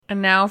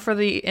And now for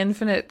the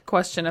infinite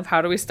question of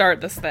how do we start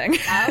this thing?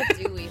 How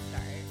do we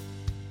start?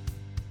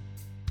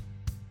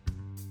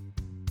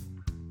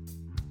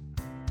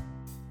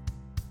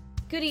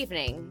 Good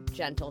evening,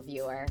 gentle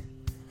viewer.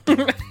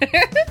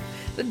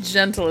 The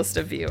gentlest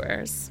of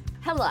viewers.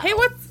 Hello.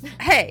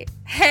 Hey.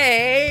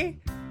 I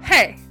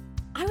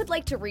would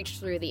like to reach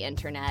through the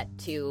internet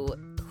to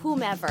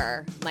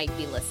whomever might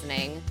be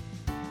listening,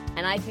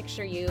 and I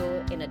picture you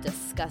in a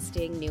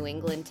disgusting New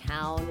England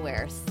town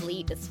where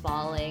sleet is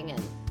falling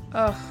and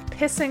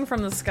Pissing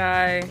from the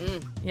sky.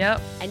 Yep.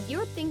 And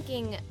you're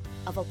thinking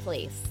of a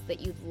place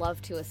that you'd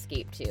love to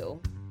escape to,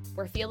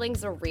 where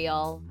feelings are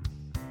real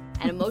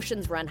and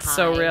emotions run high.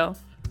 So real.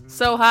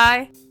 So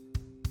high.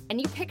 And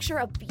you picture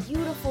a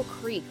beautiful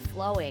creek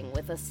flowing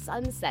with a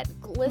sunset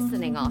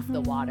glistening off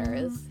the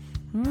waters.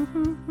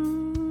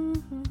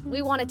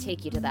 We want to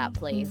take you to that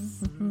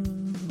place.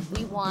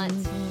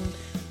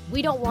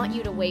 We don't want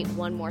you to wait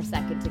one more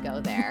second to go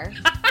there.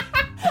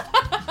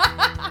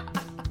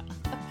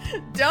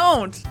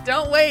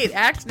 Don't wait.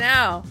 Act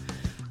now.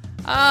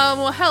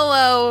 Well,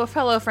 hello,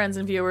 fellow friends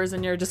and viewers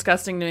in your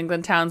disgusting New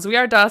England towns. We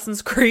are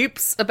Dawson's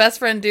Creeps, a best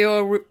friend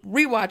duo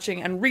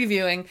rewatching and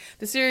reviewing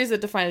the series that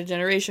defined a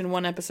generation,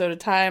 one episode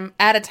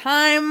at a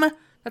time.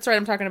 That's right,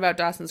 I'm talking about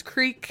Dawson's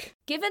Creek.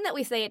 Given that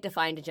we say it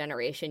defined a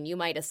generation, you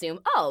might assume,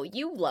 oh,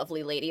 you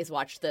lovely ladies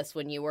watched this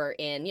when you were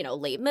in,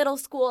 late middle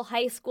school,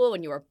 high school,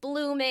 when you were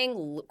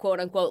blooming,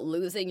 quote-unquote,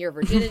 losing your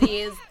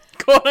virginities.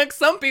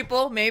 Some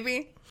people,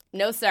 maybe.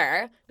 No,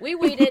 sir. We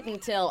waited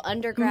until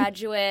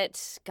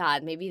undergraduate,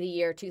 maybe the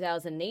year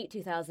 2008,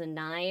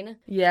 2009.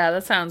 Yeah,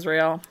 that sounds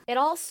real. It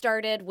all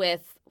started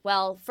with,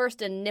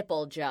 first a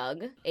nipple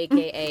jug,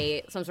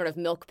 a.k.a. some sort of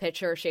milk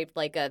pitcher shaped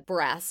like a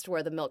breast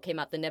where the milk came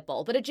out the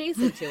nipple. But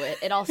adjacent to it,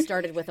 it all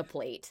started with a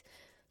plate.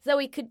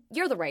 Zoe,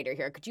 you're the writer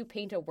here. Could you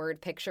paint a word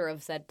picture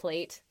of said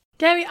plate?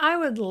 Gabby, I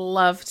would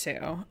love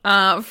to.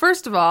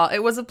 First of all,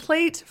 it was a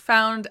plate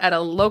found at a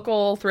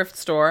local thrift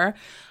store.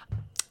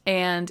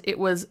 And it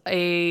was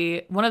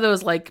one of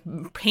those like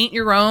paint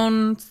your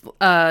own,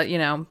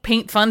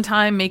 paint fun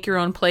time, make your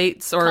own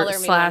plates or Color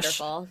me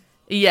wonderful.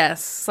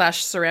 Yes,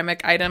 /ceramic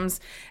items.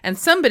 And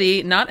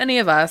somebody, not any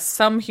of us,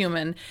 some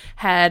human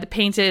had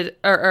painted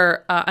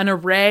an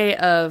array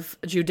of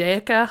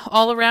Judaica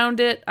all around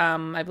it.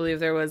 I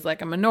believe there was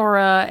like a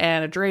menorah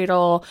and a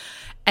dreidel.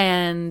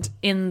 And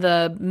in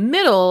the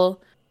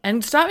middle,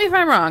 and stop me if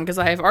I'm wrong, because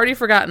I've already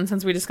forgotten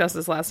since we discussed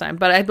this last time,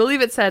 but I believe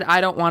it said, "I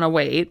don't want to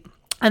wait."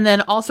 And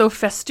then also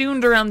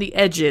festooned around the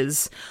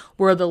edges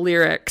were the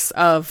lyrics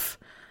of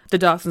the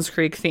Dawson's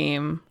Creek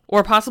theme.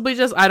 Or possibly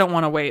just, "I don't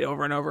want to wait"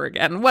 over and over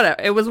again.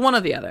 Whatever. It was one or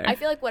the other. I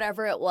feel like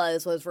whatever it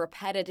was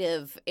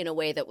repetitive in a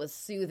way that was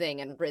soothing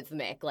and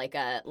rhythmic, like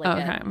a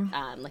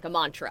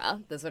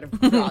mantra that sort of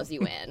draws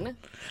you in.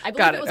 I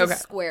believe it was a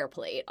square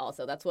plate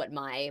also. That's what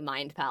my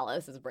mind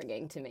palace is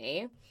bringing to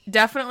me.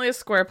 Definitely a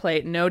square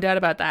plate. No doubt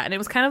about that. And it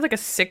was kind of like a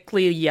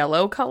sickly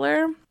yellow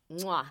color.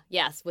 Mwah.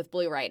 Yes, with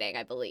blue writing,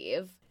 I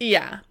believe.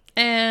 Yeah.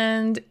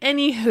 And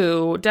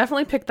anywho,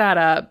 definitely picked that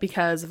up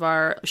because of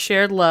our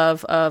shared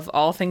love of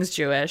all things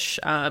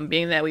Jewish,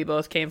 being that we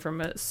both came from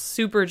a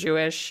super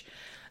Jewish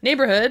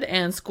neighborhood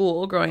and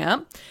school growing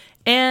up.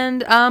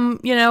 And,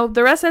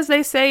 the rest, as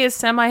they say, is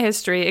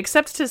semi-history,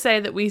 except to say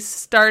that we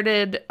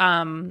started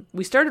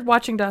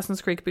watching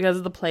Dawson's Creek because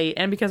of the plate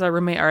and because our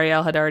roommate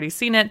Ariel had already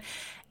seen it.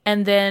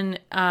 And then,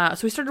 so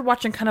we started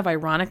watching kind of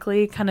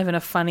ironically, kind of in a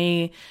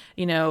funny,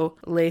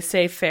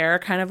 laissez-faire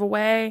kind of a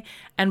way.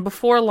 And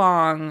before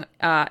long,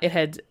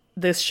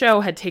 this show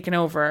had taken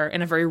over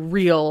in a very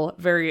real,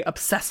 very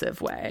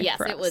obsessive way.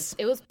 Yes,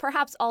 it was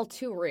perhaps all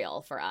too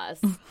real for us.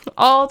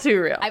 All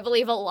too real. I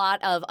believe a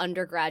lot of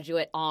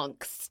undergraduate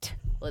angst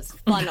was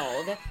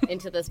funneled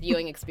into this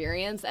viewing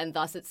experience, and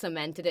thus it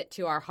cemented it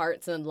to our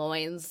hearts and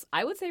loins,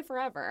 I would say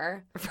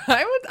forever.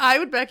 I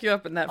would back you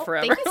up in that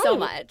forever. Thank you so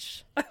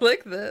much. I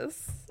like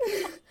this.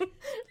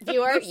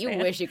 Viewer, you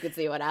wish you could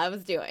see what I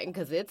was doing,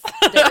 because it's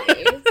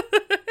dirty.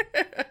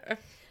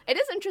 It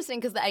is interesting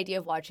because the idea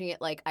of watching it,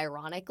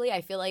 ironically,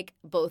 I feel like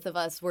both of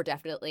us were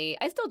definitely,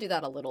 I still do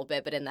that a little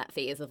bit, but in that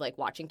phase of,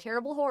 watching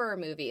terrible horror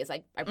movies.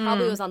 I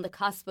probably was on the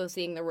cusp of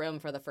seeing The Room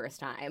for the first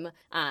time.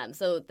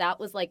 So that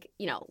was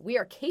we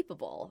are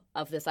capable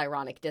of this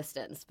ironic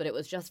distance, but it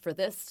was just for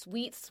this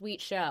sweet,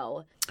 sweet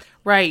show.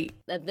 Right.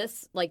 That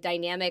this,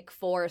 dynamic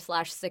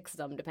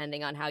 4/6dom,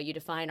 depending on how you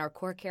define our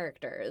core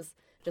characters,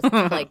 just,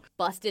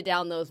 busted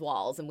down those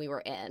walls and we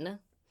were in.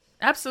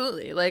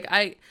 Absolutely.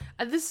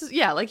 This is,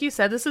 like you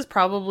said, this is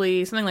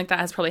probably, something like that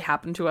has probably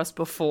happened to us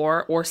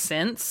before or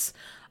since,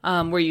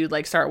 where you,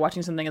 start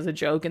watching something as a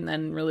joke and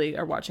then really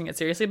are watching it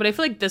seriously. But I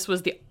feel like this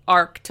was the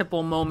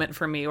archetypal moment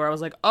for me where I was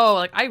like,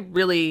 oh, I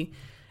really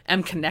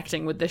am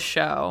connecting with this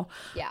show.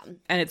 Yeah.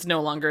 And it's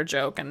no longer a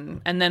joke.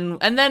 And then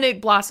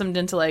it blossomed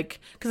into, because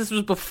this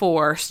was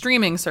before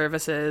streaming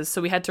services,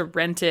 so we had to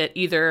rent it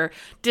either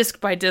disc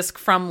by disc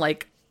from,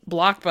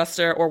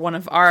 Blockbuster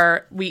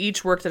or we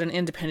each worked at an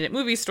independent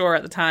movie store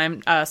at the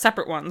time,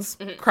 separate ones,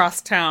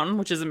 cross town,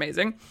 which is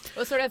amazing. It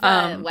was sort of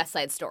a West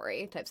Side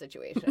Story type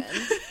situation.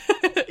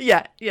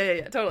 Yeah,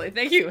 totally.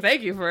 Thank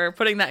you for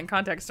putting that in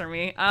context for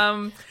me.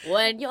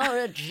 When you're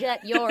a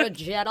jet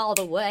all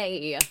the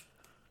way.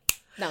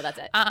 No, that's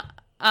it.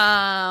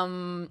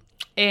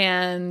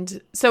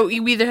 And so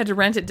we either had to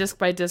rent it disc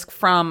by disc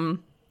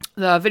from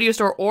the video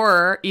store,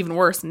 or even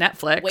worse,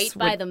 Netflix. Wait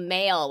by the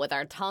mail with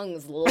our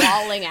tongues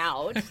lolling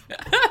out.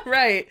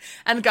 Right.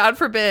 And God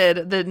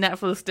forbid the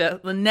Netflix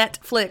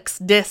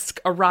disc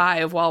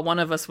arrive while one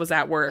of us was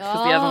at work,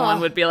 because the other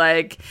one would be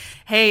like,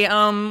 "Hey, we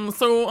come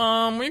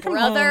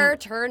brother home."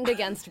 Turned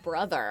against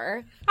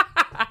brother.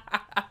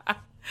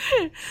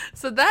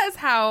 So that is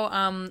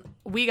how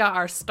we got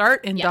our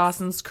start in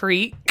Dawson's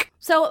Creek.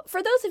 So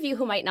for those of you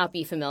who might not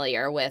be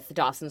familiar with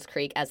Dawson's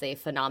Creek as a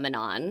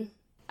phenomenon,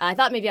 I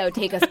thought maybe I would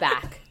take us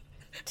back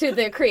to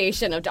the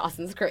creation of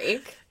Dawson's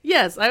Creek.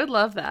 Yes, I would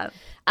love that.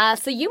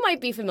 So you might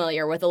be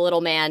familiar with a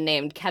little man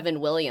named Kevin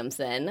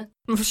Williamson.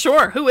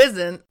 Sure, who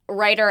isn't?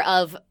 Writer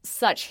of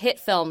such hit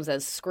films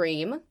as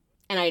Scream,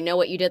 and I Know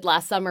What You Did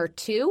Last Summer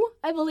too,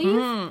 I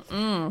believe.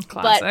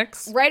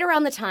 Classics. But right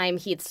around the time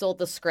he'd sold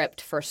the script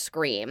for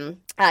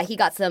Scream, he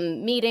got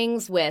some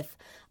meetings with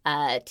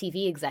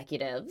TV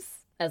executives,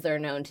 as they're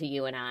known to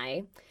you and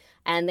I.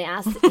 And they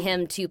asked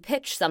him to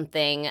pitch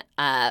something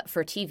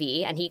for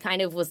TV, and he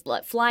kind of was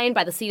flying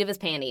by the seat of his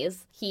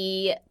panties.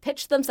 He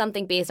pitched them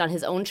something based on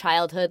his own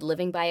childhood,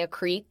 living by a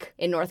creek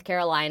in North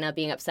Carolina,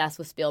 being obsessed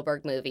with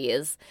Spielberg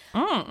movies.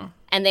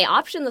 And they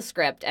optioned the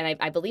script, and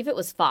I believe it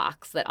was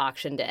Fox that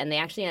auctioned it, and they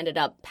actually ended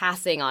up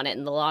passing on it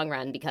in the long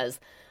run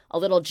because a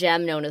little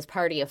gem known as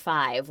Party of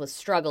Five was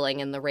struggling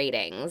in the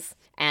ratings,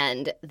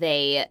 and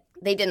they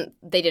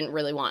didn't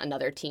really want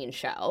another teen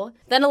show.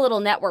 Then a little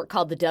network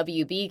called the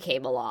WB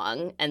came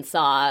along and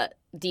saw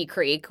D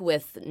Creek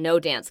with no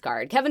dance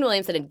card. Kevin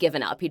Williamson had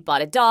given up. He'd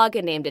bought a dog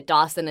and named it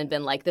Dawson and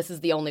been like, this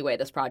is the only way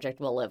this project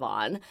will live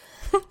on.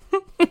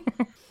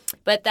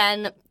 But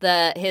then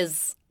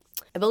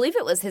I believe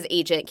it was his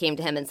agent came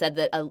to him and said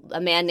that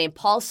a man named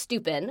Paul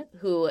Stupin,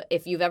 who,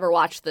 if you've ever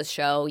watched this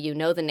show, you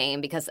know the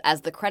name because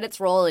as the credits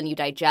roll and you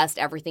digest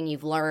everything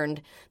you've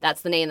learned,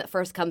 that's the name that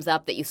first comes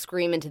up that you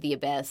scream into the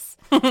abyss.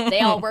 They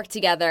all worked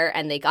together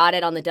and they got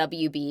it on the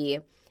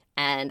WB,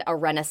 and a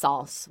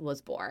renaissance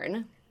was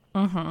born.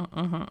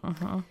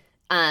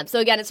 So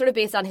again, it's sort of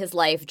based on his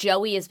life.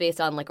 Joey is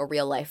based on like a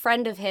real life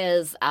friend of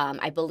his.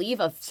 I believe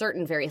a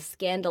certain very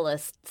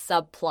scandalous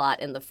subplot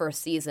in the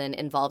first season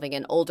involving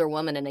an older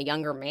woman and a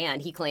younger man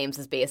he claims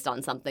is based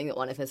on something that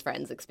one of his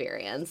friends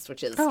experienced,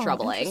 which is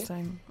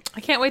troubling. I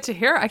can't wait to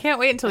hear. I can't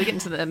wait until we get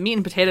into the meat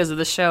and potatoes of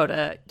the show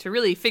to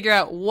really figure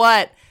out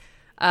what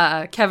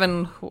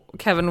Kevin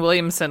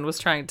Williamson was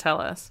trying to tell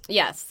us.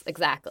 Yes,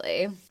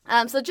 exactly.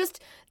 So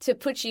just to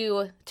put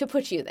you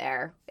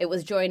there, it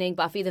was joining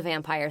Buffy the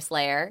Vampire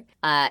Slayer.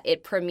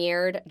 It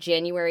premiered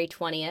January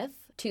 20th,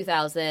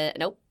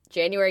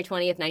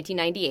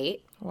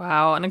 1998.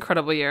 Wow, an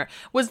incredible year.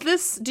 Was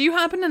this, do you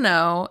happen to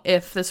know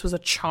if this was a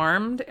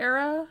Charmed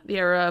era? The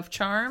era of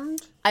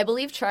Charmed? I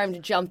believe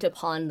Charmed jumped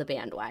upon the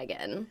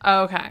bandwagon.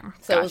 Okay.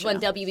 So it was when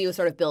WB was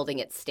sort of building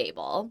its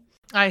stable.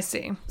 I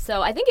see.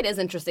 So I think it is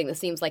interesting. This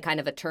seems like kind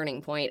of a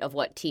turning point of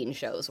what teen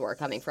shows were,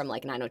 coming from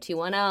like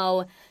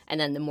 90210 and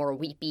then the more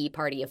weepy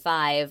Party of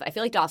Five. I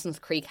feel like Dawson's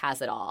Creek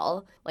has it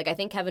all. Like I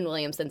think Kevin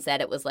Williamson said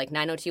it was like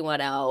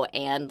 90210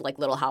 and like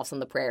Little House on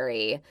the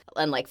Prairie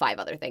and like 5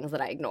 other things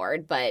that I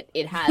ignored. But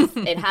it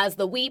has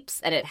the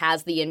weeps and it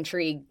has the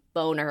intrigue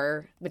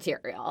boner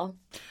material.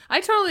 I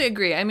totally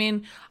agree. I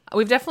mean,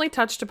 we've definitely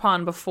touched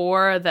upon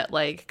before that,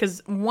 like,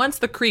 because once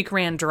the creek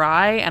ran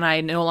dry and I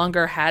no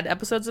longer had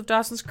episodes of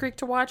Dawson's Creek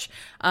to watch,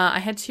 I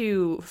had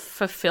to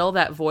fulfill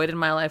that void in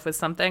my life with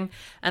something,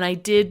 and I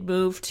did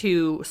move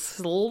to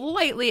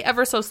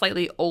ever so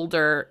slightly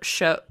older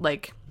show,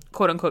 like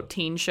quote-unquote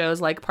teen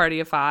shows like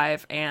Party of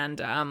Five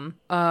and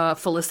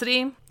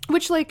Felicity,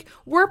 which, like,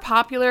 were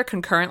popular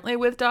concurrently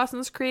with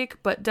Dawson's Creek,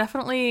 but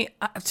definitely,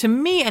 to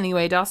me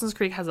anyway, Dawson's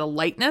Creek has a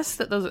lightness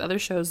that those other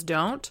shows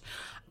don't.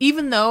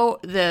 Even though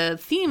the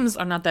themes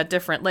are not that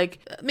different, like,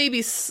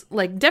 maybe,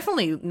 like,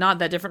 definitely not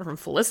that different from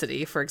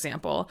Felicity, for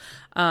example.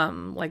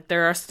 Like,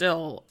 there are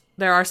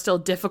still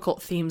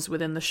difficult themes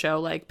within the show,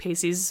 like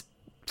Pacey's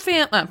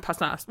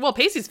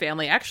Pacey's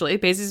family, actually.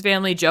 Pacey's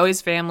family,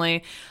 Joey's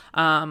family,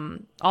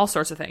 all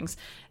sorts of things.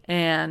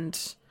 And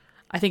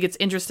I think it's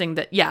interesting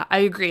that, yeah, I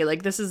agree.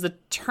 Like, this is the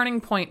turning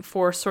point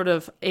for sort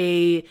of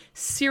a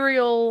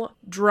serial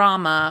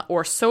drama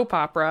or soap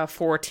opera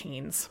for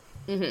teens.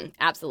 Mm-hmm,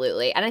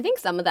 absolutely. And I think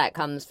some of that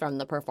comes from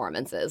the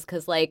performances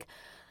because, like,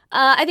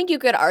 I think you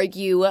could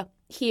argue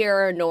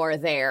here nor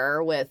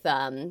there with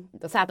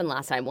this happened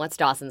last time. What's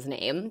Dawson's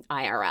name?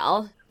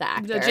 IRL, the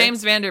actor.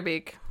 James Van Der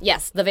Beek.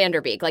 Yes, the Van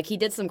Der Beek. Like, he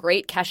did some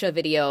great Kesha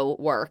video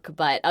work,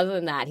 but other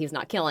than that, he's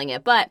not killing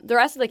it. But the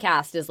rest of the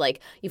cast is like,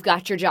 you've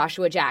got your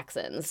Joshua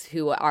Jacksons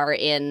who are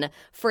in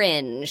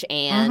Fringe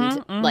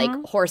and like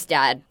Horse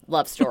Dad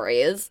love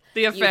stories.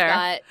 The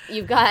Affair.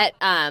 You've got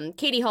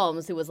Katie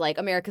Holmes, who was like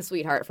America's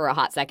sweetheart for a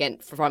hot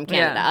second from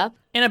Canada.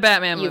 Yeah. In a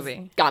Batman movie.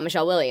 You've got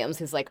Michelle Williams,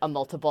 who's like a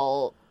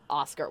multiple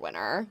Oscar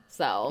winner.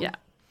 So yeah,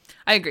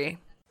 I agree.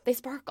 They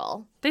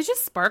sparkle. They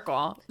just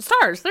sparkle.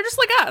 Stars. They're just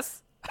like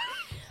us.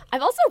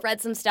 I've also read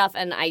some stuff,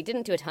 and I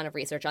didn't do a ton of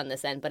research on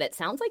this end, but it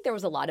sounds like there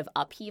was a lot of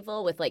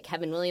upheaval with, like,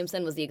 Kevin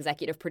Williamson was the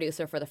executive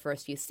producer for the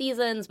first few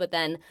seasons, but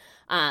then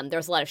there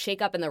was a lot of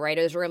shakeup in the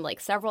writer's room, like,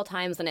 several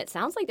times, and it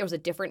sounds like there was a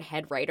different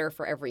head writer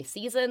for every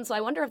season, so I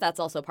wonder if that's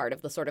also part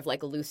of the sort of,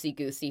 like,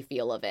 loosey-goosey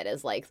feel of it,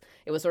 is, like,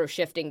 it was sort of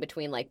shifting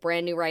between, like,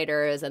 brand new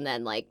writers, and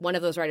then, like, one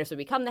of those writers would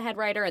become the head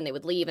writer, and they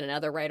would leave, and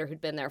another writer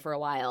who'd been there for a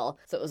while,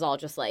 so it was all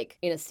just, like,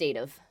 in a state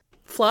of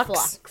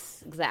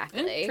flux.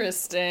 Exactly.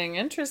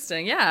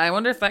 Interesting. Yeah, I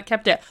wonder if that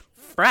kept it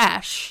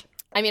fresh.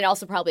 I mean, it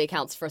also probably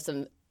accounts for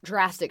some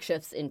drastic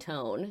shifts in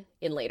tone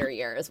in later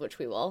years, which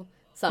we will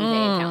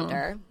someday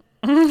encounter.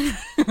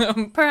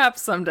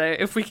 Perhaps someday,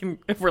 if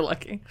we're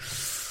lucky.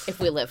 If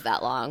we live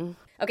that long.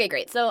 Okay,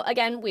 great. So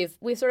again, we've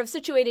sort of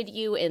situated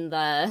you in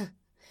the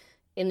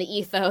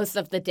ethos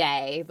of the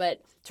day, but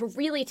to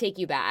really take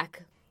you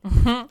back,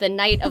 the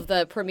night of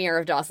the premiere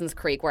of Dawson's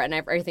Creek, where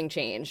everything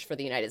changed for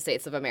the United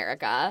States of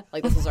America.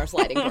 Like, this was our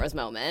sliding doors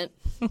moment.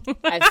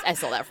 I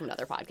stole that from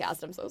another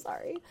podcast. I'm so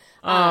sorry.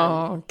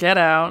 Get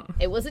out.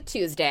 It was a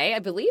Tuesday. I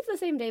believe the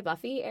same day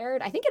Buffy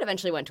aired. I think it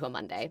eventually went to a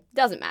Monday.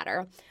 Doesn't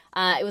matter.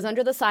 It was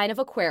under the sign of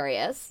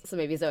Aquarius, so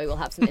maybe Zoe will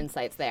have some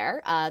insights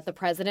there. The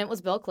president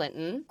was Bill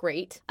Clinton.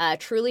 Great.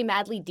 Truly,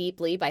 Madly,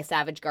 Deeply by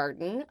Savage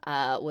Garden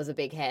was a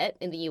big hit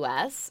in the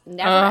U.S.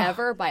 Never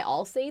Ever by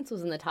All Saints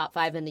was in the top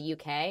 5 in the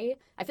U.K.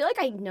 I feel like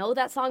I know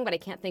that song, but I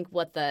can't think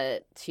what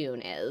the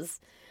tune is.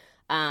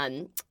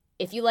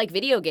 If you like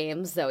video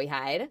games, Zoe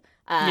Hyde.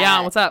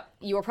 Yeah, what's up?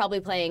 You were probably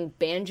playing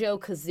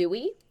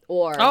Banjo-Kazooie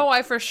or... Oh,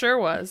 I for sure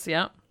was,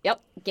 yeah.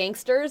 Yep.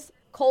 Gangsters,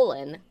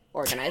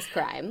 organized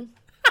crime.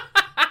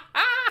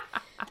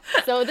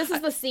 So this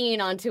is the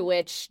scene onto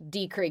which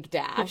D. Creek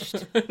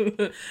dashed.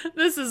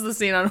 This is the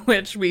scene on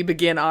which we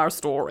begin our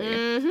story.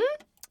 Mm-hmm.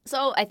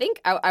 So I think,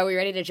 are we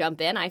ready to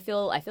jump in? I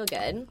feel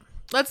good.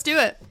 Let's do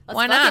it.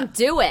 Why not? Let's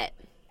do it.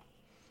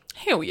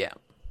 Hell yeah.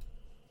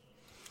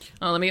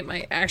 Oh, let me get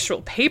my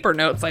actual paper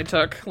notes I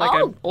took like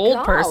an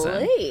old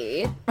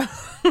person.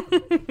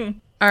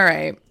 All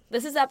right.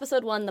 This is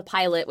episode 1, the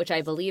pilot, which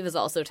I believe is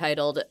also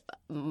titled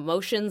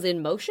Motions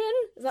in Motion?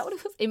 Is that what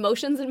it was?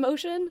 Emotions in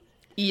Motion?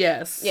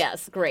 Yes.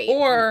 Yes, great.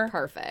 Or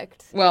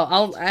perfect.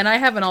 Well, I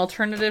have an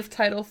alternative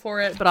title for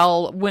it,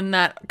 but when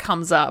that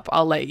comes up,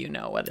 I'll let you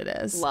know what it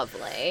is.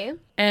 Lovely.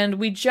 And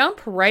we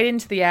jump right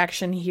into the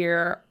action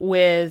here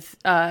with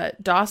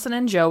Dawson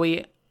and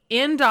Joey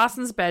in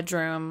Dawson's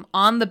bedroom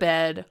on the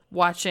bed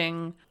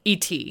watching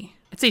E.T.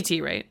 It's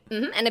E.T., right?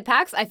 Mm-hmm. And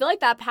I feel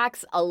like that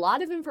packs a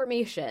lot of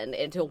information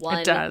into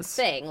one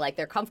thing. Like,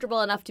 they're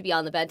comfortable enough to be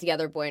on the bed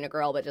together, boy and a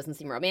girl, but it doesn't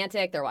seem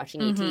romantic. They're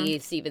watching E.T.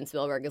 Steven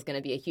Spielberg is going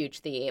to be a huge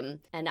theme.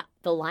 And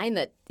the line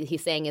that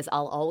he's saying is,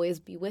 I'll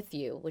always be with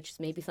you, which is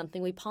maybe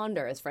something we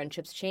ponder as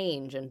friendships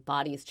change and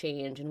bodies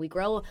change and we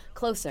grow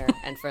closer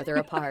and further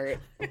apart.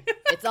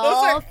 It's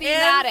all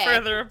thematic.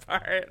 And further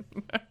apart.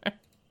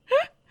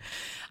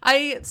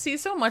 I see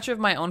so much of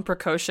my own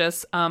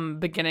precocious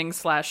beginning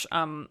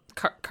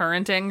 /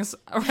 currentings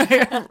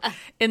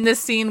in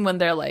this scene when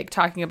they're like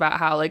talking about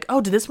how like,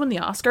 oh, did this win the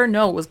Oscar?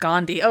 No, it was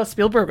Gandhi. Oh,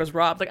 Spielberg was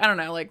robbed. Like, I don't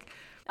know, like.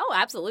 Oh,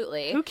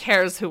 absolutely. Who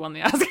cares who won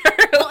the Oscar?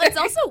 Well, it's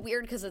also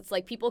weird because it's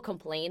like people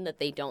complain that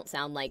they don't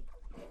sound like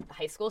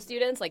high school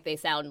students, like they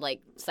sound like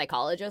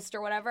psychologists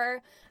or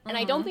whatever. And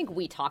I don't think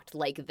we talked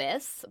like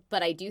this,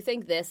 but I do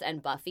think this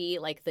and Buffy,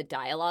 like the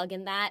dialogue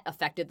in that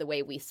affected the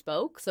way we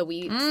spoke. So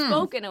we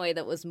spoke in a way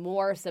that was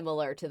more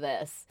similar to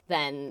this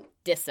than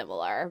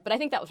dissimilar. But I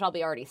think that was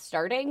probably already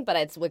starting, but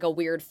it's like a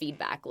weird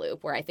feedback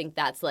loop where I think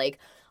that's like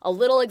a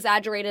little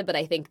exaggerated, but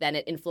I think then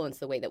it influenced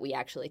the way that we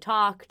actually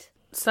talked.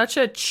 Such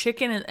a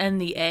chicken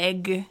and the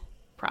egg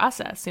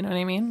process, you know what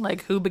I mean?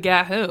 Like, who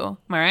begat who? Am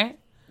I right?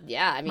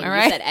 Yeah, I mean,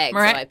 you said eggs,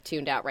 so I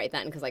tuned out right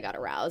then because I got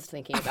aroused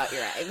thinking about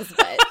your eggs,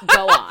 but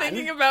go on.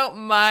 Thinking about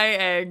my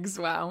eggs.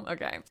 Wow,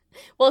 okay.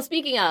 Well,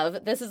 speaking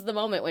of, this is the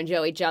moment when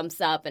Joey jumps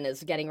up and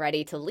is getting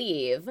ready to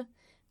leave,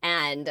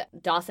 and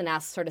Dawson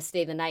asks her to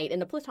stay the night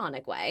in a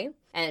platonic way,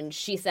 and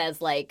she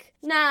says, like,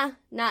 nah,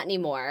 not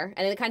anymore,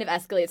 and it kind of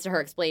escalates to her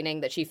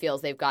explaining that she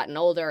feels they've gotten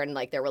older and,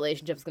 like, their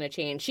relationship's going to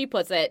change. She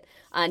puts it,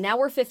 now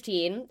we're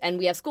 15, and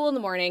we have school in the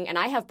morning, and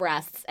I have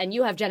breasts, and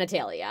you have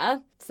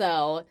genitalia.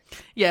 So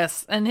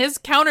yes, and his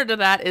counter to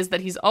that is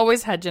that he's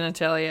always had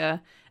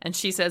genitalia, and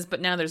she says, but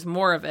now there's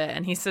more of it,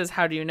 and he says,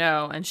 how do you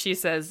know? And she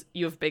says,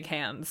 you have big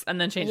hands, and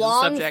then changes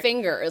the subject. Long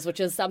fingers, which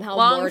is somehow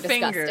more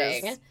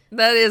disgusting.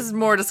 That is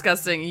more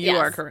disgusting. You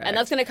are correct. And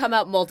that's going to come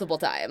out multiple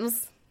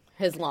times.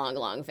 His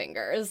long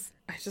fingers.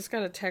 I just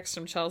got a text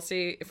from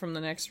Chelsea from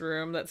the next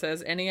room that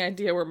says, any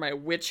idea where my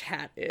witch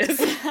hat is?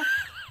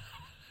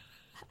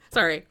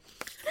 Sorry.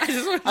 I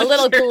just wanted a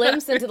little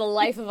glimpse into the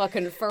life of a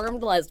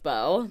confirmed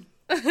lesbo.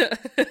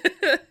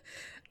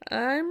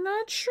 I'm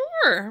not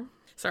sure.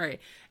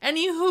 Sorry.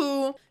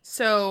 Anywho,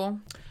 so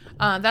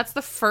that's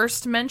the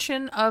first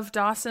mention of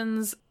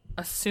Dawson's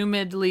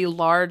assumedly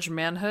large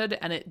manhood,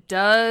 and it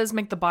does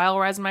make the bile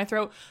rise in my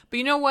throat. But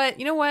you know what?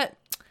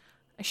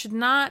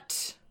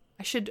 I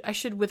I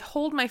should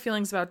withhold my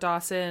feelings about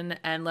Dawson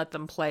and let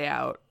them play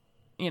out,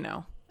 via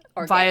the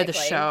Organically.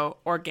 show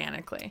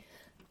organically.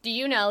 Do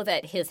you know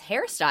that his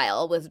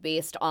hairstyle was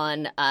based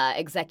on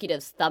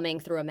executives thumbing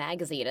through a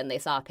magazine and they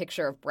saw a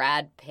picture of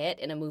Brad Pitt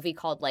in a movie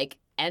called, like,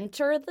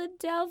 Enter the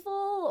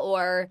Devil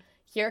or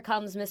Here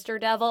Comes Mr.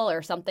 Devil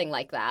or something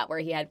like that, where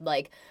he had,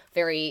 like,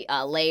 very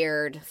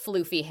layered,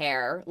 floofy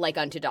hair, like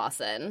unto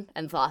Dawson.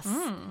 And thus,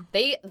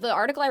 the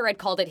article I read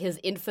called it his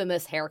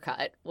infamous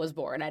haircut was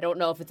born. I don't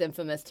know if it's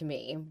infamous to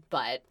me,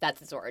 but that's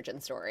his origin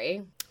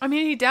story. I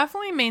mean, he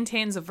definitely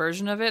maintains a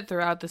version of it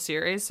throughout the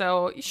series,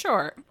 so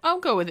sure, I'll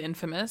go with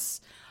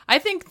infamous. I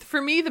think,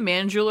 for me, the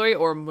man jewelry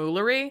or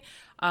moolery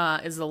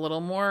is a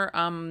little more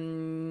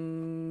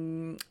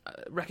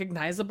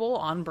recognizable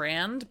on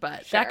brand,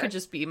 but Sure. that could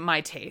just be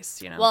my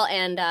taste, Well,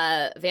 and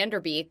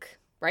Vanderbeek,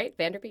 right?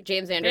 Vanderbeek?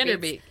 James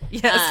Vanderbeek.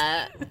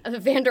 Yes.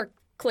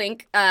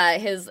 Vanderklink,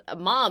 his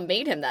mom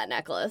made him that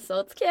necklace, so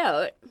it's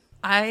cute.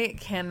 I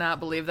cannot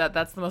believe that.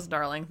 That's the most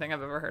darling thing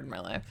I've ever heard in my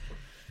life.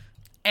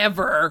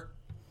 Ever.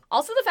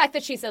 Also, the fact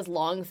that she says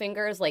long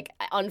fingers, like,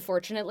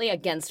 unfortunately,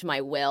 against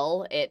my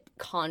will, it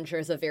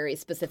conjures a very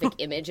specific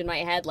image in my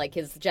head. Like,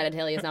 his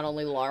genitalia is not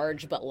only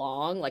large, but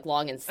long, like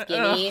long and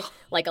skinny,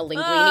 like a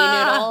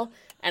linguine noodle.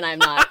 And I'm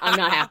not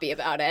happy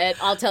about it.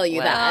 I'll tell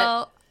you that.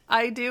 Well,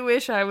 I do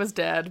wish I was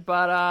dead,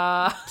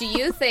 but Do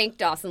you think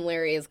Dawson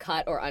Leary is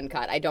cut or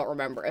uncut? I don't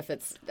remember if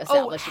it's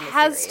established in the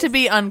has series. to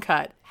be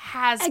uncut.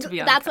 Has to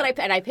be uncut. That's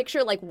what I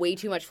picture, like, way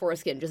too much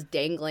foreskin just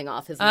dangling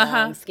off his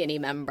long, skinny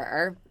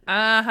member.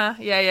 Yeah.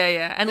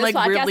 And This like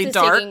podcast really is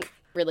dark. taking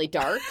really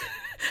dark.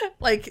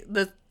 Like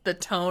the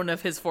tone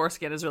of his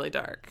foreskin is really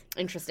dark.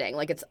 Interesting.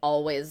 Like, it's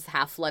always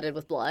half flooded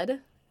with blood.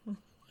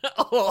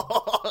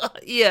 Oh,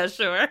 yeah,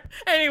 sure.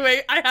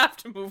 Anyway, I have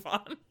to move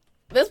on.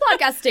 This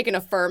podcast is taking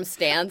a firm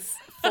stance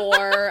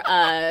for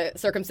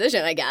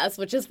circumcision, I guess,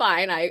 which is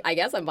fine. I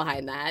guess I'm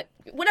behind that.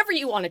 Whatever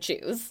you want to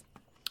choose.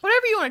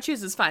 Whatever you want to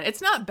choose is fine.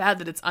 It's not bad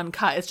that it's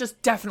uncut. It's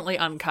just definitely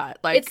uncut.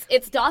 Like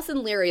It's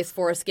Dawson Leary's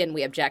foreskin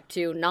we object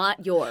to,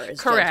 not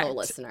yours, Correct. gentle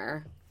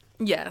listener.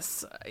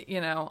 yes,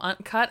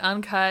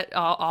 uncut,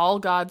 all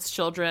God's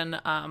children.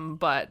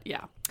 But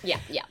yeah. Yeah.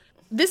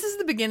 This is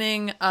the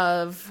beginning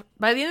of,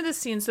 by the end of this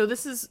scene, so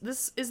this is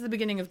the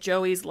beginning of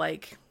Joey's,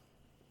 like,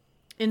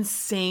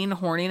 insane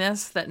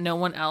horniness that no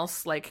one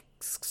else, like,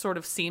 sort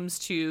of seems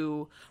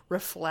to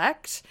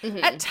reflect.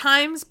 At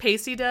times,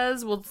 Pacey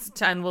does,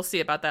 and we'll see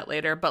about that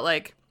later, but,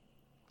 like,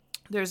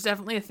 there's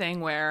definitely a thing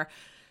where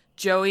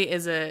Joey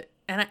is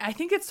and I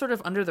think it's sort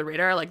of under the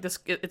radar, like,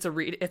 it's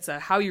a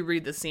how you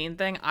read the scene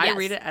thing. I Yes.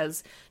 read it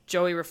as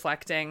Joey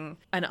reflecting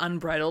an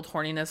unbridled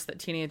horniness that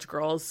teenage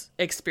girls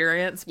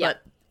experience,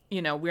 Yep.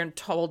 but we're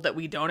told that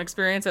we don't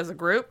experience as a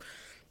group.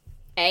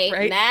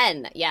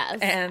 Amen. Yes.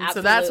 And absolutely.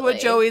 so that's what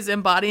Joey's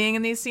embodying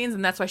in these scenes,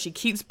 and that's why she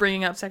keeps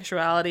bringing up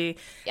sexuality.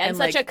 In and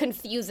such like, a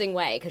confusing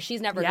way, because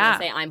she's never Yeah. going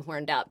to say, I'm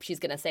horned up. She's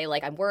going to say,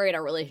 like, I'm worried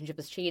our relationship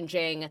is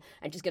changing.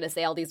 And she's going to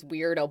say all these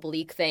weird,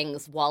 oblique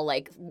things while,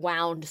 like,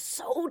 wound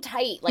so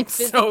tight, like,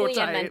 So physically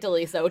tight. and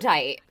mentally so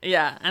tight.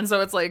 yeah, and so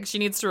it's like she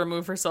needs to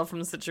remove herself from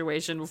the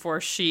situation before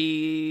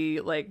she,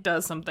 like,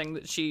 does something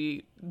that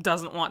she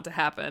doesn't want to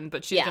happen,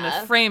 but she's Yeah.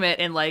 gonna frame it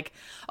in, like,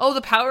 oh, the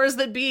powers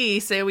that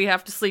be say we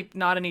have to sleep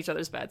not in each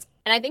other's beds.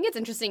 And I think it's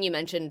interesting you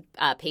mentioned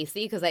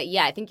Pacey, because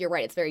I think you're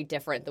right. It's very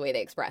different the way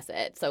they express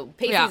it. So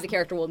Pacey's Yeah. a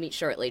character we'll meet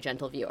shortly,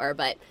 gentle viewer.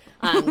 But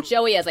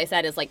Joey, as I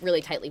said, is, like,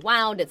 really tightly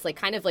wound. It's, like,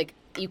 kind of like,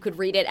 you could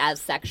read it as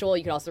sexual.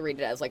 You could also read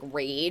it as, like,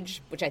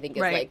 rage, which I think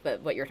is, Right.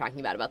 like, what you're talking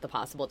about the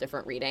possible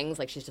different readings.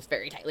 Like, she's just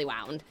very tightly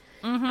wound.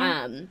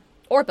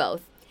 Or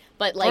both.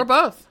 But, like, Or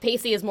both.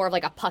 Pacey is more of,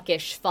 like, a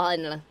puckish,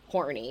 fun,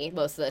 horny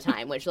most of the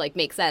time, which, like,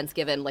 makes sense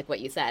given, like,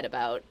 what you said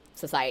about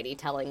society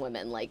telling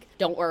women, like,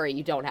 don't worry,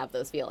 you don't have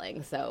those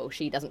feelings. So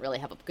she doesn't really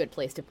have a good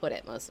place to put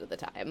it most of the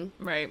time.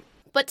 Right.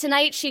 But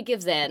tonight she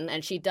gives in,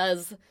 and she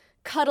does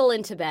cuddle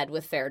into bed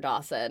with Fair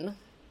Dawson.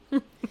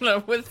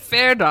 With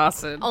Fair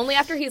Dawson. Only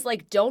after he's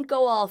like, don't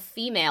go all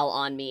female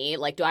on me.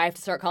 Like, do I have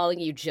to start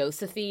calling you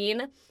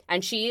Josephine?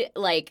 And she,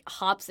 like,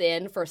 hops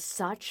in for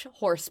such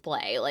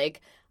horseplay. Like,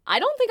 I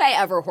don't think I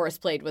ever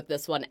horseplayed with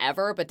this one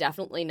ever, but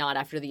definitely not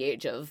after the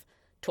age of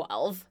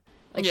 12.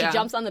 Like, Yeah. she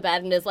jumps on the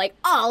bed and is like,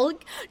 oh,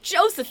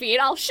 Josephine,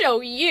 I'll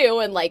show you.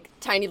 And, like,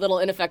 tiny little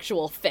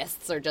ineffectual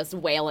fists are just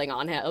wailing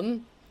on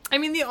him. I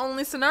mean, the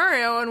only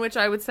scenario in which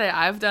I would say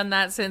I've done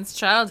that since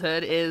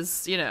childhood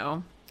is,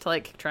 to,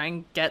 like, try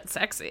and get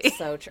sexy.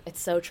 So it's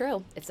so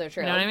true. It's so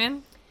true. You know what I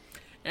mean?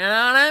 You know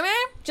what I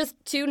mean? Just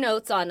two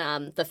notes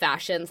on the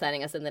fashion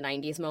setting us in the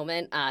 90s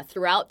moment.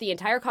 Throughout the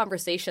entire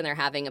conversation they're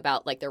having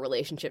about, like, their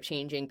relationship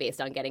changing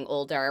based on getting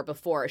older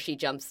before she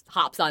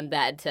hops on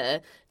bed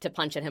to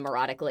punch at him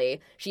erotically,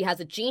 she has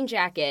a jean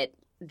jacket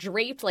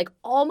draped, like,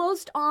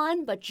 almost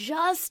on, but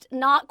just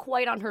not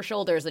quite on her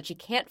shoulders that she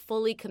can't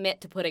fully commit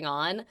to putting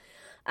on.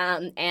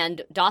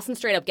 And Dawson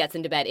straight up gets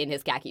into bed in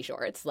his khaki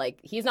shorts. Like,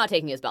 he's not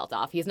taking his belt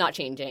off. He's not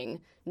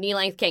changing.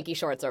 Knee-length khaki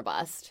shorts or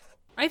bust.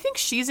 I think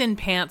she's in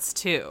pants,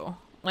 too.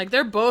 Like,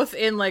 they're both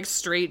in, like,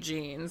 straight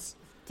jeans.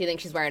 Do you think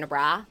she's wearing a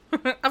bra?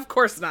 Of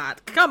course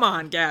not. Come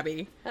on,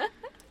 Gabby.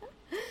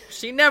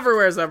 She never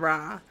wears a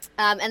bra.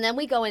 And then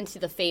we go into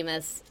the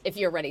famous, if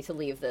you're ready to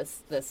leave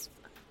this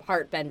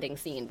heart-bending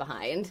scene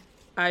behind.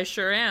 I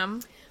sure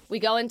am. We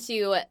go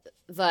into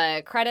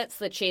the credits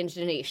that changed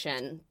a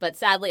nation, but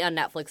sadly on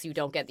Netflix you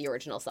don't get the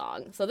original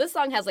song. So this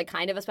song has like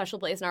kind of a special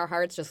place in our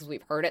hearts just because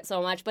we've heard it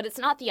so much, but it's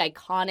not the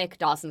iconic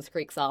Dawson's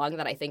Creek song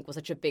that I think was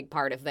such a big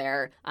part of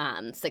their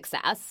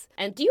success.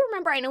 And do you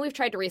remember, I know we've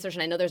tried to research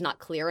and I know there's not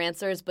clear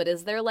answers, but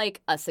is there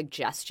like a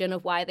suggestion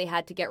of why they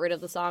had to get rid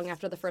of the song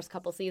after the first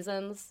couple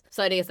seasons?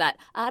 So I think it's that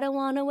I don't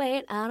want to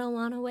wait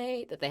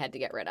that they had to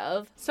get rid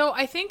of. So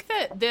I think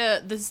that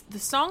the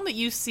song that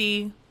you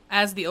see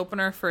as the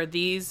opener for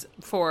these,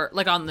 for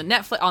like on the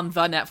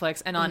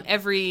Netflix and on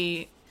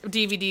every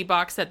DVD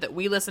box set that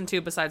we listen to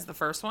besides the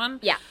first one.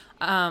 Yeah.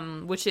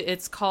 Which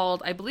it's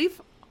called, I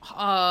believe,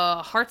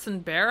 Hearts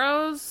and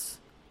Barrows,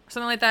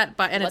 something like that.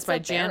 It's by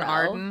Jan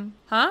Arden.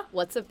 Huh?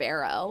 What's a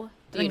barrow?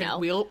 Do you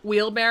know?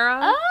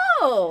 Wheelbarrow.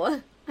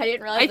 Oh, I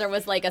didn't realize there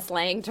was like a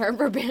slang term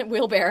for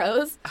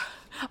wheelbarrows.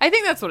 I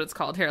think that's what it's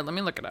called. Here, let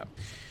me look it up.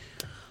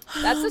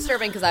 That's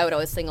disturbing because I would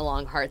always sing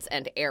along Hearts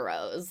and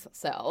Arrows,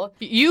 so.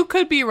 You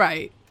could be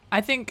right.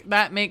 I think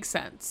that makes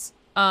sense.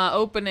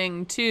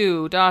 Opening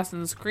to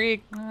Dawson's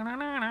Creek.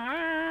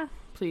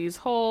 Please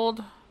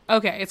hold.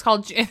 Okay, it's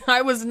called,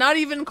 I was not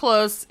even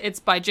close. It's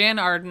by Jan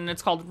Arden.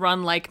 It's called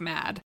Run Like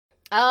Mad.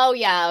 Oh,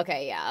 yeah,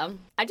 okay, yeah.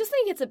 I just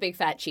think it's a big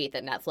fat cheat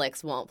that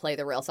Netflix won't play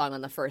the real song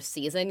on the first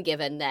season,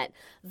 given that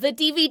the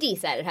DVD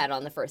said it had it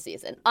on the first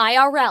season.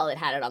 IRL, it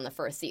had it on the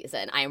first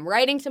season. I am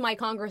writing to my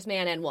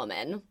congressman and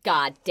woman.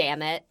 God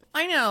damn it.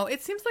 I know.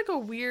 It seems like a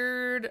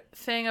weird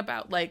thing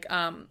about, like,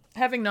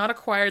 having not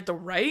acquired the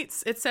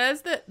rights. It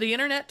says that the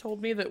internet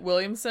told me that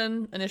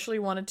Williamson initially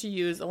wanted to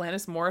use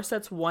Alanis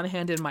Morissette's One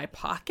Hand in My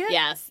Pocket.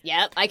 Yes,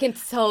 yep. I can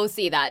so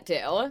see that,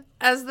 too.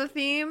 As the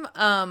theme,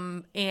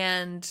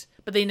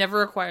 but they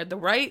never acquired the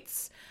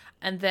rights.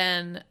 And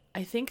then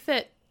I think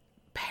that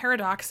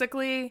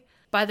paradoxically,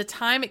 by the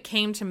time it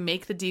came to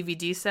make the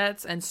DVD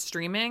sets and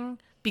streaming,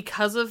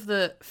 because of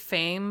the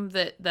fame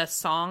that the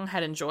song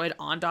had enjoyed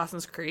on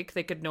Dawson's Creek,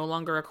 they could no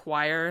longer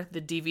acquire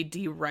the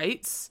DVD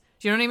rights.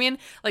 Do you know what I mean?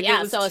 Like, yeah,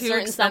 it was so a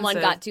certain expensive. Someone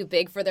got too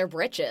big for their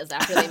britches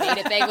after they made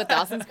it big with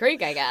Dawson's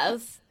Creek, I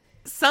guess.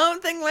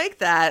 Something like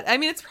that. I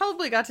mean, it's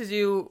probably got to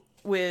do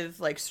with,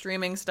 like,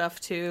 streaming stuff,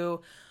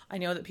 too. I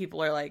know that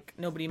people are like,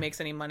 nobody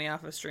makes any money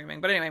off of streaming.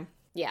 But anyway.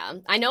 Yeah.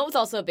 I know it was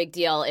also a big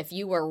deal if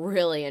you were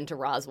really into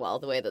Roswell,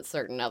 the way that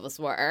certain of us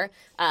were.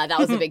 That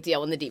was a big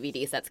deal when the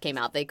DVD sets came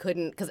out. They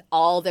couldn't, because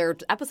all their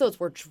episodes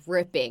were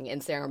dripping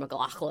in Sarah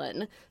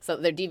McLachlan. So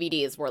their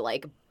DVDs were,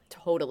 like,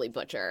 totally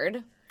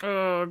butchered.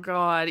 Oh,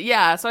 God.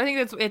 Yeah. So I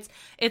think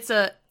it's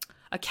a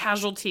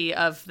casualty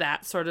of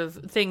that sort of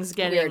things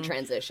getting... Weird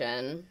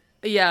transition.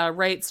 Yeah,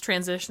 rights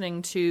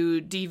transitioning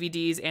to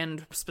DVDs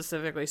and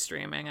specifically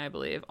streaming, I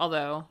believe.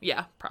 Although,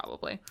 yeah,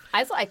 probably.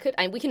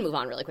 We can move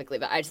on really quickly,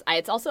 but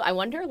I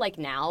wonder, like,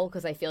 now,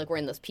 because I feel like we're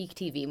in this peak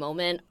TV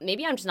moment,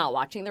 maybe I'm just not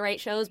watching the right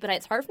shows, but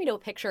it's hard for me to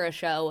picture a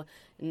show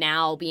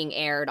now being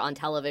aired on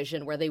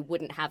television where they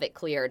wouldn't have it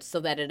cleared so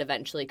that it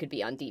eventually could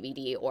be on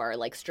DVD or,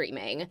 like,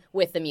 streaming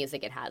with the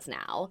music it has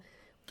now.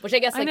 Which I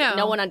guess, like,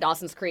 no one on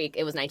Dawson's Creek,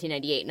 it was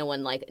 1998, no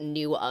one, like,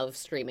 knew of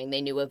streaming.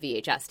 They knew of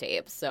VHS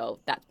tapes, so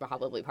that's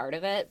probably part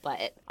of it.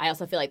 But I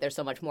also feel like there's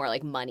so much more,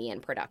 like, money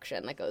and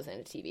production that goes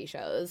into TV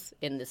shows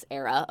in this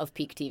era of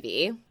peak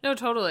TV. No,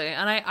 totally.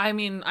 And I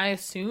mean, I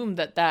assume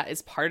that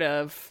is part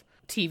of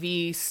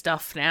TV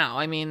stuff now.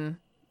 I mean,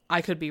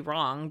 I could be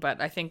wrong, but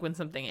I think when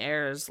something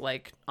airs,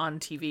 like, on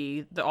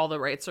TV, all the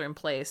rights are in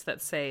place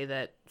that say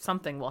that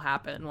something will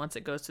happen once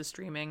it goes to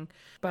streaming.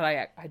 But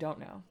I don't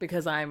know,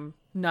 because I'm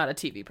not a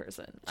TV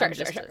person. Sure.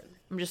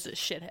 I'm just a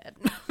shithead.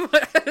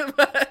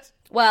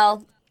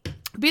 Well,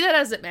 be that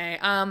as it may,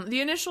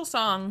 the initial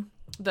song,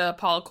 the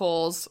Paula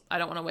Cole's I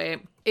Don't Want to Wait,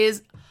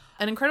 is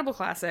an incredible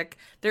classic.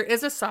 There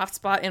is a soft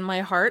spot in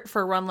my heart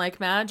for Run Like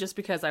Mad just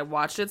because I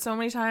watched it so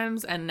many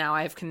times and now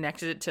I've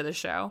connected it to the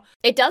show.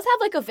 It does have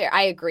like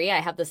I agree, I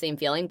have the same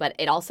feeling, but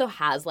it also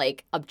has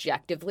like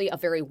objectively a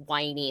very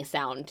whiny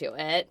sound to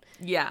it.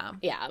 Yeah.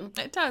 Yeah.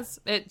 It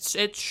does. It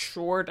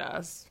sure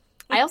does.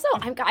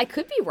 I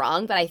could be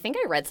wrong, but I think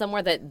I read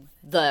somewhere that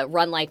the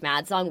Run Like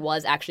Mad song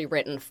was actually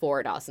written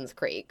for Dawson's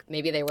Creek.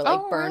 Maybe they were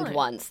like burned really?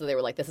 Once, so they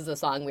were like, this is a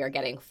song we are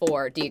getting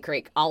for D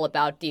Creek, all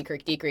about D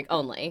Creek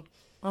only.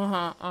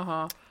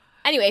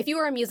 Anyway, if you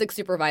were a music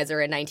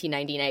supervisor in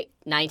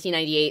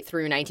 1998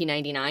 through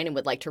 1999 and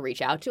would like to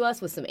reach out to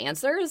us with some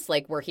answers,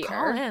 like, we're here.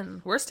 Call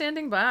in. We're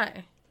standing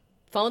by.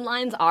 Phone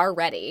lines are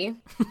ready.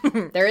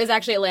 There is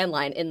actually a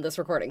landline in this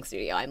recording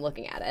studio. I'm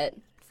looking at it.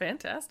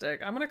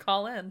 Fantastic. I'm going to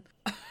call in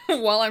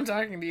while I'm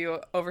talking to you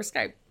over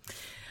Skype.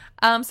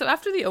 So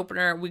after the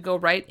opener, we go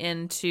right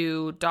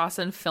into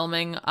Dawson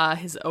filming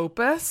his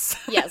opus.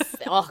 Yes.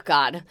 Oh,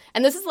 God.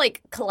 And this is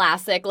like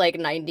classic, like,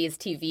 90s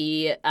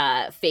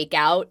TV fake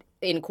out.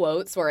 in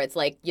quotes, where it's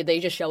like they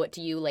just show it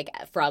to you like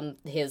from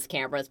his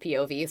camera's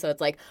POV. So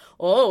it's like,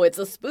 oh, it's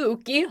a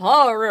spooky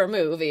horror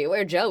movie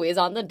where Joey's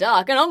on the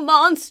dock and a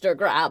monster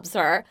grabs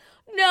her.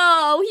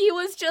 No, he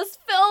was just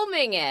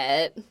filming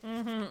it.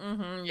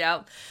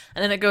 Yeah.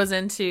 And then it goes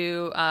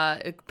into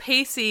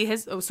Pacey.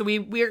 So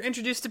we are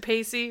introduced to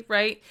Pacey,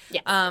 right?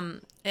 Yes.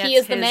 He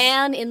is the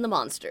man in the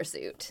monster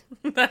suit.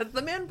 That's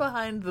the man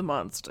behind the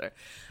monster.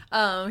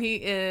 He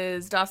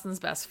is Dawson's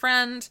best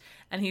friend,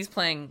 and he's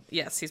playing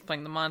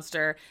the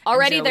monster.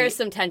 Already there's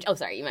some tension. Oh,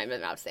 sorry, you might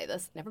not say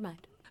this. Never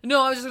mind.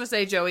 No, I was just going to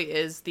say Joey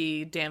is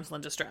the damsel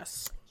in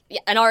distress. Yeah,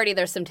 and already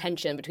there's some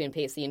tension between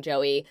Pacey and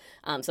Joey.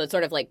 So it's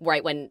sort of like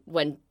right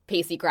when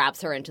Pacey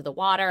grabs her into the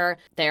water,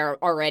 they're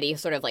already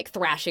sort of like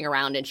thrashing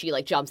around, and she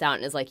like jumps out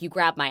and is like, "You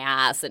grabbed my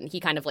ass," and he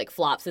kind of like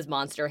flops his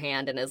monster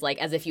hand and is like,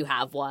 "As if you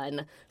have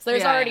one." So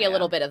there's already a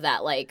little bit of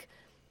that, like,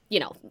 you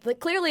know,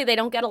 clearly they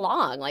don't get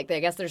along. Like, I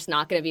guess they're just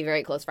not going to be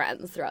very close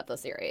friends throughout the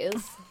series.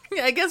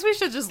 Yeah, I guess we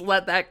should just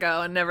let that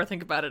go and never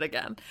think about it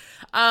again.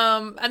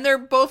 And they're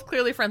both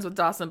clearly friends with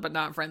Dawson, but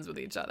not friends with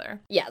each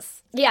other.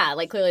 Yes. Yeah,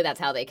 like, clearly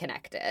that's how they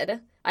connected.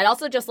 I'd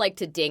also just like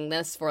to ding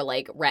this for,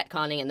 like,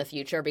 retconning in the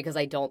future, because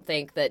I don't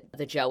think that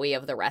the Joey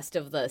of the rest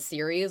of the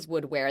series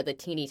would wear the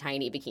teeny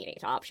tiny bikini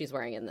top she's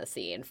wearing in this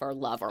scene for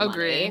love or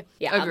money.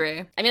 Yeah.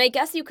 Agree. I mean, I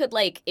guess you could,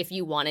 like, if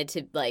you wanted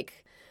to,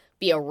 like,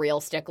 be a real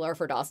stickler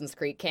for Dawson's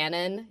Creek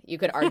canon, you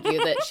could argue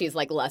that she's,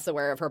 like, less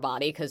aware of her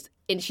body, because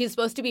she's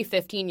supposed to be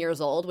 15 years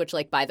old, which,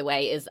 like, by the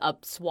way, is a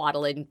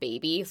swaddling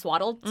baby.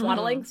 Swaddling?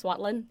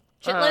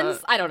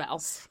 Chitlins? I don't know.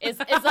 Is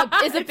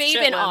a babe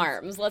in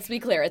arms. Let's be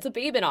clear. It's a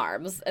babe in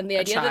arms. And the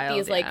idea that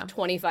these, like,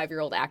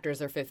 25-year-old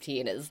actors are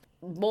 15 is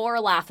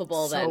more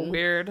laughable than...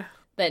 weird.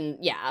 Then,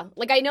 yeah.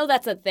 Like, I know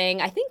that's a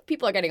thing. I think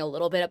people are getting a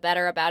little bit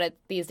better about it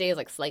these days,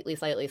 like, slightly,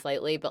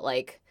 but,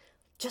 like,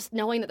 just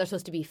knowing that they're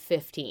supposed to be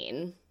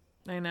 15...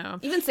 I know.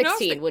 Even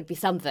 16 would be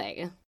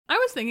something. I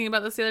was thinking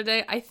about this the other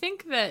day. I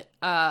think that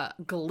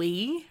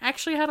Glee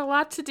actually had a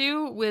lot to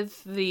do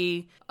with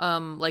the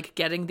like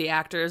getting the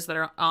actors that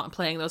are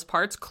playing those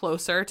parts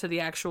closer to the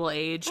actual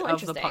age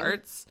of the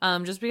parts.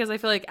 Just because I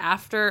feel like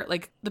after,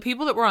 like, the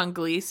people that were on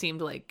Glee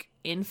seemed like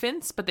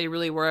infants, but they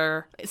really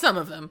were, some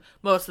of them,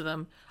 most of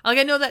them. Like,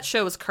 I know that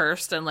show was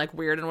cursed and like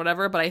weird and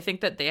whatever, but I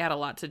think that they had a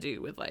lot to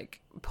do with like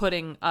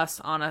putting us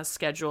on a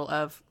schedule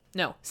of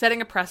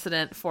setting a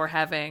precedent for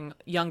having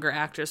younger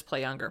actors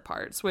play younger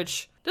parts,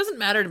 which doesn't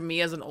matter to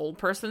me as an old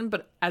person,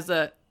 but as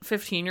a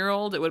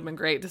 15-year-old, it would have been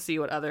great to see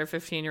what other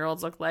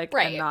 15-year-olds look like,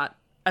 and not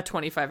a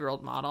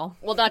 25-year-old model.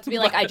 Well, not to be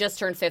like, I just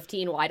turned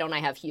 15, why don't I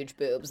have huge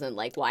boobs, and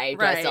like, why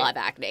do I still have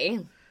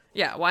acne?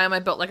 Yeah, why am I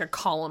built like a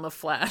column of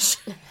flesh?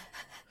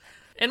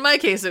 In my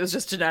case, it was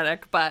just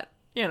genetic, but,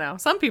 you know,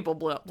 some people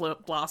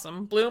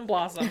blossom.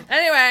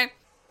 Anyway...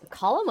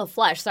 Column of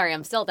flesh. Sorry,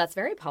 that's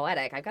very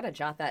poetic. I've got to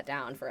jot that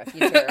down for a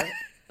future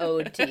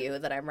ode to you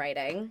that I'm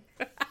writing.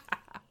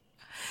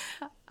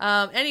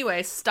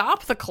 Anyway,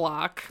 stop the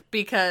clock,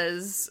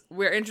 because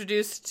we're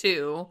introduced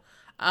to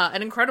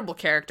an incredible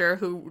character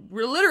who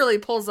literally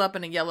pulls up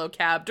in a yellow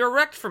cab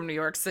direct from New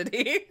York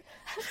City.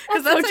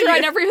 That's so true. I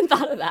never even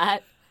thought of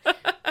that.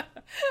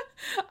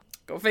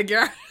 Go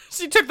figure.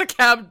 She took the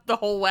cab the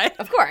whole way.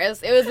 Of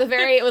course.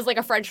 It was like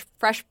a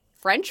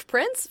Fresh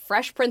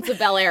Prince of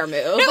Bel-Air move.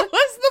 It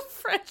was the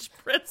Fresh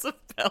Prince of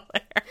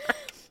Bel-Air.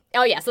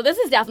 Oh, yeah. So this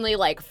is definitely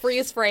like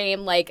freeze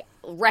frame, like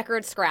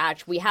record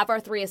scratch. We have our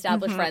three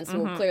established friends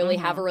who clearly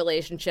have a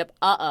relationship.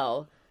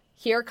 Uh-oh.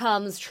 Here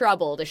comes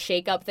trouble to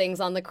shake up things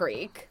on the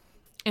creek.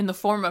 In the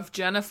form of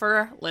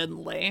Jennifer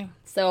Lindley.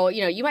 So,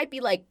 you know, you might be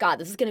like, God,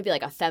 this is going to be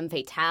like a femme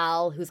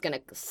fatale who's going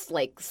to,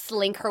 like,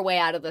 slink her way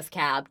out of this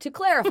cab. To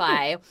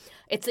clarify,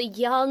 it's a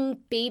young,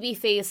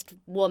 baby-faced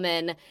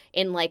woman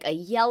in, like, a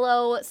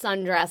yellow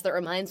sundress that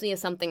reminds me of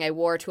something I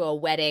wore to a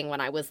wedding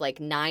when I was, like,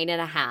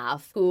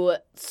 9.5, who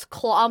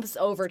clomps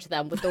over to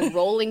them with the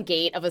rolling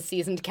gait of a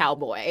seasoned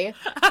cowboy.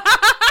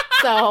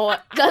 So,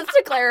 just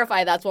to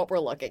clarify, that's what we're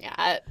looking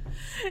at.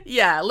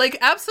 Yeah, like,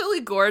 absolutely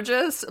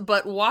gorgeous,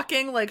 but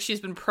walking like she's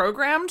been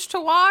programmed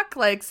to walk,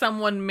 like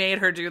someone made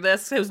her do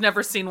this who's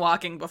never seen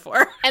walking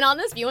before. And on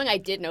this viewing, I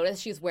did notice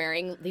she's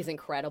wearing these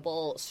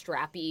incredible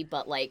strappy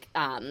but, like,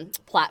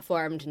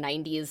 platformed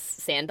 90s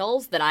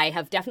sandals that I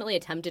have definitely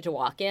attempted to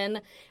walk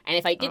in. And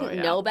if I didn't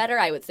know better,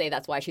 I would say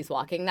that's why she's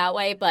walking that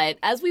way. But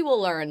as we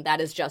will learn, that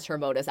is just her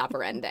modus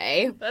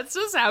operandi. That's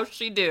just how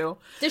she do.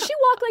 Does she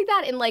walk like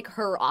that in, like,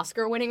 her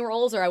Oscar-winning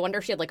roles? Or I wonder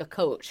if she had, like, a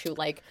coach who,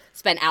 like,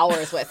 spent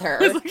hours with her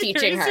like,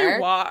 teaching her.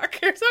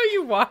 Here's how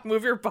you walk.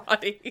 Move your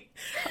body.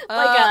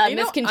 Like a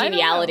Miss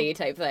Congeniality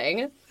type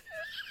thing.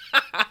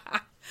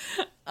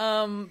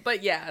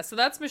 But yeah, so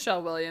that's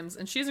Michelle Williams,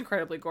 and she's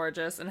incredibly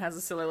gorgeous and has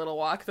a silly little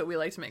walk that we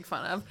like to make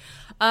fun of.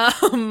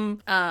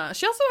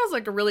 She also has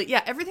like a really,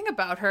 everything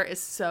about her is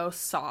so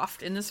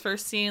soft in this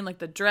first scene. Like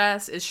the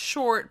dress is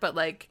short, but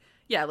like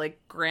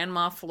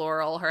grandma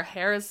floral. Her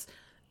hair is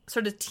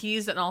sort of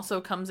teased and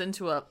also comes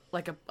into a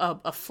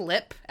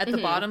flip at the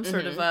bottom,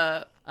 sort of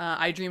a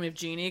I Dream of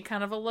Jeannie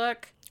kind of a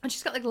look. And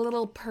she's got like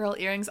little pearl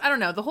earrings. I don't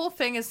know. The whole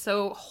thing is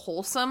so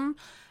wholesome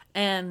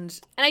And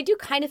I do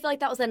kind of feel like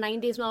that was a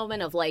 90s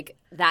moment of, like,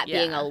 that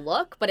being a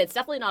look, but it's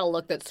definitely not a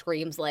look that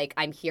screams, like,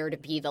 I'm here to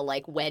be the,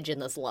 like, wedge in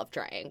this love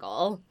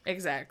triangle.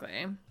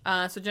 Exactly.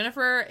 So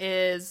Jennifer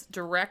is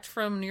direct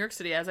from New York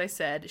City, as I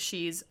said.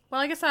 She's, well,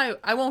 I guess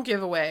I won't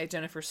give away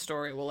Jennifer's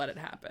story. We'll let it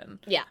happen.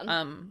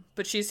 Yeah.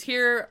 But she's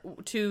here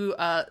to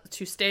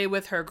stay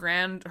with her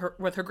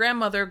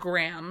grandmother,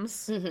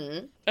 Grams,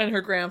 and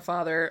her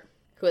grandfather,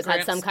 who has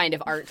had some kind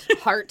of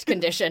heart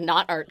condition,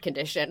 not art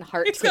condition,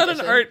 heart He's condition.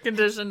 got an art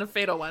condition, a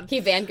fatal one. He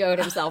Van Gogh'd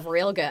himself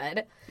real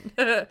good.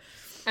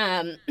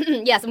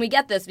 Yes, and we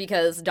get this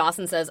because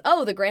Dawson says,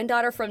 oh, the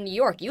granddaughter from New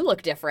York, you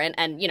look different.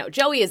 And, you know,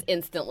 Joey is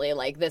instantly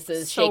like, this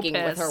is So shaking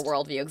with her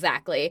worldview.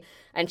 Exactly.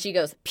 And she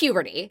goes,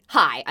 puberty.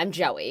 Hi, I'm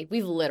Joey.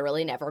 We've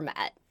literally never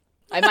met.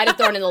 I might have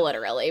thrown in the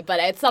literally,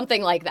 but it's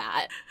something like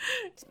that.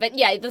 But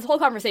yeah, this whole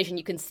conversation,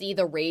 you can see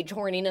the rage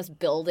horniness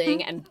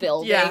building and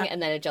building,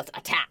 and then it just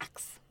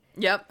attacks.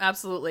 Yep,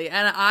 absolutely.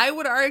 And I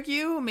would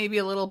argue maybe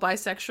a little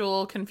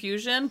bisexual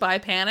confusion,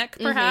 bi-panic,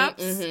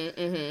 perhaps.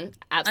 Absolutely.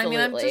 I mean,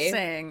 I'm just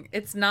saying,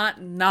 it's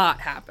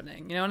not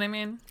happening. You know what I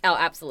mean? Oh,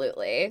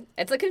 absolutely.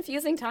 It's a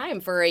confusing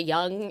time for a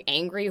young,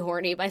 angry,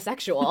 horny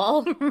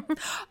bisexual.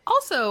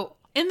 Also,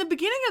 in the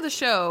beginning of the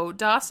show,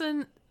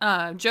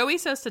 Joey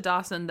says to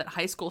Dawson that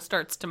high school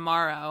starts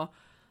tomorrow.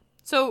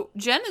 So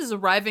Jen is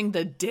arriving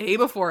the day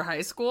before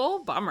high school?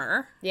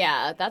 Bummer.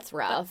 Yeah, that's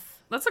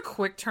rough. That's a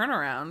quick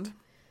turnaround.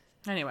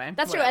 Anyway,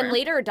 that's whatever. true. And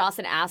later,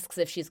 Dawson asks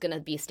if she's going to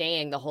be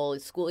staying the whole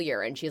school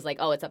year, and she's like,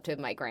 "Oh, it's up to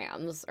my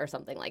Grams," or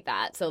something like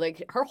that. So,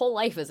 like, her whole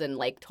life is in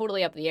like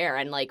totally up in the air,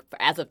 and like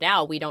as of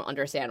now, we don't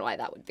understand why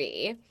that would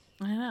be.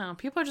 I know.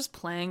 People are just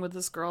playing with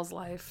this girl's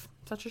life.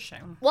 Such a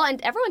shame. Well,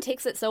 and everyone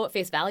takes it so at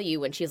face value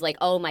when she's like,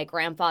 oh, my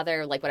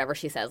grandfather, like whatever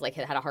she says, like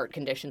had a heart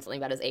condition, something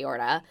about his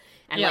aorta.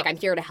 And like, I'm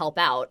here to help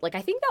out. Like,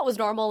 I think that was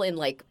normal in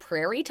like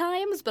prairie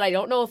times, but I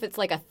don't know if it's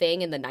like a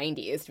thing in the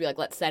 90s to be like,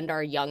 let's send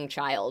our young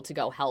child to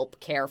go help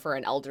care for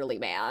an elderly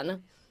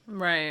man.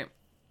 Right.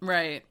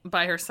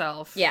 By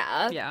herself.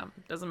 Yeah. Yeah.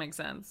 Doesn't make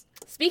sense.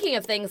 Speaking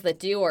of things that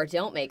do or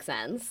don't make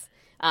sense,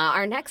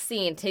 our next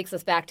scene takes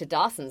us back to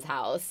Dawson's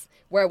house,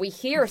 where we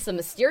hear some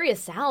mysterious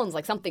sounds,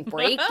 like something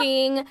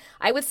breaking.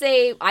 I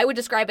would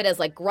describe it as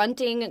like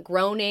grunting,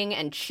 groaning,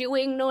 and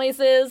chewing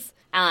noises.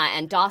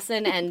 And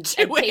Dawson and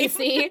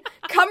Pacey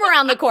come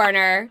around the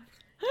corner,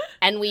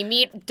 and we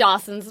meet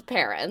Dawson's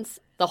parents,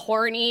 the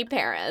horny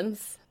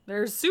parents.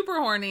 They're super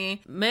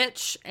horny.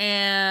 Mitch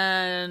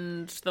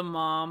and the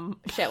mom.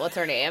 Shit, what's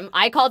her name?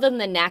 I call them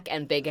the neck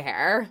and big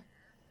hair.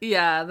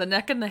 Yeah, the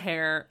neck and the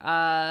hair.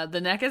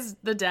 The neck is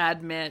the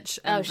dad, Mitch.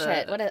 And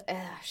shit.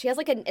 She has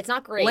like it's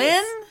not Grace.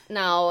 Lynn?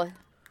 No.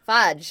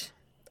 Fudge.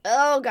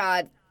 Oh,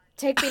 God.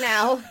 Take me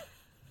now.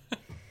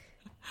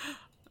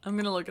 I'm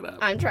going to look it up.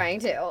 I'm trying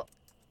to.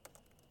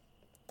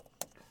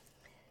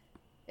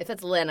 If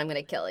it's Lynn, I'm going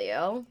to kill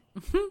you.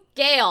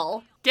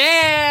 Gail.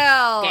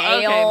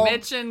 Okay,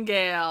 Mitch and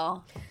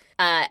Gail.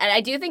 And I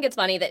do think it's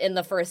funny that in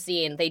the first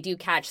scene, they do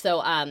catch,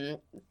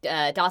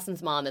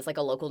 Dawson's mom is like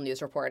a local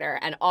news reporter,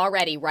 and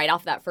already right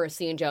off that first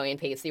scene, Joey and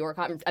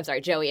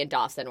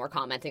Dawson were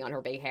commenting on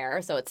her big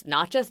hair, so it's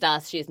not just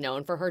us, she's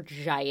known for her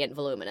giant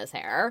voluminous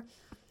hair.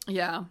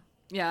 Yeah,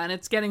 and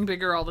it's getting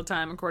bigger all the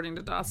time, according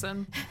to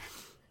Dawson.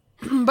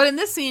 But in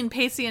this scene,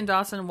 Pacey and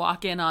Dawson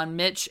walk in on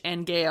Mitch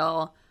and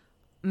Gail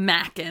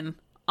macking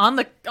on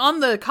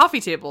the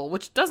coffee table,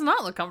 which does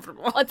not look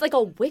comfortable. It's like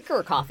a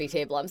wicker coffee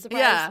table. I'm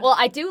surprised. Yeah. Well,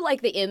 I do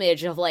like the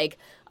image of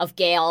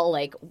Gail,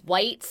 like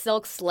white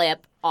silk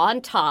slip on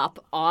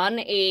top on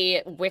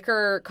a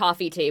wicker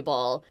coffee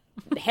table,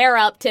 hair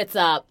up, tits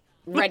up,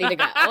 ready to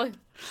go.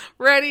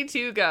 Ready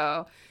to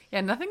go.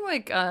 Yeah, nothing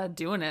like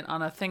doing it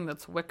on a thing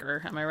that's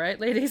wicker. Am I right,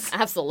 ladies?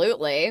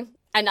 Absolutely.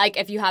 And like,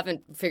 if you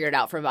haven't figured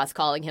out from us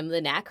calling him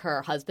the neck,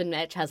 her husband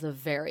Mitch has a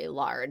very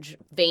large,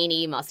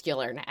 veiny,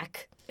 muscular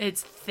neck.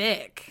 It's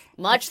thick.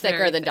 Much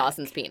thicker than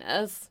Dawson's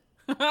penis.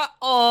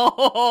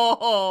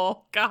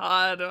 Oh,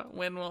 God.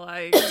 When will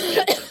I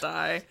get to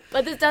die?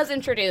 But this does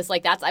introduce,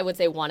 that's, I would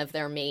say, one of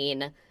their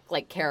main,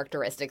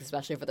 characteristics,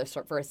 especially for the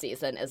first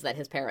season, is that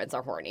his parents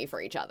are horny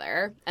for each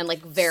other. And,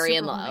 very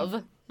in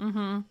love.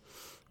 Mm-hmm.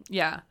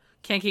 Yeah.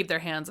 Can't keep their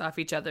hands off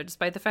each other,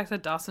 despite the fact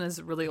that Dawson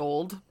is really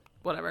old.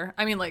 Whatever.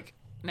 I mean,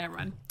 never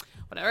mind.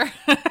 Whatever.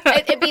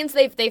 it means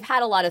they've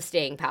had a lot of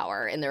staying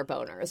power in their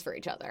boners for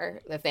each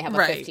other. If they have a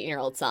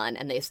 15-year-old son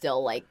and they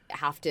still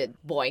have to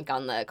boink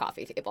on the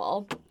coffee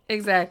table.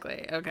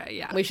 Exactly. Okay.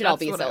 Yeah. We should all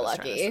be so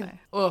lucky.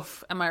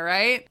 Oof. Am I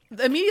right?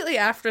 Immediately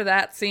after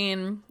that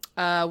scene,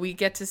 we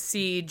get to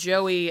see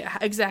Joey,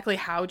 exactly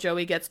how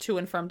Joey gets to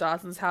and from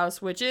Dawson's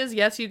house, which is,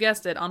 yes, you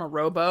guessed it, on a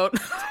rowboat.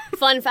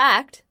 Fun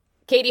fact.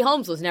 Katie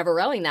Holmes was never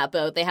rowing that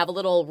boat. They have a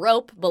little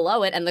rope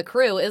below it, and the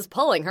crew is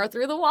pulling her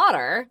through the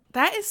water.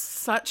 That is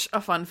such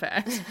a fun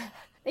fact.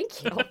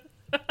 Thank you.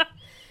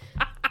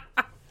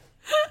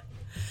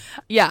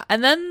 Yeah,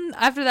 and then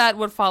after that,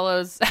 what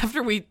follows,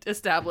 after we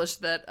establish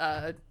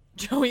that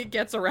Joey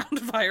gets around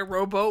via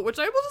rowboat, which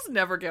I will just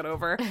never get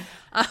over.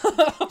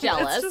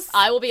 Jealous. Just,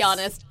 I will be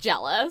honest,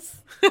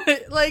 jealous.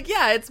 like,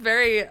 yeah, it's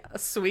very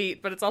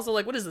sweet, but it's also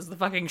like, what is this, the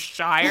fucking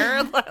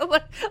Shire?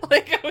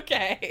 like,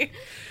 okay.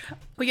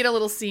 We get a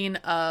little scene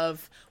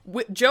of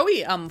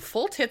Joey,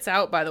 full tits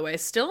out, by the way,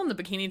 still in the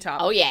bikini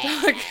top. Oh,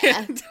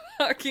 yeah.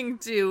 Talking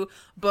to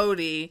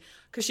Bodhi,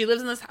 because she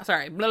lives in this,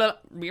 sorry, blah,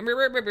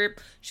 blah,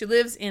 she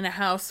lives in a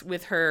house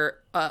with her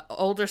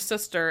older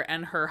sister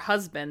and her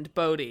husband,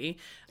 Bodhi.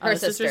 Her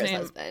sister's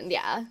husband,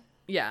 yeah.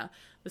 Yeah.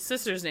 The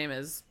sister's name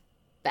is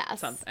Bess.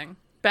 Something.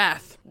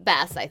 Beth.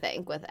 Bess, I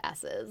think, with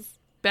S's.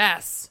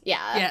 Bess.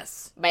 Yeah.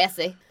 Yes.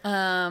 Bessie.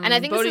 And I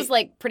think Bodhi- this is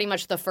like pretty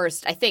much the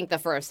first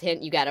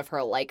hint you get of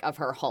her, like, of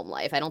her home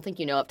life. I don't think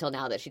you know up till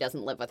now that she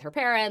doesn't live with her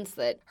parents,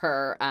 that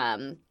her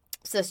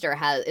sister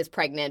is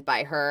pregnant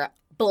by her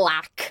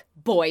black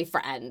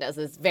boyfriend, as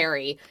is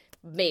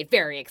made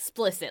very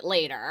explicit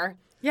later.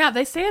 Yeah,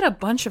 they say it a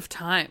bunch of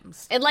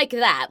times. And like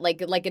that,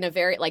 like in a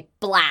very, like,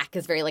 black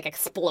is very, like,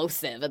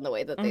 explosive in the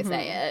way that they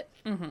say it.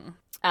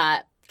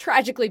 Mm-hmm.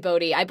 Tragically,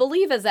 Bodhi, I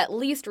believe, is at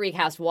least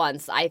recast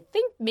once. I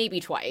think maybe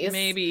twice.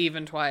 Maybe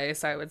even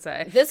twice, I would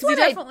say. This one, he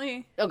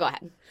definitely... Oh, go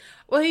ahead.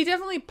 Well, he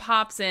definitely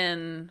pops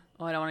in...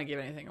 Well, I don't want to give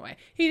anything away.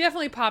 He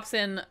definitely pops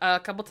in a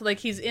couple... Like,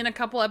 he's in a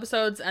couple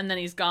episodes, and then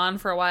he's gone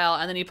for a while,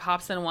 and then he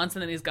pops in once,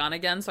 and then he's gone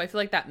again. So I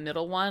feel like that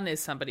middle one is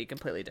somebody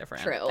completely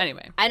different. True.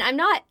 Anyway. And I'm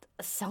not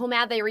so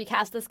mad they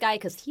recast this guy,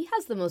 because he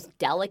has the most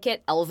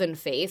delicate elven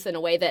face in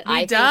a way that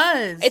He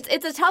does.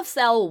 It's a tough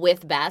sell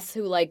with Bess,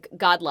 who, like,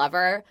 God love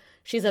her.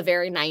 She's a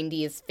very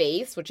 90s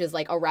face, which is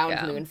like a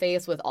round moon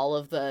face with all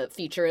of the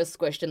features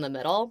squished in the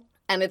middle.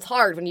 And it's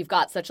hard when you've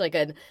got such like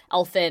an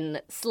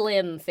elfin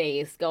slim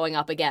face going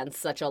up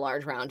against such a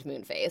large round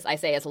moon face. I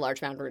say as a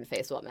large round moon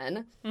face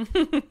woman.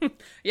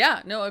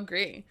 Yeah, no,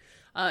 agree.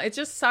 It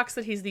just sucks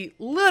that he's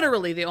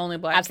literally the only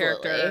black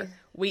character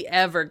we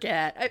ever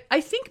get. I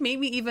think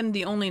maybe even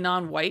the only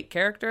non-white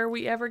character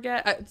we ever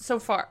get so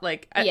far.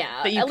 Like,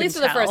 yeah, that you at least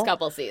can for the tell. first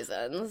couple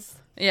seasons.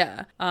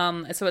 Yeah.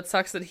 So it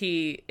sucks that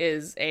he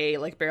is A,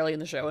 like, barely in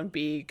the show, and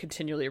B,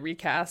 continually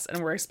recast,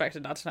 and we're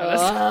expected not to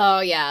notice. Oh,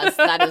 yes.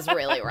 That is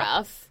really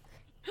rough.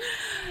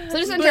 So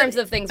just in terms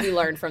of things we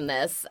learned from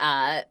this,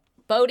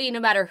 Bodhi, no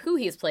matter who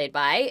he's played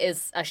by,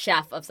 is a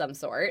chef of some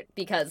sort,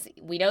 because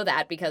we know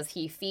that because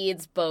he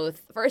feeds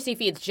first he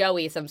feeds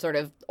Joey some sort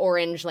of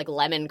orange, like,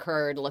 lemon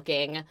curd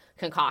looking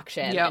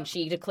concoction, and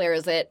she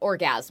declares it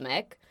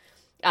orgasmic.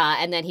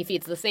 And then he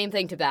feeds the same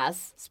thing to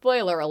Bess.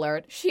 Spoiler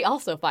alert, she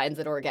also finds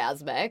it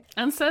orgasmic.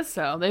 And says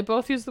so. They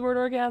both use the word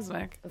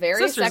orgasmic.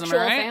 Very Sisters, sexual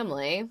am I right?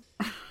 family.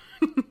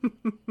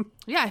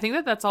 Yeah, I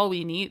think that's all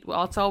we need.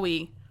 Well, it's all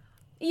we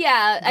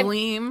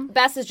gleam.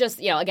 Bess is just,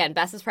 again,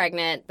 Bess is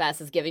pregnant.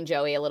 Bess is giving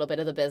Joey a little bit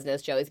of the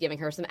business. Joey's giving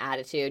her some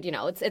attitude.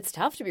 It's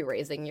tough to be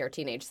raising your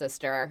teenage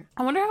sister.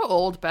 I wonder how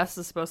old Bess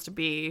is supposed to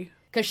be.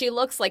 Because she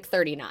looks like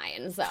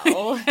 39, so.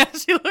 Yeah,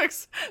 she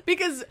looks,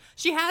 because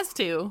she has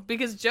to,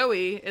 because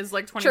Joey is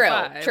like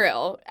 25.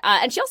 True.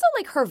 And she also,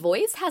 like, her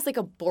voice has, like,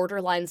 a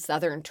borderline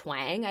Southern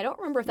twang. I don't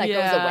remember if that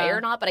goes away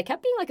or not, but I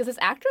kept being like, is this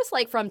actress,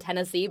 like, from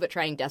Tennessee but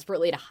trying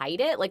desperately to hide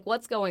it? Like,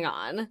 what's going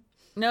on?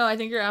 No, I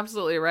think you're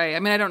absolutely right. I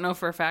mean, I don't know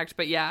for a fact,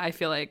 but yeah, I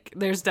feel like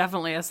there's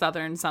definitely a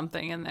Southern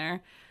something in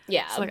there.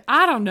 Yeah. It's like,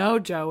 I don't know,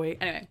 Joey.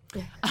 Anyway.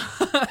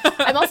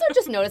 I'm also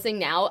just noticing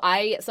now,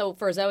 so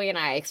for Zoe and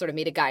I sort of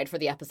made a guide for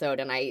the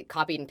episode, and I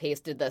copied and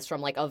pasted this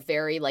from, like, a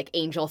very, like,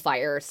 Angel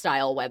Fire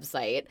style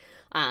website.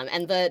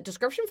 And the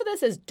description for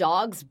this is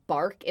dogs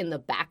bark in the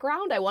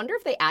background. I wonder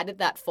if they added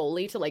that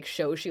Foley to, like,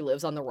 show she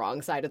lives on the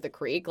wrong side of the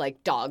creek,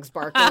 like dogs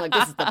barking, like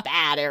this is the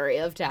bad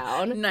area of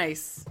town.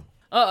 Nice.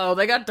 Uh-oh,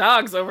 they got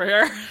dogs over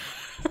here.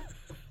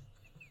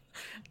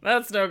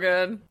 That's no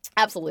good.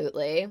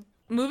 Absolutely.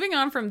 Moving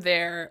on from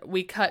there,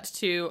 we cut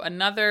to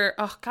another...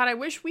 Oh, God, I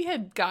wish we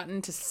had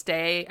gotten to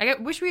stay... I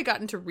wish we had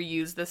gotten to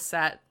reuse this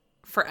set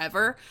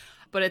forever,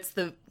 but it's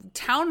the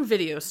town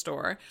video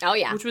store. Oh,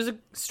 yeah. Which was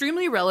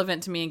extremely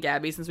relevant to me and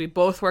Gabby since we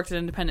both worked at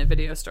independent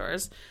video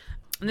stores.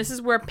 And this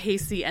is where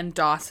Pacey and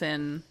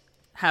Dawson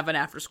have an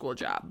after-school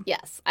job.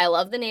 Yes. I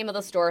love the name of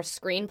the store,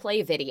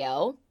 Screenplay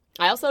Video.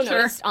 I also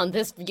noticed on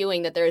this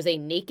viewing that there's a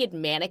naked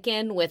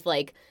mannequin with,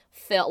 like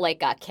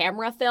a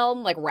camera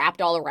film, like,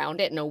 wrapped all around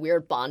it in a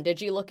weird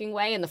bondagey looking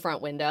way in the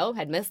front window.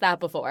 Had missed that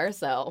before,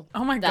 so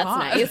oh my that's God.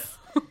 nice.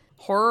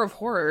 Horror of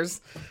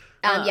horrors.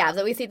 Yeah,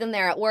 so we see them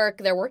there at work.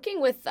 They're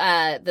working with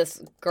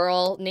this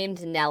girl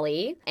named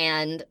Nellie,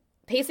 and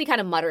Pacey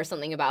kind of mutters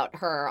something about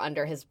her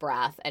under his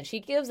breath, and she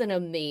gives an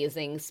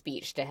amazing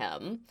speech to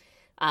him,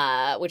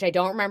 which I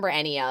don't remember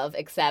any of,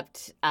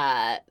 except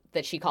that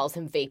she calls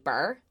him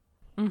Vapor,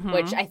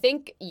 which I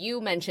think you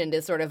mentioned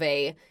is sort of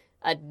a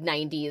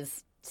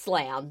 90s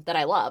slam that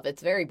I love.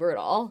 It's very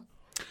brutal.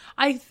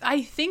 I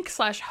think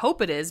 /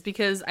 hope it is,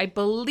 because I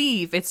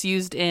believe it's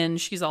used in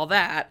She's All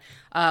That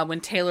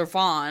when Taylor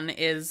Vaughn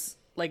is,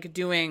 like,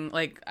 doing,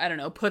 like, I don't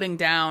know, putting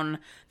down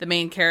the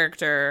main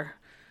character,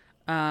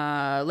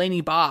 Lainey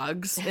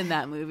Boggs, in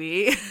that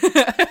movie.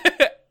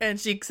 And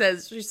she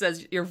says,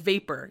 you're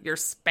vapor, you're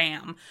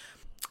spam.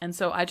 And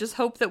so I just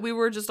hope that we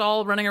were just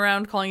all running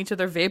around calling each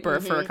other Vapor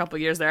for a couple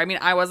years there. I mean,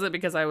 I wasn't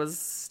because I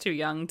was too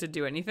young to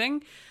do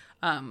anything.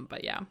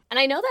 But yeah. And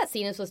I know that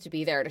scene is supposed to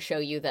be there to show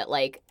you that,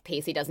 like,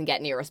 Pacey doesn't get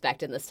any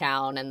respect in this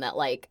town and that,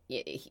 like,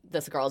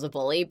 this girl's a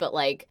bully. But,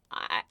 like,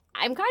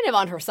 I'm kind of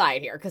on her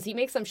side here because he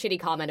makes some shitty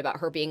comment about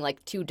her being,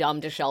 like, too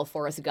dumb to shell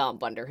Forrest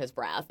Gump under his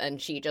breath.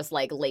 And she just,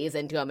 like, lays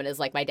into him and is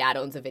like, my dad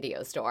owns a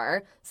video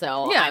store.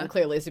 So I'm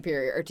clearly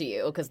superior to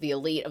you because the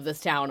elite of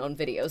this town own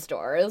video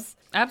stores.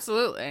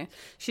 Absolutely.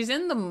 She's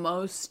in the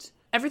most...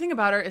 Everything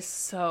about her is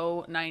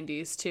so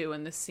 90s, too,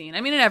 in this scene.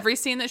 I mean, in every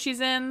scene that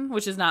she's in,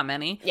 which is not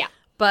many. Yeah.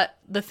 But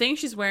the thing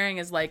she's wearing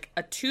is like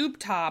a tube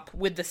top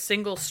with the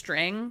single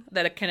string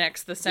that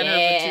connects the center of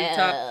the tube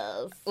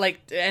top,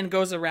 like, and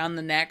goes around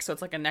the neck, so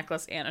it's like a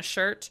necklace and a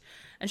shirt.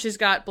 And she's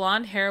got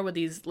blonde hair with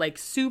these like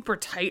super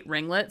tight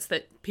ringlets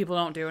that people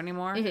don't do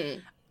anymore. Mm-hmm.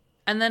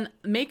 And then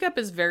makeup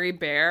is very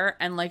bare,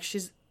 and like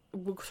she's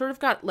sort of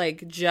got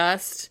like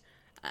just,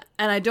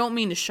 and I don't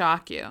mean to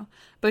shock you,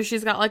 but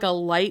she's got like a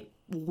light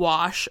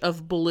wash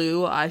of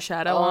blue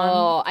eyeshadow on.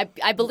 Oh,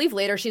 I believe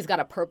later she's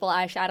got a purple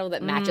eyeshadow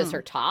that matches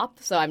her top,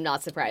 so I'm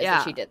not surprised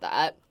that she did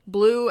that.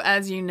 Blue,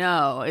 as you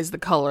know, is the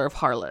color of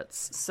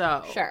harlots,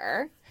 so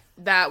sure,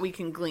 that we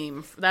can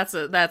glean. That's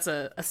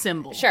a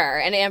symbol. Sure,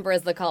 and amber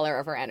is the color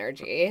of her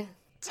energy.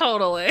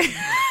 Totally.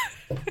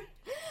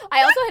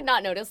 I also had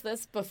not noticed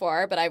this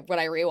before, but when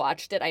I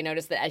rewatched it, I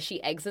noticed that as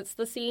she exits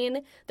the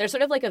scene, there's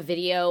sort of like a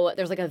video,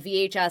 there's like a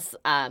VHS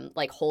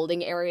like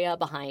holding area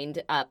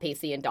behind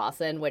Pacey and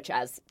Dawson, which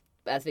as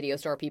video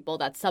store people,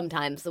 that's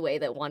sometimes the way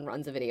that one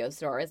runs a video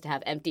store, is to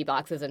have empty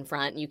boxes in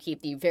front and you keep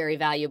the very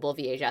valuable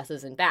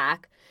VHSs in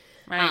back.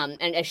 Right.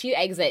 And as she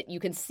exit, you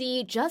can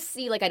see,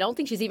 like, I don't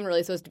think she's even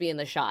really supposed to be in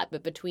the shot,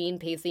 but between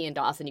Pacey and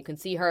Dawson, you can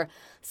see her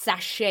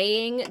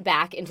sashaying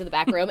back into the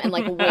back room and,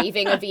 like,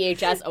 waving a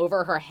VHS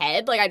over her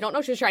head. Like, I don't know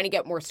if she's trying to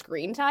get more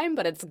screen time,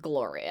 but it's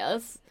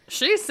glorious.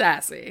 She's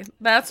sassy.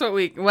 That's what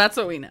we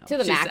know. To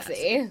the she's maxi.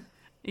 Sassy.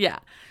 Yeah.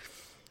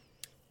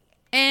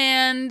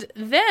 And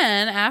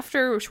then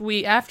after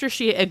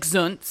she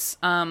exunts,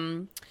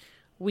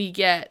 we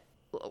get,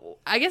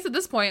 I guess at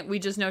this point, we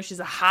just know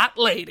she's a hot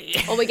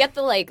lady. Well, we get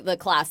the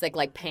classic,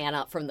 like, pan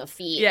up from the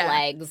feet,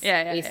 legs.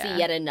 We see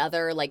yet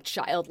another, like,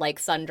 childlike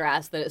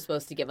sundress that is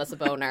supposed to give us a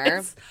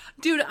boner.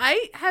 Dude,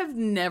 I have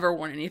never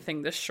worn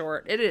anything this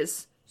short. It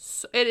is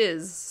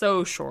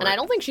so short. And I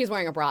don't think she's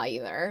wearing a bra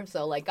either.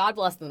 So, like, God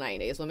bless the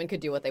 90s. Women could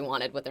do what they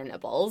wanted with their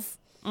nipples.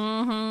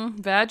 Mm-hmm.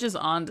 Vag is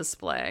on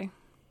display.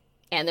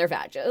 And their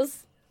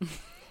vages.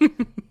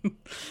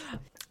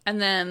 And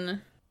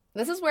then...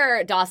 This is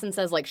where Dawson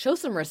says, like, show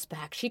some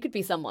respect. She could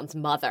be someone's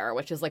mother,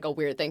 which is, like, a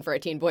weird thing for a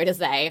teen boy to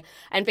say.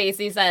 And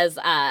Pacey says,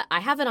 I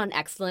have it on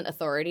excellent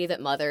authority that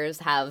mothers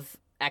have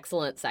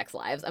excellent sex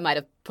lives. I might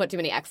have put too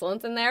many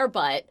excellence in there,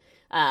 but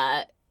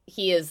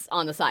he is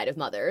on the side of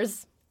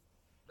mothers.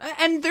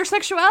 And their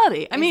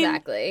sexuality. I mean,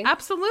 exactly.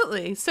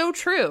 Absolutely. So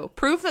true.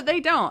 Proof that they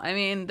don't. I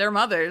mean, they're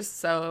mothers,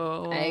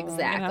 so...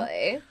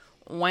 Exactly.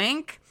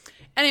 Wank.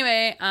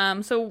 Anyway,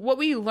 so what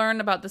we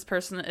learn about this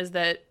person is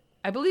that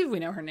I believe we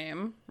know her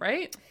name,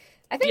 right?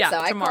 I think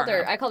so.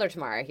 Tamara. I called her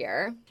Tamara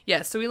here.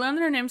 Yes, so we learned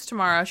that her name's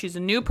Tamara. She's a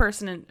new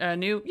person, a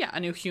new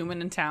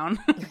human in town.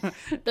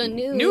 The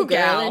new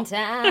girl in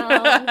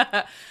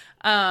town.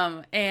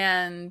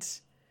 And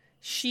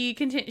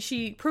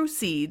she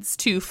proceeds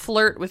to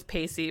flirt with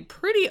Pacey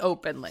pretty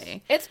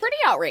openly. It's pretty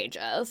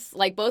outrageous,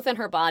 like both in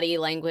her body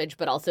language,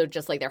 but also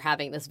just like they're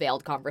having this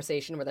veiled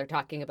conversation where they're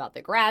talking about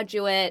The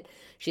Graduate.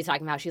 She's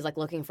talking about she's like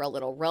looking for a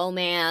little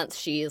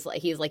romance. He's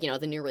like,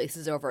 the new release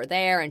is over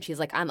there, and she's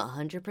like, I'm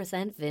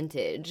 100%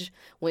 vintage.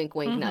 Wink,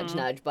 wink, nudge,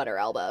 nudge, butter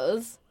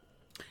elbows.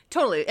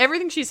 Totally,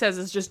 everything she says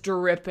is just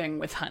dripping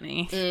with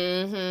honey.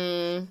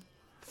 Mm-hmm.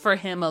 For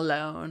him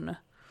alone,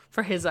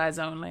 for his eyes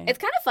only. It's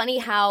kind of funny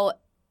how,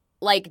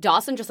 like,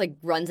 Dawson just, like,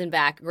 runs in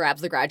back,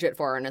 grabs The Graduate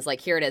for her, and is like,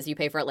 here it is, you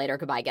pay for it later,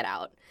 goodbye, get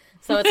out.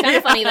 So it's kind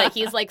of funny that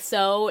he's, like,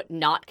 so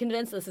not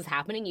convinced this is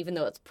happening, even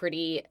though it's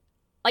pretty...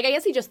 Like, I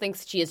guess he just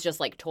thinks she is just,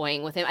 like,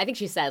 toying with him. I think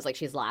she says, like,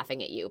 she's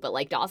laughing at you. But,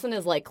 like, Dawson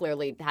is, like,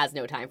 clearly has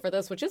no time for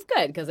this, which is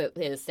good, because it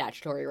is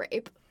statutory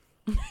rape.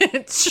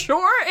 It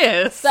sure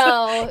is.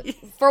 So,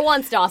 for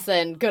once,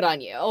 Dawson, good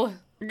on you.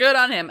 Good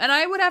on him. And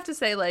I would have to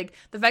say, like,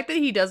 the fact that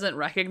he doesn't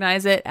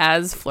recognize it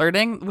as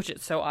flirting, which it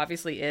so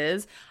obviously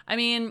is, I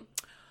mean...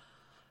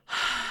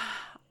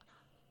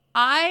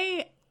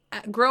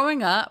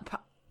 Growing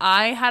up,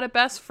 I had a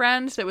best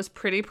friend that was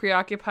pretty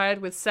preoccupied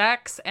with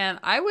sex, and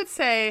I would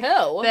say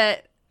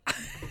that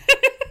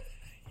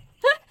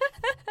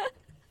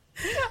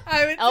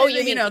I would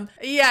say that,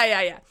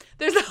 yeah.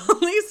 There's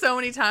only so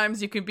many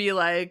times you can be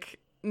like,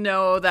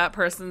 no, that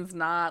person's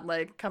not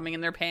like coming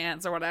in their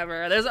pants or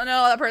whatever. No,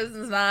 that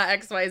person's not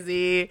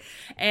XYZ.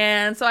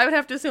 And so I would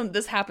have to assume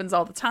this happens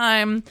all the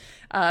time.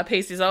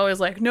 Pacey's always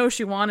like, no,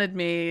 she wanted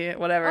me,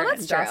 whatever. Oh,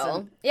 that's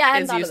true. Yeah, I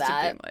hadn't thought of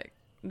that.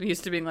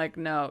 Used to being like,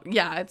 no.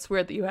 Yeah, it's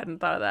weird that you hadn't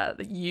thought of that.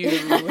 That you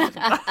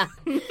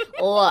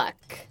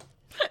Look,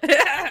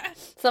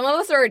 Some of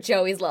us are at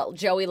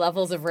Joey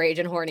levels of rage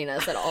and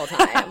horniness at all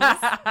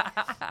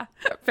times.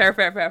 Fair.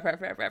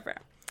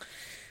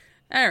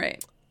 All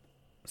right.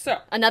 So.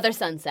 Another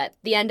sunset.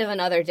 The end of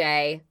another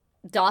day.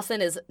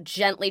 Dawson is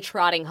gently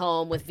trotting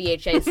home with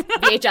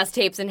VHS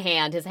tapes in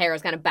hand. His hair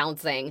is kind of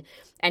bouncing.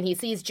 And he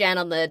sees Jen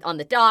on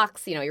the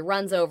docks. You know, he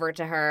runs over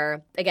to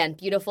her. Again,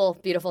 beautiful,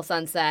 beautiful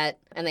sunset.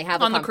 And they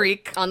have on the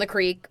creek. On the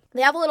creek.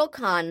 They have a little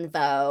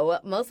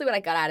convo. Mostly what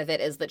I got out of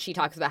it is that she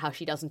talks about how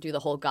she doesn't do the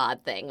whole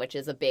God thing, which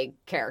is a big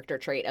character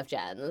trait of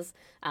Jen's.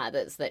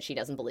 That she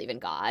doesn't believe in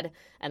God.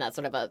 And that's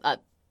sort of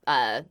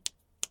a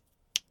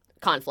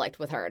conflict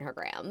with her and her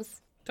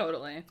Grams.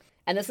 Totally.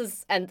 And this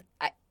is, and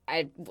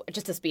I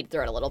just to speed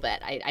through it a little bit,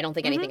 I don't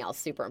think anything else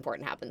super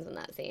important happens in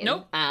that scene.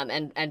 Nope.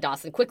 And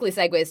Dawson quickly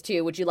segues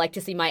to, would you like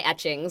to see my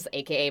etchings,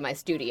 a.k.a. my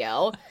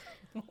studio,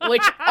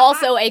 which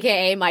also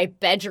a.k.a. my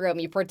bedroom,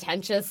 you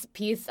pretentious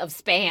piece of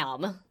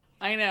spam.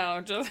 I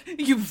know, just,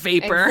 you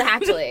vapor.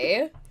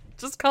 Exactly.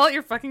 Just call it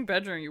your fucking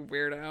bedroom, you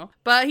weirdo.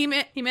 But he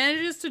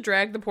manages to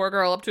drag the poor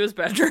girl up to his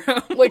bedroom.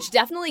 Which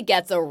definitely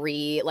gets a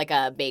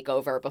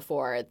makeover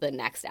before the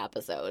next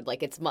episode.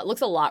 Like, it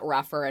looks a lot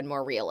rougher and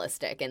more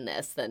realistic in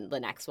this than the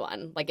next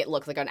one. Like, it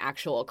looks like an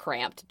actual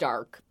cramped,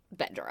 dark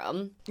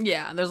bedroom.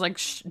 Yeah, there's like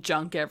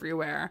junk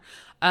everywhere.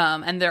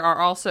 And there are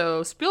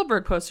also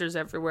Spielberg posters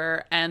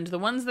everywhere. And the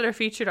ones that are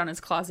featured on his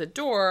closet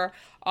door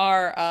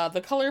are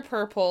The Color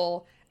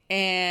Purple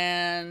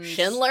and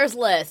Schindler's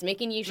List,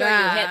 making you sure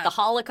you hit the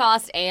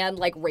Holocaust and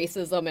like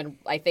racism and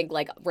I think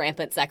like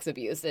rampant sex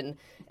abuse in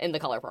The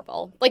Color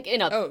Purple, like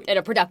in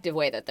a productive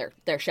way that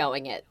they're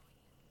showing it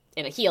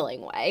in a healing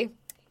way.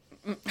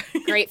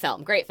 Great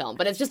film,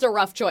 but it's just a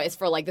rough choice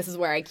for like this is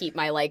where I keep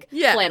my like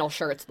flannel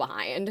shirts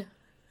behind.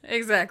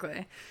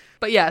 Exactly.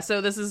 But yeah,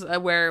 so this is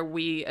where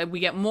we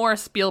get more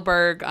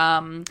Spielberg.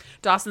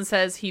 Dawson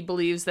says he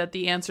believes that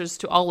the answers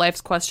to all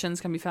life's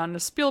questions can be found in a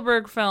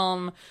Spielberg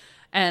film.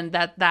 And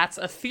that's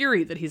a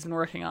theory that he's been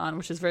working on,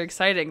 which is very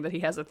exciting that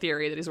he has a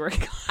theory that he's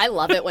working on. I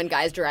love it when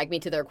guys drag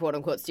me to their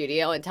quote-unquote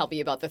studio and tell me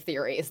about the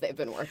theories they've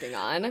been working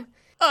on.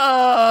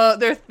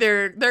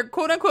 Their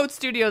quote-unquote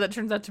studio that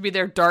turns out to be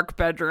their dark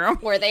bedroom.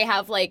 Where they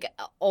have, like,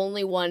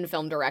 only one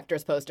film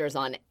director's posters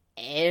on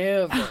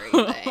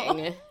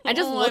everything. And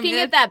just looking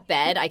at that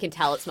bed, I can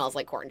tell it smells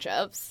like corn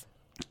chips.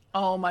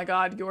 Oh my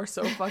god, you're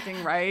so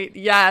fucking right.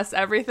 Yes,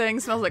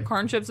 everything smells like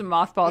corn chips and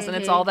mothballs, and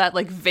it's all that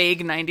like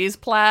vague 90s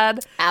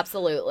plaid.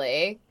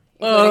 Absolutely.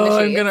 Oh,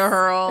 I'm gonna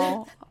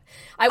hurl.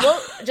 I will,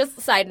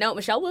 just side note,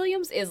 Michelle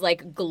Williams is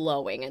like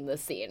glowing in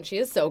this scene. She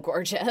is so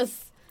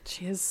gorgeous.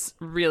 She is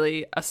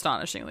really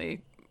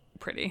astonishingly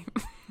pretty.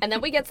 And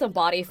then we get some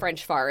body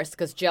French farce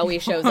because Joey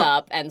shows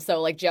up. And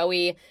so, like,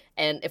 Joey,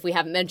 and if we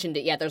haven't mentioned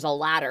it yet, there's a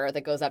ladder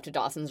that goes up to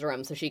Dawson's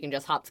room so she can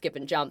just hop, skip,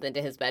 and jump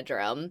into his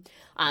bedroom.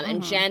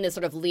 And Jen is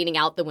sort of leaning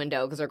out the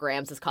window because her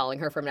Grams is calling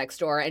her from next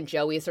door. And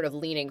Joey is sort of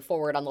leaning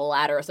forward on the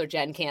ladder so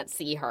Jen can't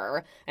see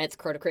her. And it's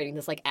sort of creating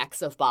this, like,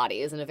 X of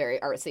bodies in a very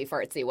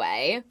artsy-fartsy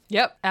way.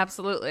 Yep,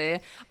 absolutely.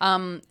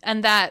 And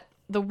that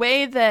the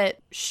way that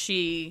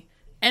she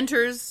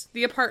enters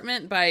the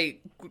apartment by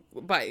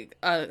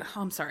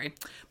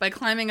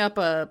climbing up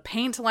a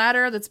paint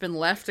ladder that's been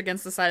left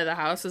against the side of the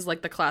house is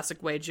like the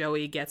classic way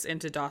Joey gets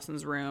into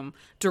Dawson's room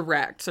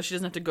direct. So she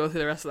doesn't have to go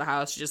through the rest of the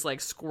house. She just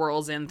like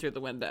squirrels in through the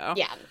window.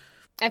 Yeah.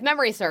 If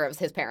memory serves,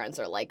 his parents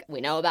are like,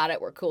 we know about it.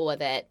 We're cool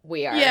with it.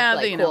 We are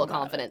like cool,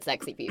 confident,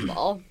 sexy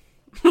people.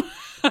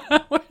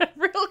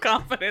 Real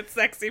confident,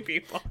 sexy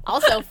people.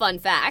 Also, fun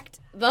fact,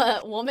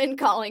 the woman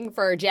calling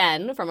for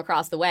Jen from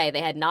across the way,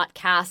 they had not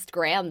cast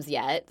Grams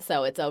yet,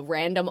 so it's a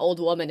random old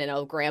woman in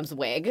a Grams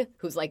wig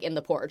who's like in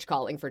the porch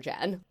calling for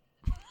Jen.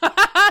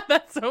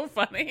 That's so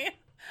funny.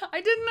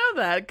 I didn't know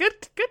that.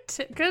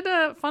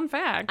 Good fun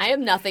fact. I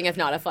am nothing if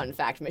not a fun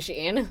fact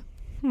machine.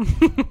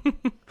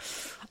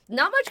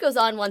 Not much goes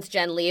on once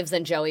Jen leaves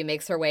and Joey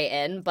makes her way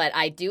in, but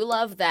I do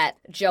love that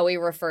Joey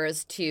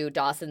refers to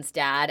Dawson's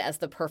dad as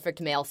the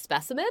perfect male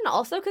specimen.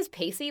 Also because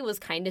Pacey was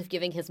kind of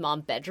giving his mom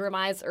bedroom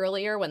eyes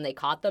earlier when they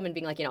caught them and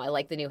being like, I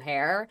like the new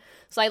hair.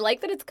 So I like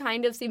that it's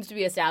kind of seems to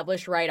be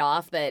established right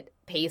off that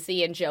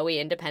Pacey and Joey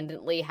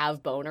independently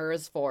have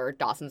boners for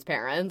Dawson's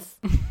parents.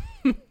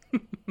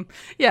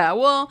 Yeah,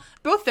 well,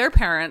 both their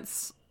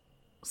parents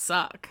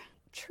suck.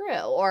 True,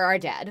 or are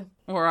dead.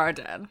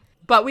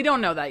 But we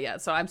don't know that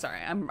yet, so I'm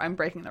sorry. I'm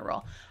breaking the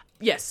rule.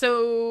 Yes,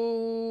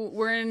 so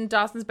we're in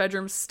Dawson's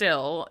bedroom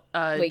still.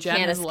 We Jen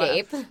can't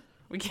escape.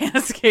 We can't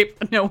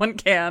escape. No one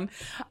can.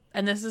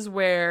 And this is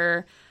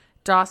where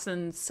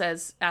Dawson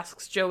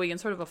asks Joey in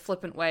sort of a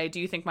flippant way, do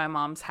you think my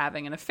mom's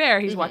having an affair?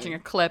 He's watching a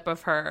clip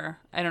of her.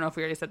 I don't know if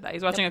we already said that.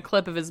 He's watching a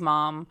clip of his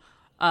mom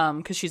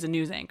because she's a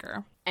news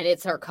anchor. And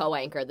it's her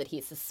co-anchor that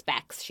he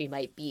suspects she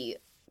might be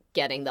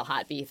getting the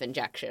hot beef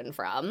injection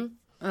from.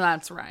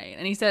 That's right.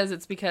 And he says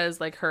it's because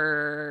like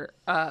her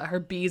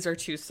B's are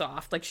too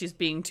soft, like she's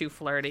being too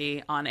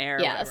flirty on air.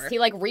 Yes, he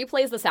like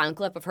replays the sound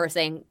clip of her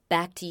saying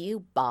 "back to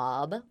you,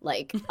 Bob"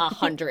 like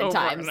 100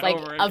 times, like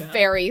a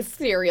very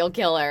serial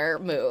killer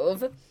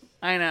move.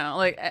 I know.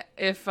 Like,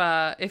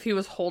 if he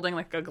was holding,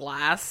 like, a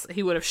glass,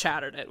 he would have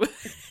shattered it with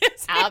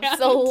his hand.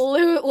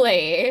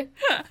 Absolutely.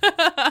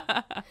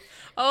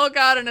 Oh,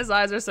 God, and his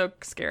eyes are so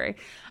scary.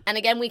 And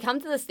again, we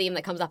come to this theme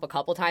that comes up a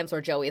couple times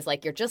where Joey's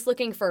like, you're just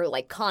looking for,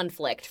 like,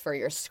 conflict for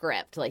your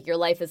script. Like, your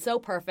life is so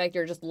perfect,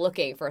 you're just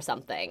looking for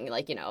something,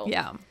 like, you know,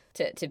 Yeah.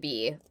 to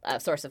be a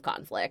source of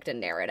conflict and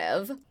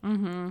narrative.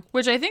 Mm-hmm.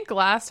 Which I think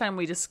last time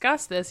we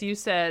discussed this, you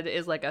said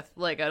is like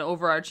an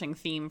overarching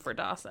theme for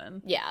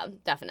Dawson. Yeah,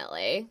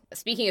 definitely.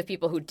 Speaking of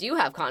people who do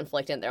have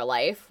conflict in their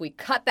life, we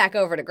cut back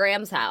over to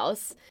Graham's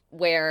house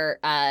where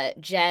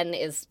Jen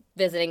is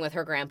visiting with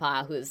her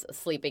grandpa who's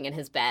sleeping in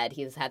his bed.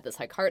 He's had this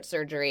like heart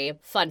surgery.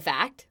 Fun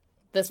fact.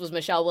 This was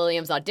Michelle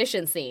Williams'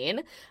 audition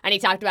scene. And he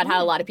talked about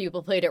how a lot of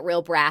people played it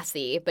real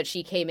brassy, but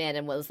she came in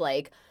and was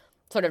like,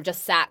 sort of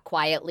just sat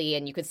quietly,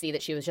 and you could see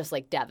that she was just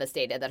like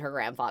devastated that her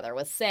grandfather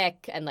was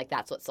sick, and like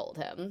that's what sold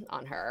him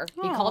on her.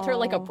 He called her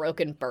like a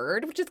broken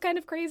bird, which is kind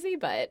of crazy,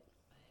 but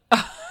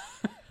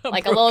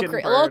like a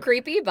little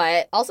creepy.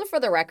 But also, for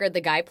the record,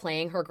 the guy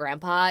playing her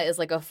grandpa is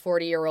like a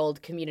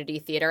 40-year-old community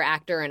theater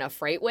actor in a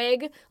fright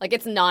wig. Like,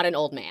 it's not an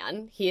old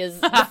man. He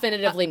is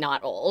definitively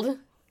not old.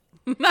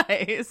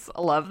 Nice.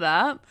 Love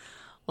that.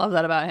 Love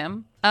that about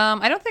him.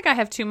 I don't think I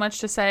have too much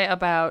to say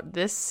about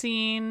this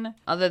scene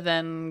other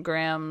than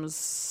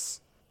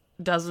Graham's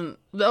doesn't...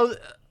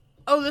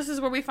 Oh, this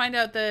is where we find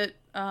out that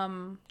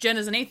Jen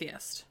is an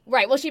atheist.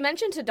 Right. Well, she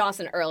mentioned to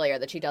Dawson earlier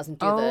that she doesn't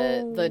do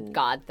the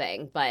God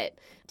thing, but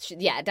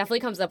yeah, it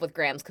definitely comes up with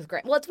Graham's because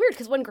well, it's weird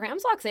because when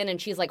Grams walks in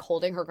and she's like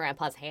holding her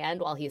grandpa's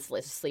hand while he's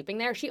sleeping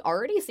there, she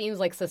already seems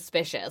like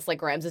suspicious, like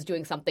Grams is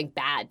doing something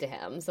bad to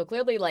him. So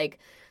clearly, like,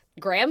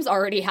 Grams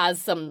already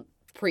has some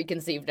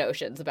preconceived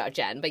notions about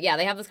Jen. But yeah,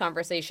 they have this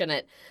conversation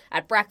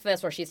at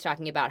breakfast where she's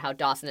talking about how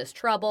Dawson is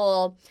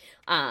trouble.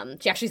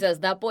 She actually says,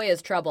 that boy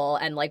is trouble,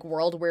 and like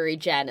world-weary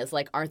Jen is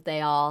like, aren't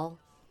they all?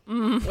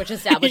 Which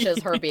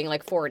establishes her being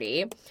like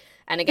 40.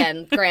 And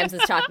again, Grams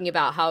is talking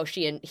about how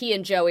he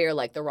and Joey are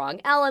like the wrong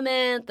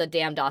element, the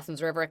damn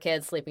Dawson's River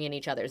kids sleeping in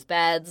each other's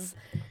beds.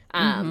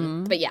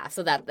 But yeah,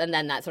 so that, and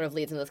then that sort of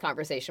leads into this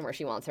conversation where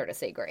she wants her to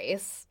say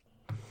grace.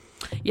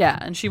 Yeah,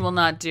 and she will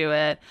not do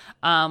it,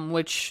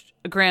 which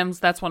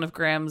that's one of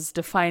Graham's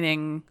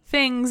defining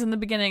things in the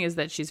beginning, is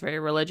that she's very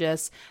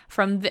religious.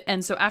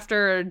 And so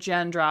after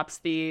Jen drops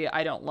the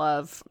I don't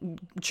love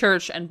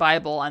church and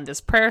Bible on this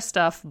prayer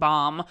stuff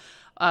bomb,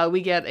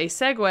 we get a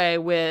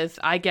segue with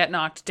I get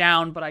knocked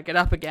down, but I get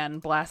up again,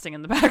 blasting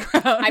in the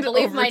background. I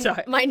believe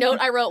my note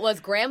I wrote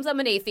was, Grams, I'm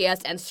an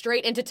atheist, and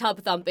straight into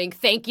tub thumping,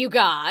 thank you,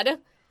 God.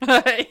 Yeah.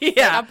 Like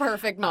a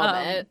perfect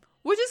moment.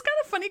 Which is kind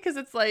of funny because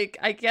it's like,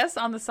 I guess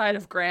on the side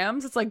of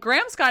Grams, it's like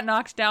Grams got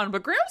knocked down,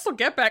 but Grams will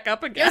get back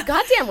up again. Yeah,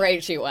 goddamn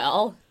right she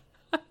will.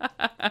 We're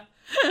on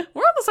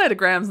the side of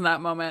Grams in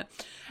that moment.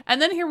 And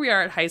then here we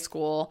are at high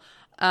school,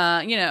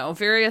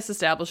 various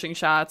establishing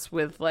shots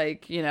with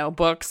like,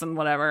 books and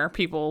whatever,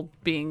 people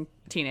being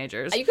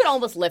teenagers. You could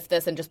almost lift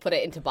this and just put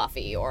it into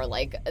Buffy or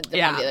like one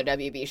of the other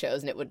WB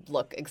shows and it would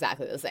look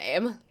exactly the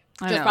same.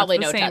 Just probably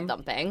no tub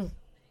thumping.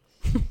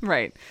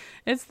 Right.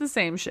 It's the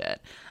same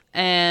shit.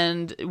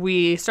 And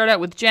we start out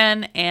with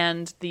Jen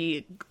and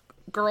the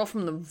girl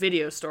from the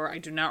video store. I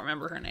do not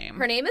remember her name.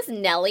 Her name is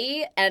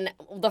Nellie, and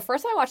the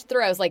first time I watched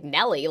through, I was like,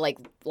 Nellie, like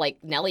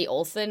Nellie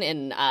Olson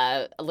in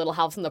A Little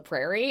House on the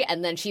Prairie,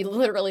 and then she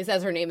literally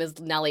says her name is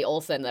Nellie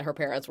Olson, that her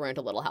parents were into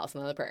Little House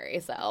on the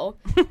Prairie, so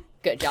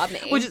good job,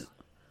 name.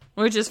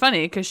 Which is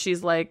funny, because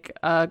she's like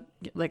a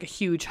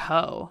huge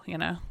hoe,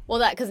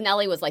 Well, because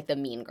Nellie was like the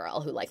mean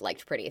girl who like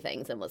liked pretty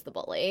things and was the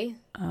bully.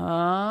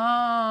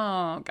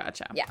 Oh,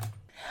 gotcha. Yeah.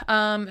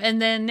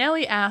 And then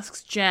Nellie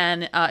asks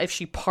Jen if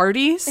she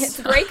parties. It's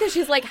great because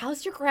she's like,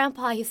 how's your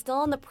grandpa? He's still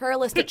on the prayer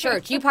list at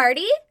church. You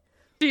party?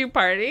 Do you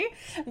party?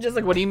 Just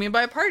like, what do you mean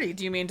by party?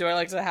 Do you mean, do I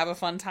like to have a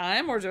fun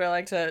time, or do I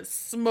like to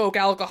smoke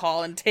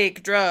alcohol and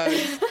take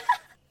drugs?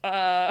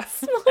 And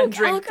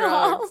drink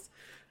drugs.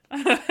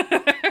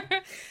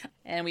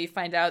 And we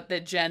find out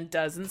that Jen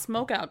doesn't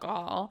smoke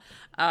alcohol,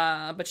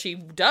 but she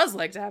does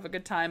like to have a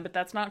good time, but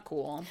that's not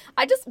cool.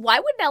 Why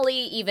would Nellie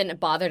even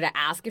bother to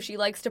ask if she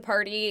likes to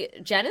party?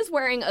 Jen is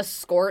wearing a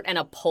skirt and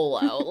a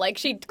polo. Like,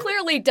 she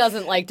clearly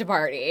doesn't like to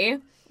party.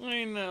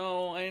 I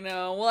know.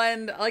 Well,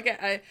 and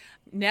like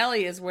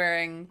Nellie is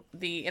wearing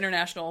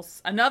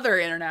another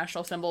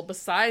international symbol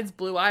besides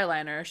blue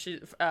eyeliner.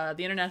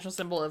 The international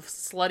symbol of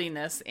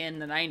sluttiness in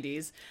the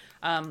 90s.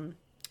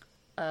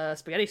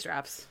 Spaghetti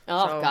straps.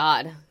 Oh, so,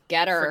 God.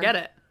 Get her. Forget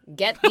it.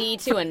 Get thee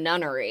to a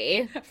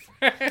nunnery.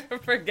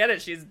 Forget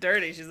it. She's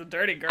dirty. She's a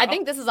dirty girl. I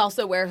think this is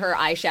also where her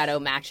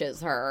eyeshadow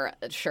matches her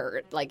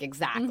shirt, like,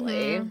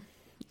 exactly. Mm-hmm.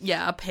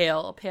 Yeah, a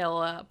pale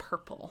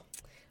purple.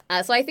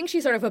 So I think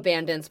she sort of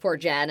abandons poor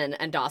Jen,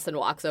 and Dawson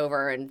walks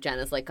over, and Jen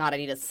is like, God, I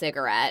need a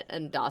cigarette.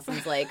 And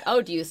Dawson's like,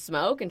 oh, do you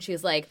smoke? And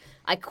she's like,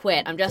 I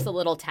quit. I'm just a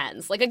little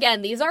tense. Like,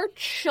 again, these are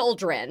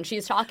children.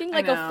 She's talking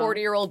like a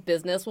 40-year-old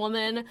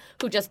businesswoman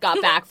who just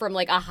got back from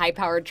like a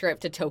high-powered trip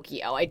to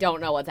Tokyo. I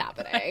don't know what's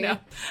happening.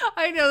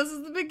 I know. This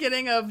is the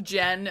beginning of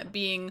Jen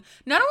being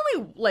not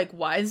only like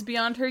wise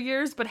beyond her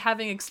years, but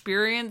having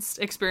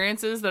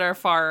experiences that are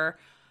far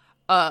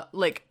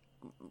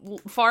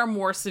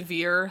more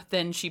severe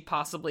than she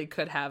possibly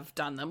could have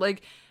done them.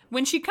 Like,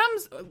 when she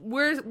comes,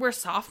 we're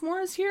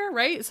sophomores here,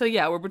 right? So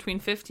yeah, we're between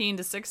 15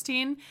 to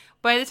 16.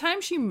 By the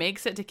time she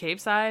makes it to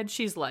Capeside,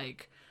 she's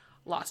like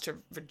lost her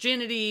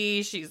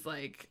virginity. She's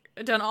like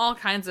done all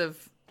kinds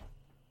of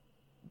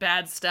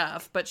bad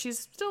stuff, but she's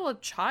still a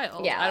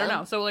child. Yeah. I don't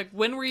know. So like,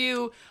 when were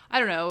you, I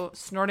don't know,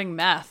 snorting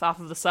meth off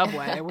of the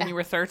subway when you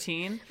were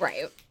 13?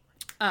 Right.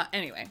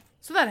 Anyway.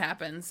 So that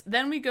happens.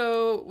 Then we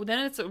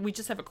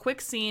just have a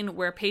quick scene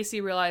where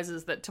Pacey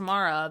realizes that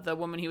Tamara, the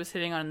woman he was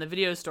hitting on in the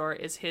video store,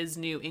 is his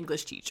new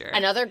English teacher.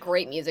 Another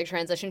great music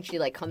transition. She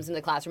like comes in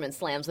the classroom and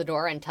slams the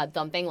door, and Tud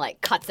Thumping like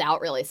cuts out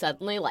really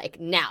suddenly, like,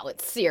 now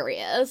it's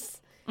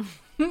serious.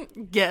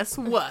 Guess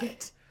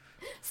what?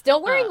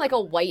 Still wearing like a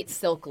white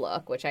silk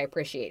look, which I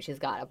appreciate. She's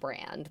got a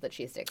brand that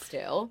she sticks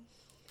to.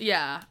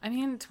 Yeah. I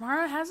mean,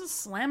 Tamara has a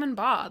slammin'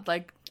 bod.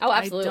 Like, oh,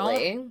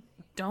 absolutely. I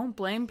don't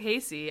blame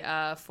Pacey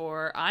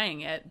for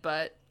eyeing it,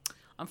 but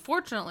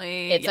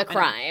unfortunately... It's a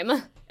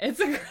crime. It's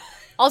a crime.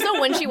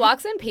 Also, when she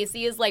walks in,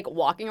 Pacey is, like,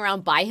 walking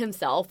around by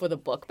himself with a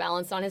book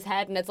balanced on his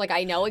head, and it's like,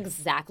 I know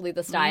exactly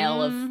the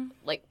style of,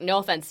 like, no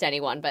offense to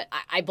anyone, but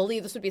I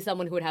believe this would be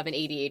someone who would have an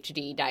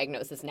ADHD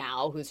diagnosis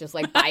now, who's just,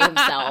 like, by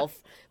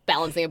himself,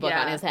 balancing a book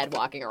on his head,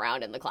 walking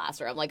around in the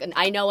classroom. Like,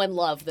 I know and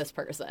love this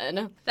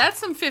person. That's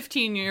some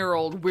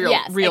 15-year-old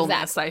realness,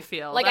 exactly. I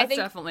feel. Like, That's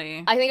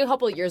definitely... I think a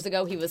couple of years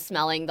ago, he was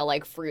smelling the,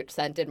 like,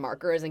 fruit-scented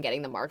markers and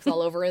getting the marks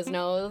all over his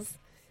nose.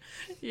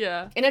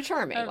 Yeah. In a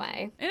charming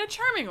way. In a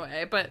charming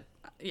way, but...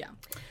 Yeah.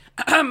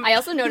 I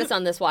also noticed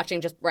on this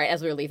watching, just right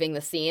as we were leaving the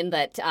scene,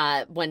 that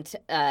when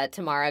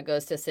Tamara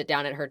goes to sit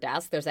down at her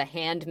desk, there's a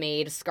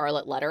handmade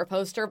Scarlet Letter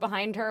poster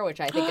behind her, which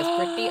I think is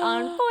pretty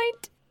on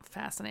point.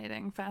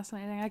 Fascinating.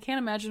 I can't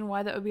imagine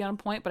why that would be on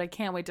point, but I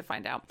can't wait to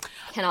find out.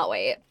 Cannot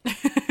wait.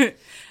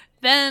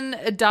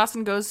 Then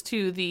Dawson goes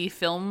to the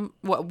film,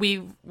 what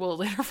we will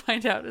later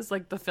find out is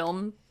like the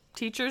film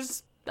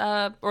teachers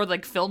or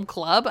like film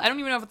club. I don't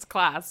even know if it's a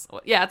class.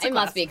 Yeah, it's a class. It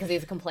must be because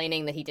he's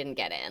complaining that he didn't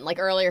get in. Like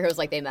earlier, he was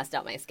like, they messed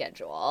up my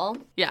schedule.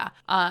 Yeah,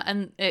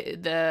 and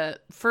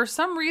for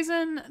some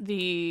reason,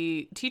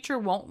 the teacher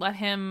won't let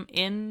him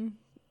in.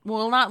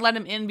 Will not let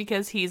him in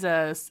because he's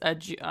a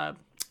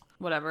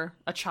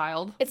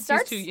child. It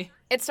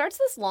starts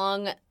this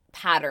long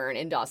pattern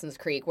in Dawson's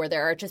Creek where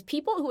there are just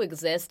people who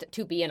exist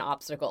to be an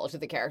obstacle to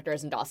the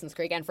characters in Dawson's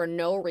Creek and for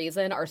no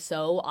reason are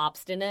so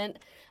obstinate,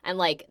 and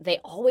like they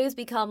always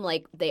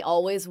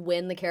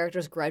win the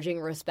characters'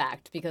 grudging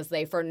respect because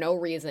they for no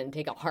reason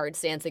take a hard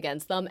stance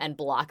against them and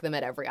block them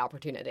at every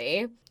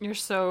opportunity.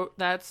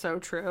 That's so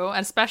true,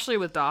 especially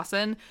with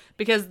Dawson,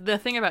 because the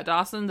thing about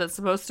Dawson that's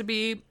supposed to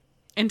be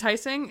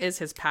enticing is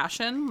his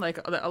passion. Like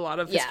a lot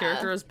of his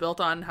character is built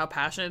on how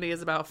passionate he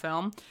is about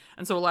film,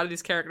 and so a lot of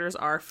these characters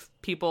are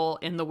people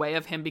in the way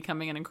of him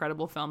becoming an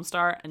incredible film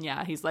star. And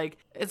yeah, he's like,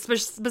 it's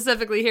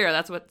specifically here,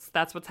 that's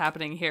what's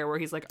happening here, where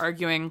he's like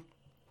arguing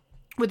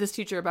with his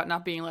teacher about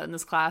not being let in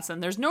this class,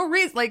 and there's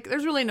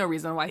really no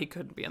reason why he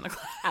couldn't be in the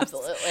class.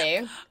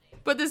 Absolutely.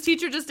 But this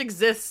teacher just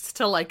exists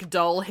to, like,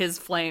 dull his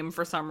flame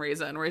for some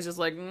reason, where he's just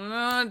like,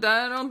 I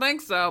don't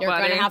think so, You're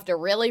buddy. Going to have to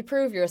really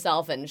prove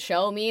yourself and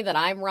show me that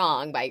I'm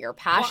wrong by your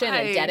passion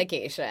and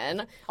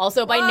dedication.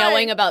 Also, by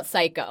knowing about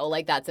Psycho.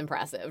 Like, that's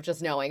impressive.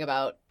 Just knowing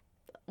about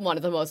one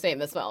of the most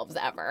famous films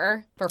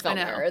ever for film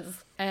nerds.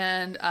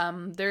 And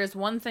there is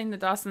one thing that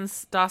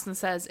Dawson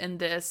says in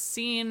this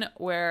scene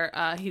where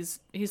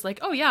he's like,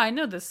 oh, yeah, I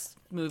know this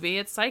movie.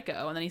 It's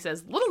Psycho. And then he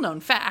says, little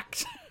known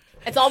fact.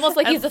 It's almost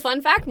like he's a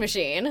fun fact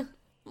machine.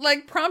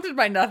 Like, prompted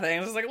by nothing.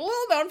 It's just like, a little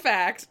known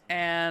fact.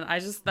 And I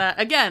just,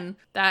 that's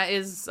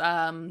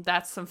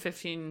some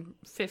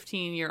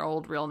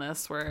 15-year-old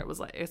realness where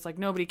it's like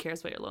nobody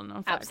cares about your little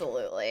known fact.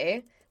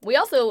 Absolutely.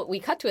 We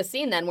cut to a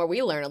scene then where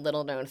we learn a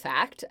little known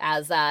fact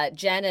as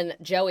Jen and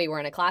Joey were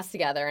in a class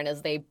together, and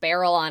as they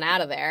barrel on out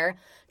of there,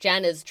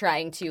 Jen is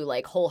trying to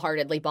like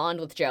wholeheartedly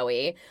bond with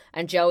Joey,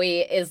 and Joey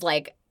is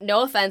like,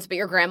 no offense, but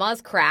your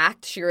grandma's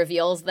cracked. She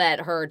reveals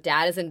that her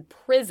dad is in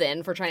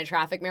prison for trying to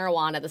traffic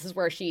marijuana. This is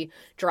where she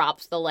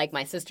drops the like,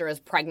 my sister is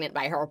pregnant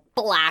by her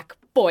black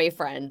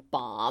boyfriend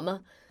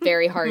bomb.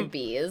 Very hard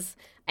B's.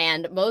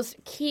 And most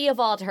key of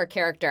all to her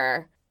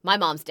character, my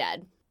mom's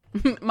dead.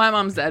 My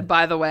mom's dead,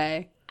 by the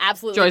way.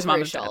 Absolutely Joey's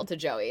crucial to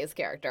Joey's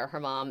character. Her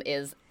mom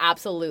is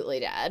absolutely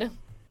dead.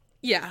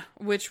 Yeah,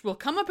 which will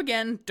come up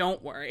again.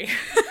 Don't worry.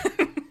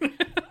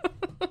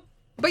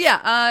 But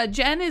yeah,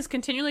 Jen is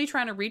continually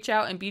trying to reach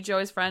out and be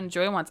Joey's friend.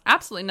 Joey wants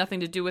absolutely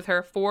nothing to do with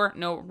her for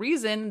no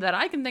reason that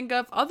I can think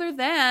of other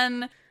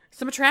than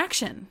some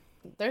attraction.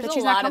 There's a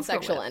lot of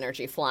sexual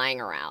energy flying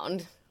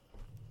around.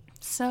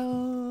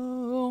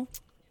 So...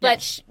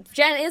 But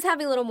Jen is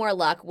having a little more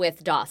luck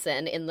with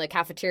Dawson. In the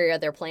cafeteria,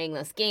 they're playing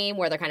this game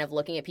where they're kind of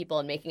looking at people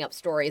and making up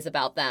stories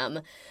about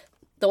them.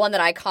 The one that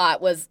I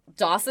caught was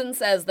Dawson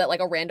says that, like,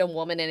 a random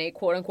woman in a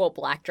quote-unquote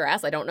black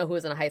dress, I don't know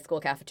who's in a high school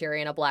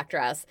cafeteria in a black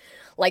dress,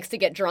 likes to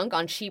get drunk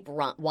on cheap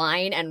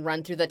wine and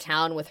run through the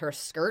town with her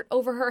skirt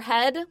over her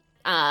head.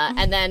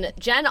 And then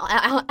Jen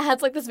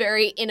adds, like, this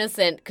very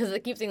innocent, because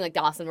it keeps saying, like,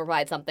 Dawson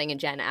provides something and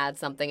Jen adds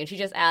something, and she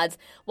just adds,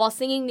 while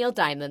singing Neil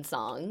Diamond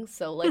songs.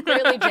 So, like,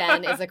 clearly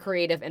Jen is a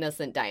creative,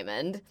 innocent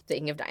diamond.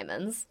 Speaking of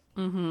diamonds.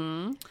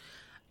 Mm-hmm.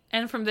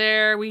 And from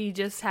there, we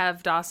just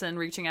have Dawson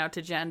reaching out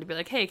to Jen to be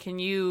like, hey, can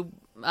you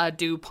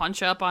do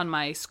punch-up on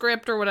my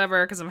script or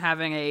whatever, because I'm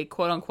having a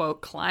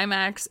quote-unquote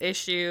climax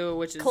issue,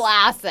 which is...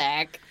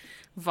 Classic.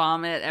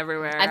 Vomit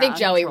everywhere. I think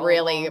Joey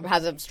really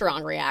has a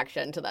strong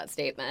reaction to that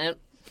statement.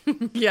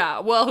 Yeah,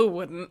 well, who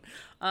wouldn't?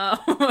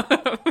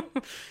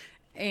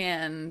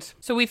 And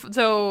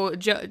so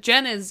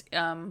Jen is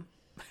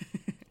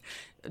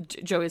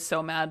Joey's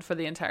so mad for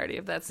the entirety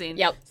of that scene.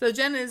 Yep. So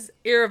Jen is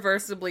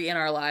irreversibly in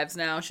our lives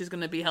now. She's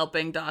going to be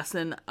helping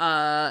Dawson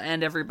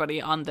and everybody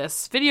on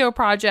this video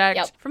project.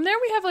 Yep. From there,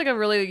 we have like a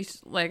really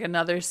like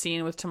another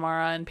scene with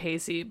Tamara and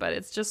Pacey, but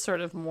it's just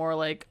sort of more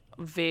like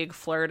vague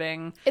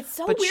flirting. It's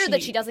so weird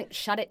that she doesn't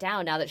shut it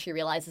down now that she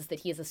realizes that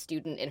he's a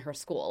student in her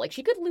school. Like,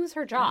 she could lose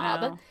her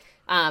job.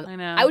 I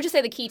know. I would just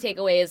say the key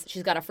takeaway is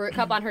she's got a fruit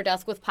cup on her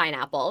desk with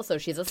pineapple, so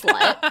she's a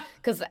slut,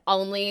 because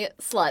only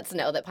sluts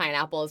know that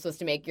pineapple is supposed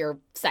to make your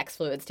sex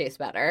fluids taste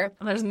better.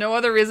 And there's no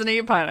other reason to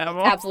eat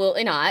pineapple.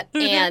 Absolutely not.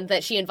 And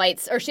that she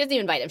invites, or she doesn't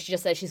even invite him, she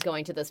just says she's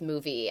going to this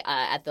movie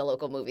at the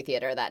local movie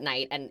theater that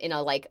night, and in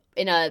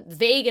a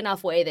vague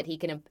enough way that he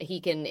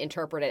can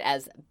interpret it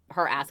as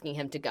her asking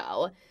him to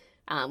go.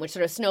 Which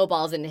sort of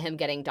snowballs into him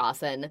getting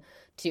Dawson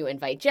to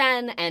invite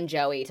Jen and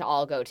Joey to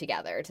all go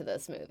together to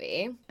this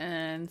movie.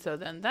 And so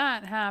then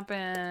that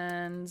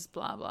happens,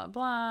 blah, blah,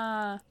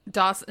 blah.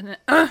 Dawson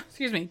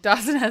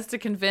has to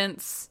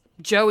convince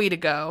Joey to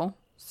go.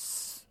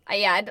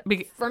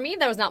 For me,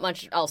 there was not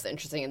much else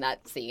interesting in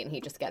that scene.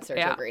 He just gets her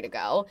to agree to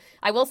go.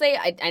 I will say,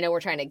 I know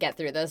we're trying to get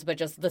through this, but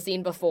just the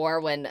scene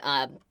before when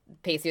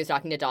Pacey was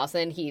talking to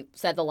Dawson, he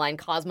said the line,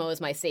 "Cosmo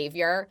is my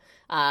savior,"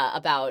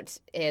 about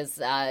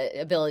his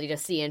ability to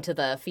see into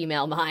the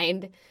female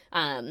mind.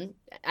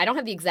 I don't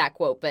have the exact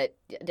quote, but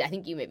I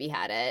think you maybe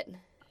had it.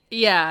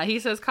 Yeah, he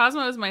says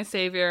Cosmo is my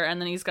savior, and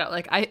then he's got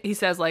he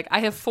says I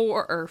have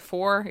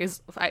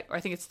I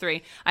think it's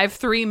three. I have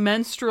three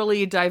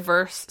menstrually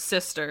diverse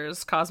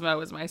sisters. Cosmo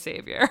is my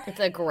savior. It's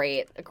a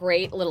great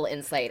little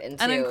insight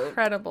into an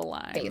incredible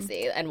line,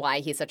 Pacey, and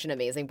why he's such an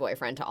amazing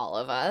boyfriend to all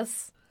of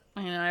us.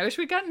 I know. I wish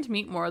we'd gotten to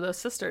meet more of those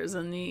sisters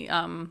in the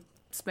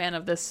span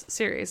of this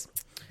series.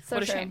 So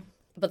what a true. shame.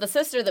 But the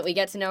sister that we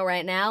get to know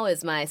right now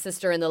is my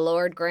sister in the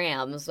Lord,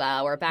 Grams.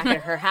 We're back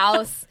at her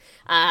house.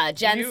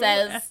 Jen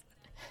says,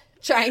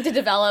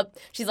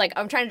 she's like,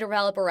 I'm trying to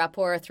develop a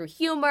rapport through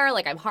humor.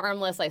 Like, I'm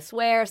harmless, I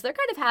swear. So they're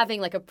kind of having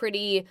like a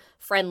pretty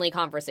friendly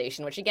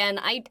conversation, which again,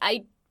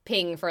 I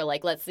ping for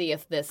like, let's see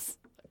if this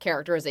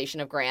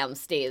characterization of Graham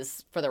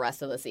stays for the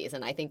rest of the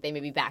season. I think they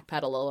maybe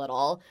backpedal a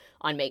little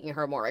on making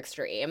her more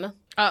extreme.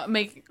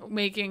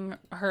 Making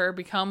her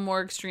become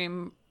more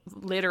extreme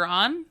later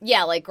on?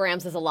 Yeah, like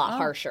Grams is a lot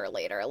harsher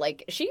later.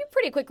 Like, she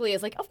pretty quickly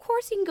is like, of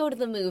course you can go to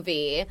the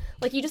movie.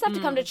 Like, you just have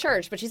to come to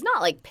church. But she's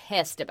not like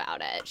pissed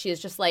about it.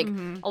 She's just like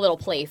a little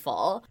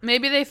playful.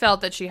 Maybe they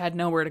felt that she had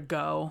nowhere to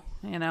go,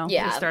 you know?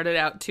 Yeah. They started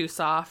out too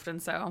soft,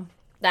 and so...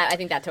 I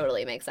think that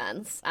totally makes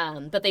sense.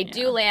 But they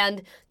do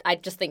land, I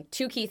just think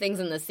two key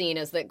things in the scene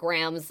is that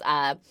Grams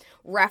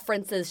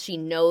references she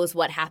knows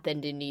what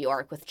happened in New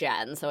York with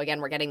Jen. So again,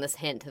 we're getting this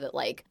hint that,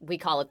 like, we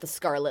call it the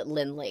Scarlet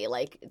Lindley.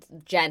 Like,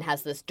 Jen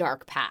has this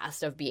dark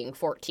past of being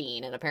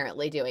 14 and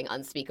apparently doing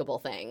unspeakable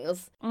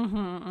things.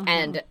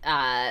 And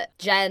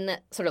Jen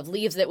sort of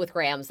leaves it with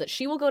Grams that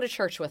she will go to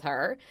church with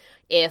her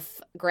if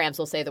Grams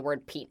will say the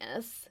word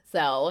penis.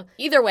 So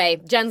either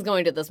way, Jen's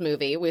going to this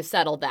movie. We've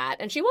settled that.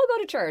 And she will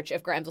go to church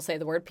if Grams will say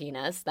the word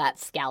penis. That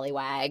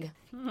scallywag.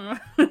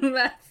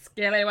 That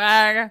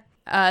scallywag.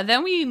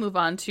 Then we move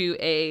on to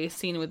a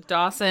scene with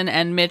Dawson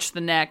and Mitch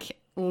the Neck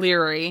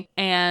Leary.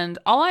 And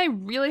all I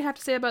really have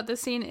to say about this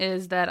scene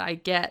is that I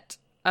get...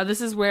 this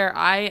is where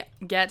I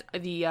get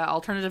the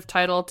alternative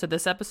title to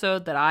this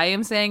episode that I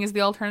am saying is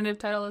the alternative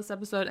title of this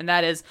episode. And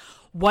that is,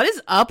 what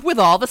is up with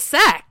all the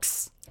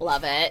sex?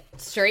 Love it.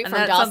 Straight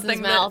from Dawson's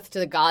mouth to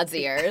the God's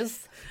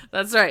ears.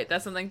 That's right.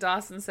 That's something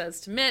Dawson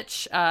says to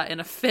Mitch in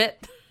a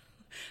fit.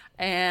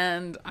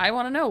 And I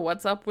want to know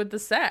what's up with the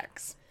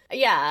sex.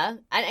 Yeah.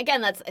 And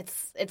again,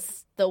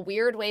 it's the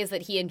weird ways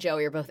that he and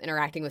Joey are both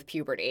interacting with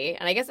puberty.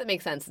 And I guess it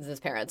makes sense since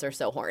his parents are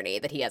so horny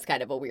that he has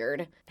kind of a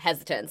weird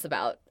hesitance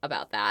about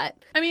that.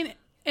 I mean,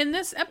 in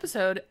this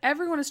episode,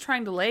 everyone is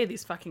trying to lay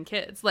these fucking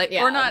kids. Like,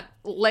 or not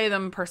lay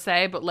them per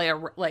se, but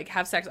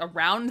have sex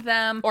around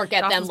them. Or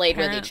get them laid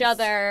with each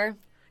other.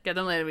 Get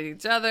them laid with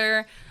each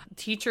other.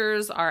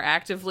 teachers are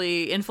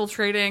actively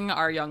infiltrating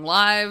our young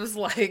lives.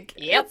 Like,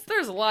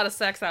 there's a lot of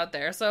sex out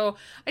there. So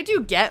I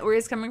do get where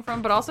he's coming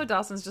from, but also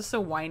Dawson's just so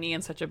whiny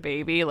and such a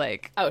baby.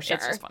 Like, oh, sure.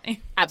 It's just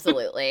funny.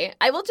 Absolutely.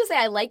 I will just say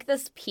I like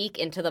this peek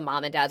into the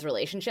mom and dad's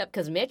relationship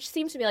because Mitch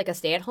seems to be like a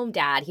stay-at-home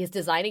dad. He's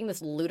designing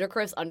this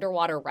ludicrous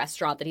underwater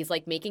restaurant that he's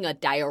like making a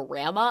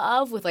diorama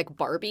of with like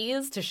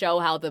Barbies to show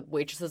how the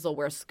waitresses will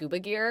wear scuba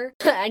gear.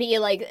 And he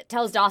like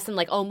tells Dawson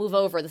like, oh, move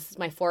over. This is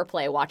my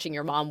foreplay, watching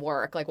your mom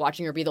work, like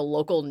watching her be the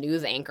local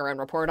news anchor and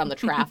report on the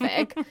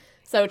traffic.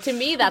 So to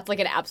me, that's like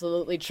an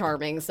absolutely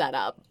charming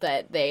setup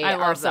that they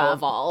are so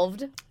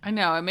evolved. I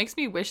know. It makes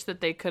me wish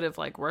that they could have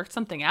like worked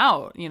something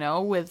out, you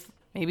know, with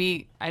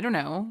maybe, I don't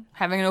know,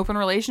 having an open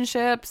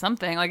relationship,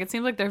 something. Like, it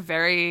seems like they're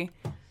very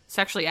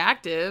sexually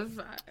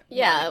active.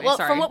 Yeah, well,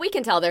 from what we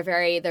can tell, they're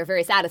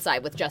very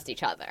satisfied with just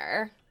each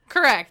other.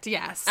 Correct,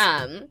 yes.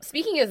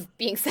 Speaking of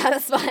being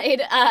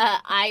satisfied,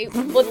 I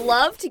would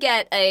love to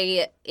get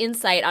a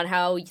insight on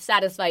how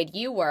satisfied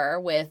you were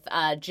with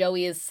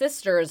Joey's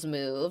sister's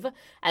move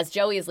as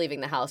Joey is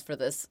leaving the house for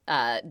this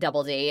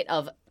double date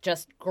of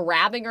just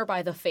grabbing her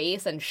by the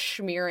face and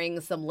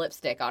smearing some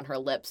lipstick on her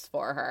lips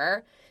for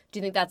her. Do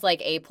you think that's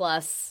like A+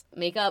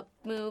 makeup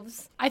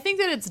moves? I think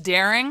that it's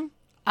daring.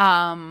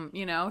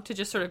 You know, to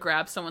just sort of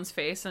grab someone's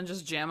face and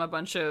just jam a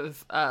bunch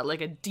of,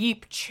 like a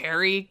deep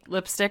cherry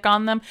lipstick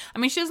on them. I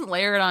mean, she doesn't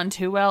layer it on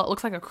too well. It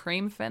looks like a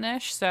cream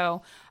finish,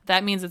 so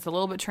that means it's a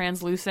little bit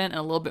translucent and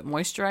a little bit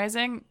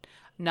moisturizing.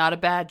 Not a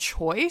bad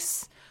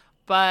choice.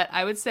 But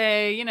I would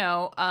say, you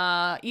know,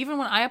 even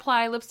when I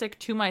apply lipstick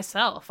to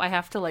myself, I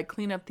have to like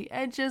clean up the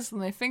edges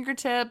with my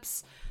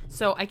fingertips.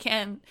 So I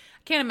can't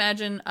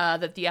imagine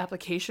that the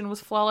application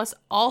was flawless.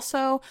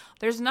 Also,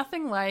 there's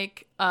nothing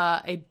like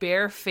a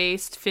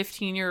bare-faced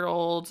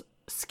 15-year-old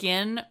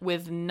skin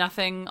with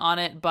nothing on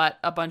it but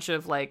a bunch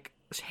of like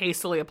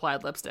hastily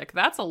applied lipstick.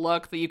 That's a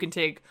look that you can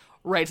take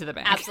right to the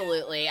bank.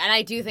 Absolutely. And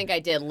I do think I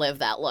did live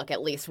that look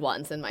at least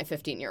once in my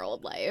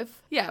 15-year-old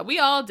life. Yeah, we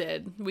all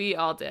did. We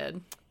all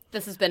did.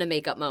 This has been a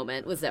makeup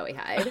moment with Zoe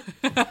Hyde.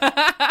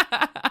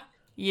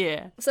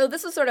 Yeah. So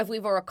this is sort of, we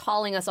were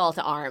calling us all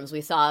to arms.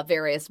 We saw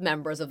various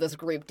members of this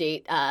group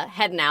date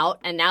heading out,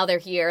 and now they're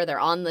here. They're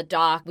on the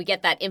dock. We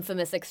get that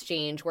infamous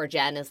exchange where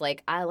Jen is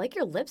like, I like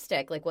your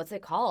lipstick. Like, what's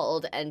it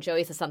called? And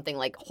Joey says something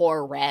like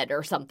whore red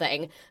or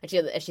something.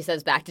 And she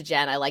says back to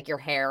Jen, I like your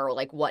hair, or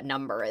like, what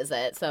number is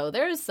it? So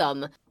there's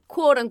some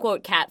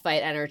quote-unquote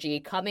catfight energy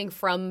coming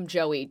from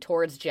Joey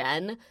towards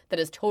Jen that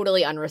is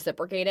totally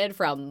unreciprocated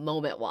from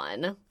moment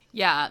one.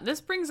 Yeah,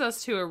 this brings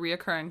us to a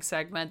reoccurring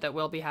segment that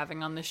we'll be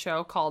having on the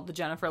show called the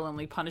Jennifer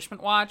Lindley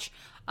Punishment Watch,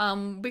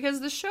 because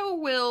the show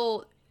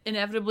will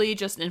inevitably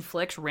just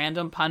inflict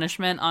random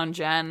punishment on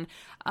Jen.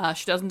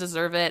 She doesn't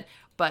deserve it,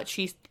 but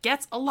she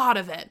gets a lot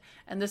of it.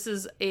 And this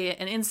is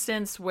an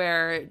instance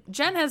where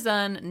Jen has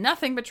done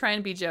nothing but try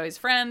and be Joey's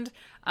friend,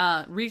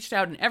 reached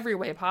out in every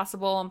way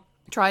possible,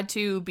 tried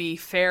to be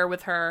fair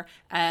with her,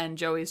 and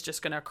Joey's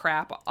just gonna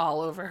crap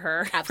all over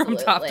her from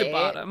top to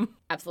bottom.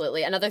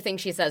 Absolutely. Another thing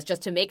she says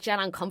just to make Jen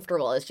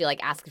uncomfortable is she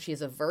like asks if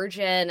she's a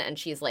virgin, and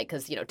she's like,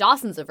 because you know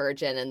Dawson's a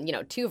virgin, and you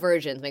know 2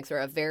 virgins makes her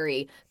a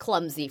very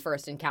clumsy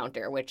first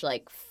encounter, which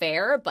like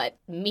fair but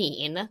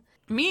mean.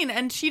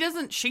 And she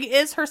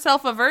is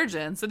herself a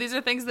virgin. So these are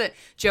things that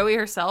Joey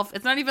herself,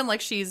 it's not even like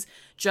she's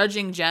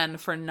judging Jen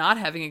for not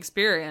having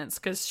experience,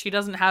 because she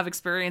doesn't have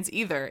experience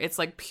either. It's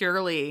like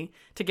purely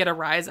to get a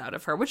rise out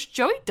of her, which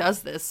Joey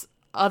does this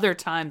other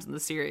times in the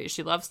series.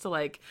 She loves to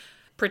like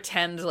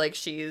pretend like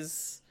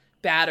she's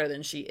badder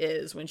than she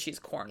is when she's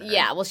cornered.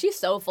 Yeah, well, she's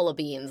so full of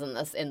beans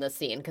in this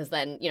scene, because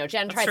then, you know,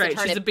 Jen tries to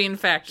turn she's a bean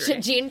factory.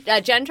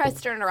 Jen tries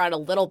to turn it around a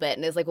little bit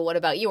and is like, well, what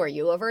about you? Are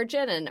you a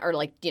virgin? And or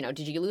like, you know,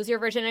 did you lose your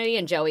virginity?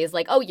 And Joey is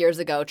like, oh, years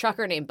ago,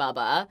 trucker named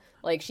Bubba.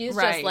 Like, she's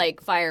just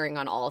like firing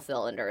on all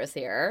cylinders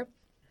here.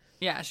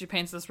 Yeah, she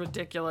paints this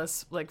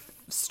ridiculous like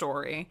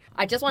story.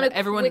 I just want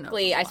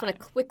to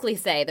quickly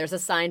say there's a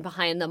sign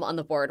behind them on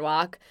the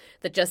boardwalk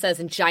that just says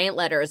in giant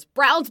letters,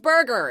 Brown's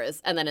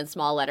Burgers, and then in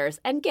small letters,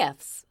 and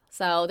gifts.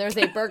 So there's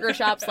a burger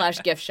shop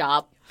 / gift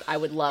shop. I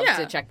would love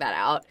to check that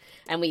out.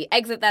 And we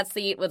exit that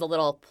seat with a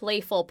little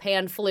playful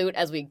pan flute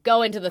as we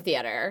go into the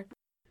theater.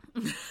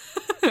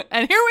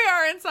 And here we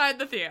are inside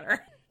the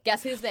theater.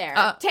 Guess who's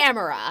there?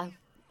 Tamara.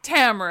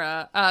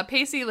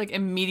 Pacey like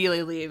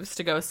immediately leaves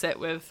to go sit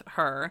with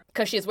her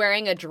because she's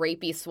wearing a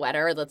drapey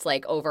sweater that's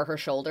like over her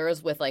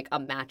shoulders with like a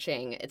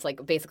matching, it's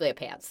like basically a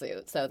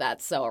pantsuit, so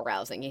that's so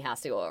arousing. He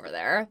has to go over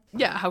there.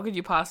 Yeah, how could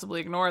you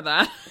possibly ignore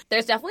that?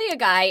 There's definitely a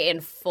guy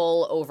in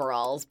full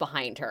overalls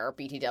behind her,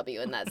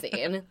 BTW, in that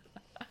scene.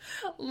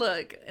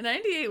 Look,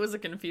 98 was a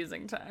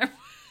confusing time.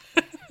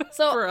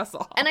 So for us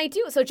all. And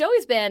so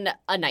Joey's been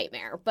a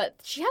nightmare, but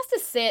she has to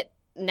sit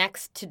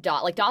next to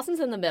like Dawson's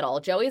in the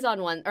middle,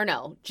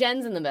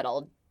 Jen's in the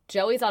middle,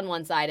 Joey's on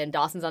one side and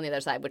Dawson's on the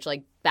other side, which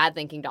like bad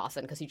thinking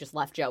Dawson, because he just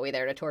left Joey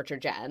there to torture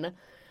Jen.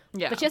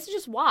 Yeah. But she has to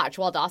just watch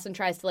while Dawson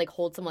tries to like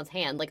hold someone's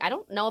hand. Like, I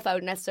don't know if I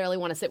would necessarily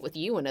want to sit with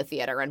you in a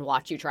theater and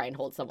watch you try and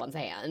hold someone's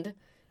hand.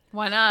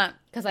 Why not?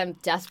 Because I'm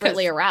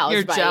desperately aroused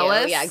you're by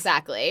jealous? you. Yeah,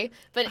 exactly.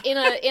 But in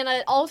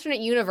an alternate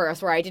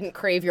universe where I didn't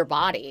crave your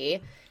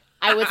body,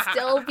 I would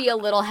still be a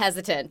little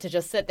hesitant to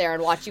just sit there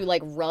and watch you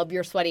like rub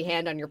your sweaty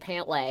hand on your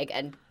pant leg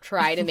and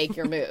try to make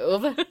your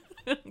move.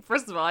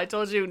 First of all, I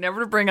told you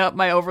never to bring up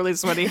my overly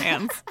sweaty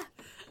hands.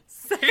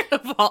 Second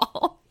of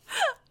all,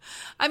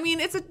 I mean,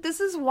 this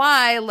is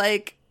why,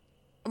 like,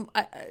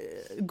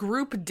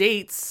 group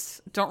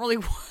dates don't really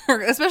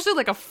work, especially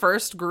like a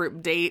first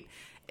group date.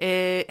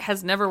 It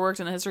has never worked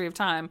in the history of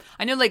time.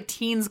 I know, like,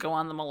 teens go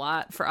on them a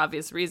lot for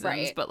obvious reasons,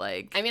 Right. But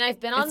like, I mean, I've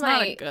been on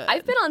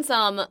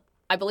some.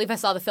 I believe I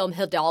saw the film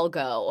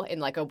Hidalgo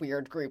in like a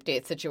weird group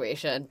date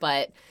situation,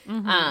 but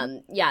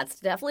yeah, it's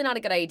definitely not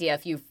a good idea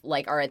if you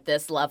like are at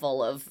this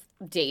level of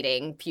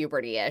dating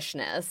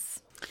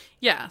puberty-ishness.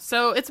 yeah,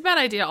 so it's a bad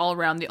idea all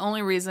around. The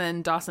only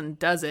reason Dawson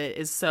does it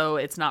is so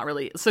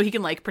he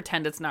can like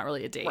pretend it's not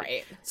really a date.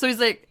 Right. So he's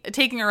like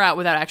taking her out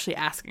without actually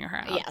asking her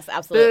out. Yes,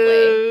 absolutely.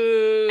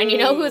 Boo. And you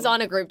know who's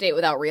on a group date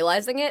without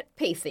realizing it?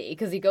 Pacey,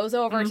 because he goes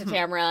over to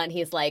Tamara and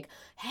he's like,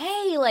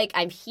 "Hey, like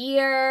I'm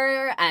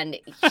here," and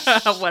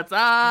What's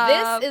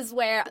up? this is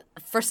where,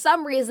 for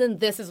some reason,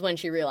 this is when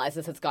she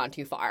realizes it's gone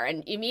too far,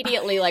 and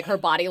immediately, like, her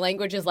body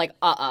language is like,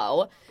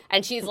 "Uh-oh."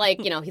 And she's like,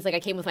 he's like,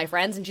 "I came with my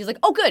friends," and she's like,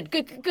 "Oh,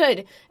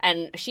 good.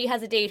 And she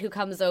has a date who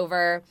comes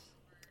over.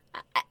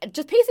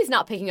 Just Pacey's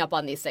not picking up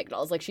on these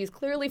signals. Like, she's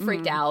clearly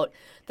freaked out.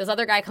 This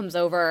other guy comes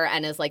over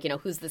and is like,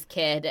 who's this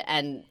kid?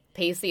 And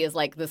Pacey is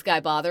like, "This guy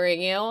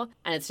bothering you?"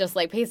 And it's just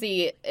like,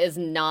 Pacey is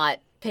not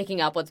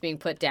picking up what's being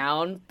put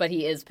down, but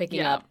he is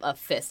picking up a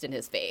fist in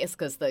his face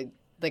because the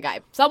guy,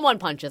 someone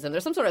punches him.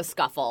 There's some sort of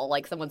scuffle,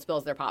 like someone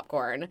spills their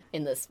popcorn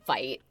in this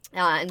fight.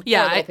 And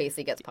poor little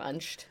Pacey gets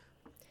punched.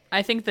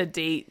 I think the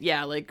date,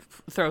 like,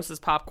 throws his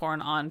popcorn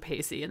on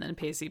Pacey, and then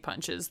Pacey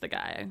punches the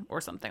guy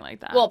or something like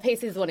that. Well,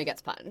 Pacey's the one who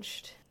gets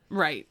punched.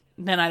 Right.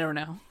 Then I don't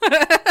know.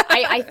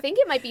 I think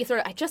it might be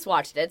sort of, I just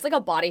watched it. It's like a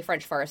body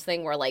French first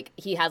thing where, like,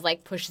 he has,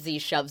 like,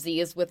 push-z's,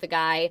 shove-z's with the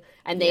guy,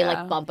 and they,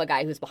 like, bump a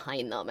guy who's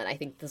behind them. And I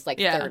think this, like,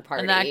 third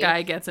party. And that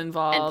guy gets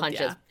involved. And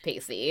punches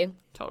Pacey.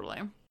 Totally.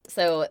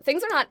 So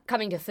things are not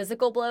coming to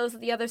physical blows at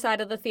the other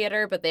side of the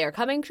theater, but they are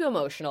coming to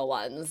emotional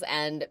ones.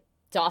 And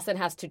Dawson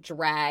has to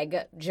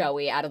drag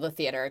Joey out of the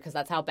theater because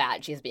that's how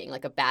bad she's being,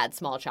 like a bad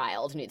small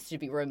child who needs to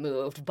be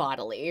removed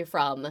bodily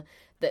from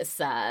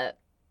this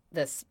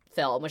this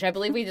film, which I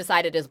believe we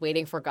decided is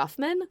Waiting for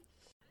Guffman.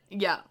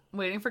 Yeah,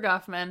 Waiting for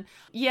Guffman.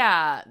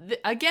 Yeah,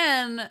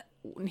 again,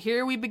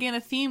 here we begin a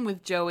theme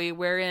with Joey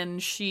wherein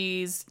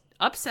she's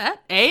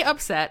upset,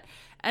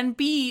 and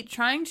B,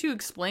 trying to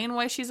explain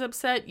why she's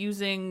upset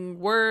using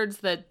words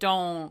that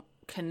don't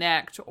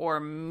connect or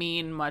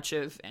mean much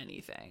of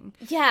anything.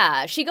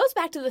 Yeah, she goes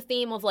back to the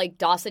theme of, like,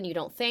 Dawson, you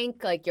don't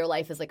think, like, your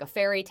life is like a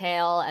fairy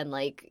tale, and,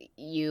 like,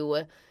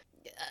 you...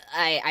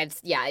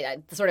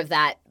 sort of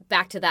that,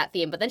 back to that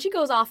theme. But then she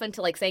goes off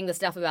into, like, saying the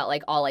stuff about,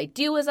 like, all I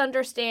do is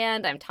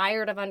understand, I'm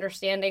tired of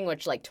understanding,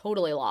 which, like,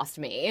 totally lost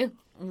me.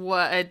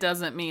 What? It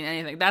doesn't mean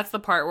anything. That's the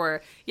part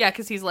where,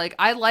 because he's like,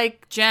 I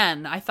like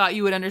Jen, I thought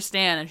you would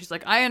understand. And she's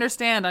like, I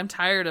understand, I'm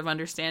tired of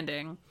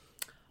understanding.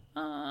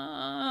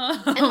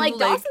 And, like,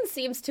 Dawson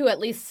seems to at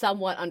least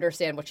somewhat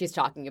understand what she's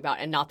talking about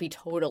and not be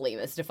totally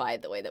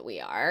mystified the way that we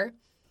are.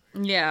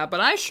 Yeah, but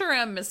I sure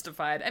am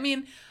mystified. I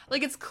mean,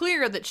 like, it's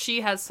clear that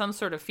she has some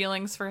sort of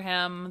feelings for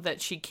him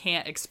that she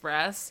can't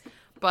express,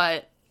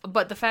 but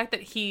the fact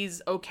that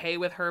he's okay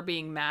with her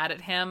being mad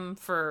at him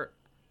for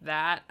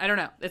that, I don't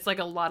know. It's like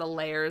a lot of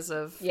layers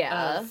of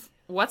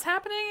what's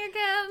happening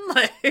again?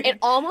 Like, it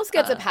almost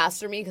gets a pass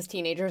for me because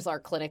teenagers are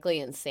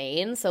clinically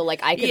insane, so,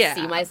 like, I could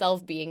see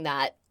myself being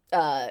that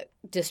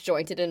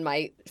disjointed in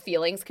my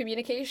feelings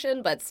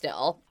communication, but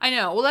still. I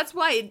know. Well, that's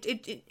why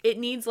it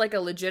needs, like, a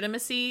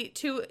legitimacy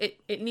to it.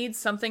 It needs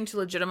something to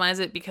legitimize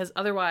it, because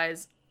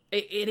otherwise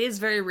it is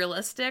very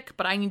realistic,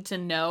 but I need to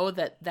know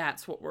that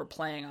that's what we're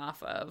playing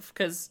off of,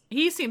 because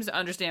he seems to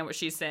understand what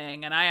she's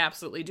saying, and I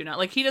absolutely do not.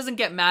 Like, he doesn't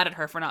get mad at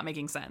her for not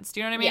making sense. Do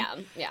you know what I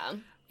mean?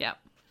 Yeah.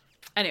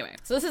 Anyway.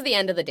 So this is the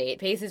end of the date.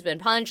 Pacey's been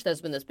punched.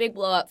 There's been this big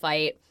blow-up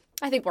fight.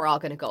 I think we're all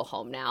going to go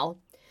home now.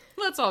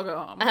 Let's all go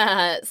home.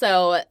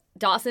 So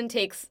Dawson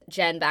takes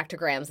Jen back to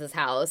Grams'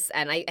 house,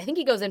 and I think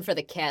he goes in for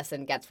the kiss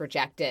and gets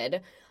rejected.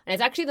 And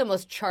it's actually the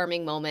most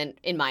charming moment,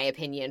 in my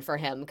opinion, for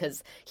him,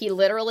 because he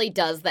literally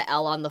does the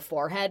L on the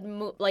forehead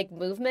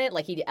movement.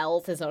 Like, he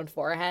L's his own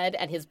forehead,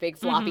 and his big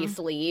floppy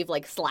sleeve,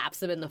 like,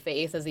 slaps him in the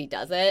face as he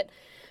does it.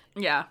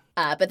 Yeah.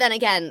 But then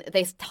again,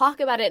 they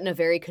talk about it in a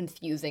very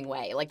confusing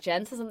way. Like,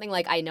 Jen says something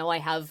like, I know I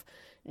have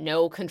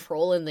no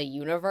control in the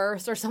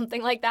universe, or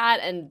something like that.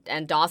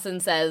 And Dawson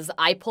says,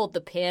 I pulled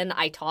the pin,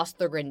 I tossed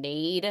the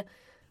grenade.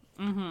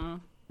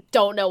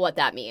 Don't know what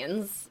that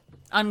means.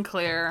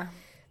 Unclear.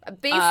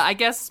 I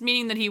guess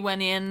meaning that he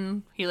went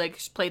in, he, like,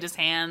 played his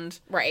hand.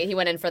 Right, he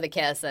went in for the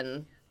kiss,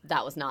 and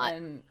that was not...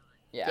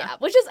 Yeah,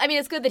 which is, I mean,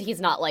 it's good that he's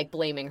not, like,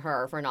 blaming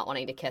her for not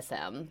wanting to kiss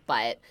him,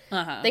 but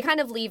they kind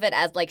of leave it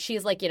as, like,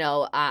 she's like,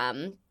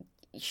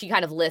 she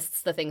kind of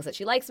lists the things that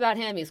she likes about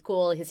him. He's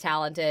cool, he's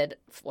talented,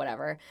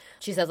 whatever.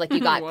 She says, like, you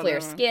got clear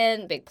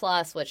skin, big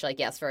plus, which, like,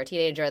 yes, for a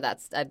teenager,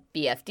 that's a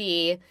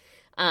BFD.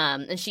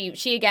 And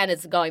she again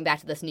is going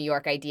back to this New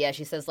York idea.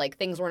 She says, like,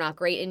 things were not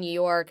great in New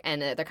York,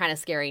 and they're kind of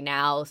scary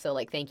now, so,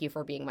 like, thank you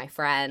for being my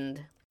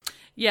friend.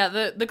 Yeah,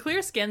 the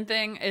clear skin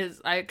thing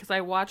is, because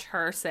I watch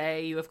her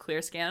say you have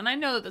clear skin, and I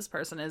know that this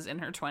person is in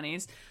her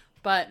 20s,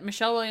 but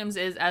Michelle Williams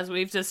is, as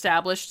we've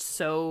established,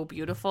 so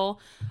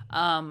beautiful,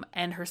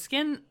 and her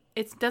skin,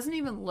 it doesn't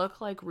even look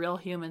like real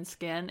human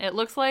skin. It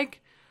looks like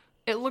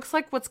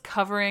what's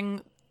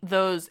covering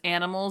those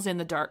animals in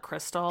the Dark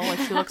Crystal. Like,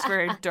 she looks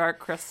very dark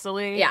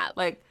crystal-y. Yeah.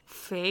 Like,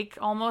 fake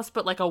almost,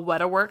 but like a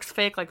Wetaworks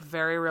fake, like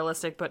very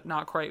realistic, but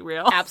not quite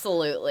real.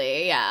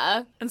 Absolutely,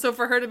 yeah. And so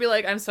for her to be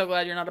like, I'm so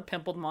glad you're not a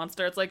pimpled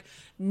monster, it's like,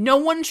 no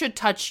one should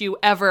touch you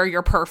ever.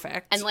 You're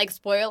perfect. And, like,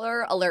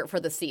 spoiler alert for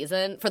the series,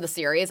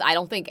 I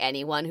don't think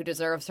anyone who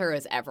deserves her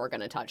is ever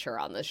going to touch her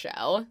on this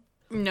show.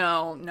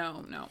 No.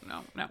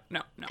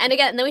 And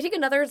again, then we take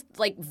another,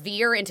 like,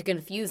 veer into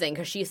confusing,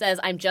 because she says,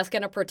 I'm just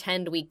going to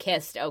pretend we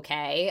kissed,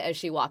 okay, as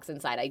she walks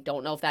inside. I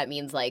don't know if that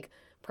means, like,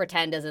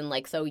 pretend as in,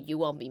 like, so you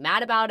won't be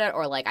mad about it,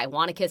 or, like, I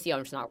want to kiss you,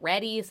 I'm just not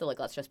ready, so, like,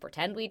 let's just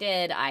pretend we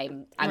did.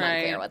 I'm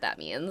unclear what that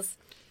means.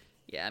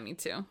 Yeah, me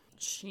too.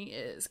 She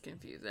is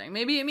confusing.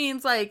 Maybe it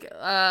means, like,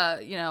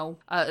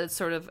 it's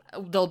sort of,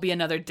 there'll be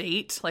another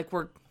date, like,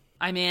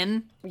 I'm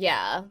in.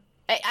 Yeah.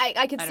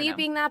 I could see it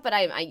being that, but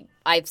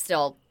I've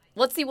still...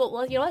 Let's see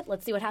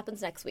Let's see what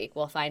happens next week.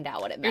 We'll find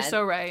out what it meant. You're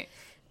so right.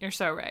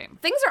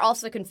 Things are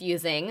also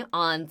confusing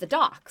on the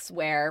docks,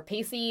 where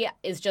Pacey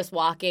is just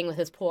walking with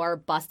his poor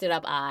busted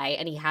up eye,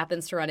 and he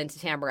happens to run into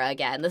Tamara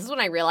again. This is when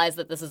I realized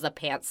that this is a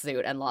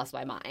pantsuit and lost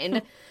my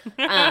mind.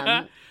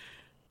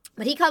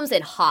 But he comes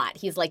in hot.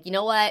 He's like, you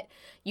know what?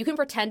 You can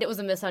pretend it was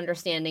a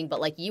misunderstanding, but,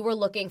 like, you were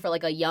looking for,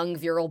 like, a young,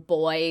 virile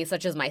boy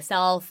such as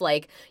myself.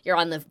 Like, you're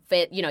on the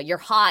fit, you're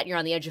hot, you're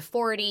on the edge of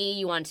 40.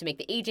 You wanted to make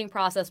the aging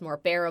process more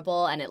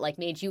bearable, and it, like,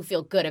 made you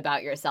feel good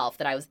about yourself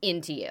that I was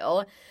into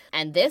you.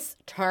 And this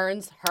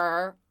turns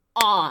her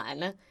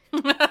on.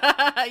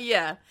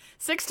 Yeah.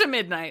 6 to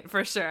midnight,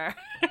 for sure.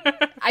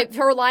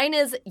 Her line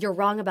is, you're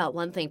wrong about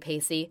one thing,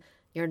 Pacey.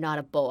 You're not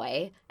a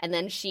boy. And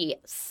then she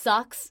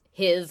sucks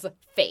his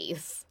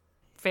face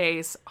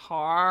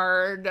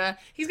hard.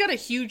 He's got a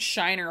huge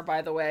shiner,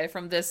 by the way,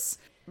 from this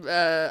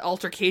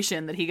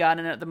altercation that he got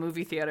in at the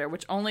movie theater,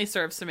 which only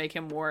serves to make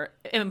him more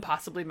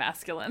impossibly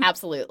masculine.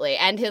 Absolutely.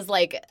 And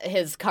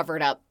his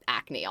covered up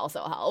acne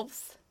also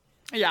helps.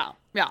 Yeah.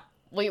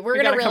 We're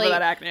gonna really cover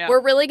that acne, yeah.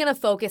 We're really gonna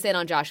focus in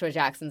on Joshua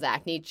Jackson's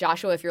acne.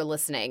 Joshua, if you're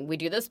listening, we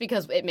do this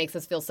because it makes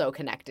us feel so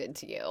connected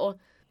to you.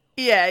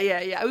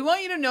 Yeah. We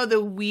want you to know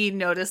that we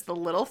notice the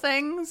little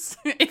things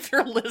if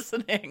you're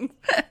listening.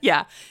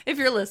 Yeah, if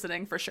you're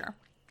listening, for sure.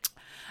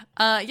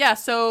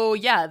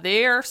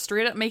 They're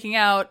straight up making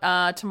out.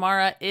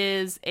 Tamara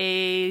is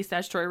a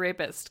statutory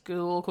rapist.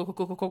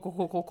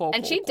 Cool.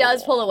 And she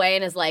does pull away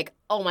and is like,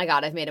 oh my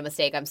God, I've made a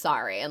mistake. I'm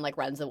sorry. And, like,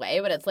 runs away.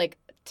 But it's like,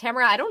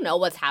 Tamara, I don't know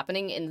what's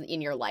happening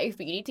in your life,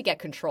 but you need to get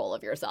control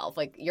of yourself.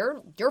 Like,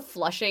 you're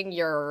flushing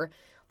you're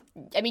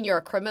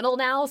a criminal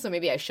now, so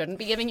maybe I shouldn't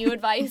be giving you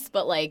advice,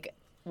 but, like,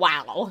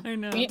 wow. I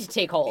know. You need to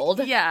take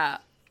hold. Yeah.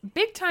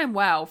 Big time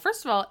wow.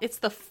 First of all, it's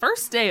the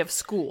first day of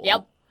school.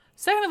 Yep.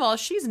 Second of all,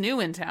 she's new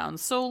in town,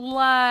 so,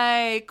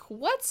 like,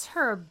 what's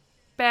her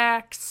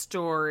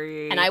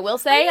backstory? And I will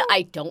say,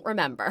 I don't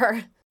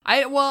remember.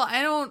 I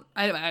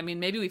mean,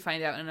 maybe we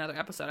find out in another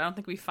episode. I don't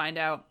think we find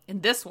out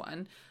in this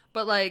one,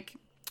 but, like,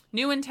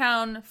 new in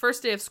town,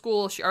 first day of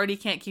school, she already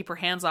can't keep her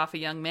hands off a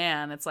young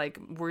man. It's like,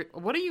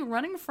 what are you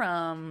running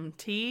from,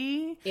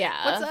 T?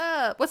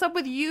 Yeah. What's up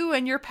with you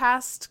and your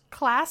past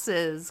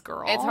classes,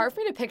 girl? It's hard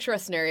for me to picture a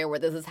scenario where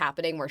this is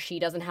happening, where she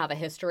doesn't have a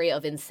history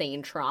of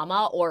insane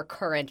trauma or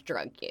current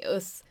drug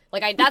use.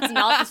 Like, that's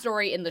not the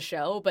story in the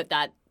show, but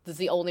that is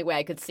the only way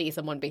I could see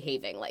someone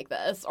behaving like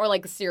this, or,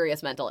 like,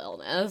 serious mental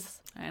illness.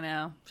 I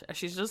know.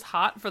 She's just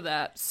hot for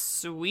that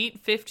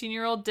sweet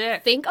 15-year-old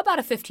dick. Think about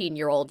a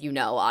 15-year-old,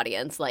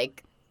 audience.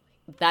 Like,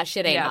 that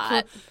shit ain't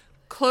hot.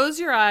 Close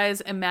your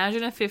eyes.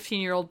 Imagine a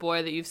 15-year-old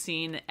boy that you've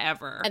seen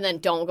ever. And then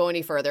don't go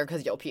any further,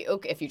 because you'll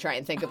puke if you try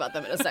and think about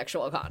them in a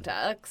sexual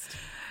context.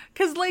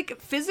 Because, like,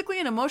 physically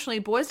and emotionally,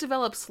 boys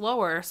develop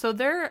slower, so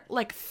they're,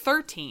 like,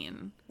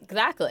 13.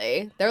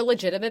 Exactly. They're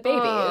legitimate babies.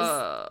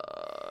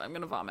 I'm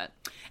gonna vomit.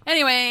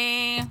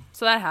 Anyway,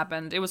 so that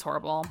happened. It was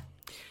horrible.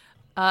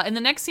 In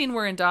the next scene,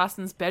 we're in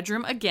Dawson's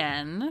bedroom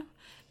again,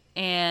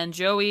 and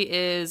Joey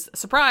is,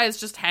 surprised,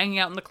 just hanging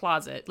out in the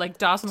closet. Like,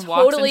 Dawson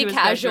walks into his bedroom.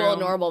 Totally casual,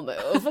 normal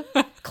move.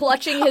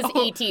 Clutching his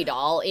AT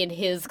doll in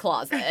his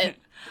closet.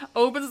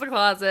 Opens the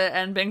closet,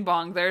 and bing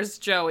bong, there's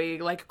Joey,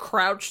 like,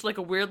 crouched like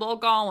a weird little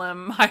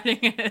golem, hiding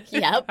it.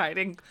 Yep.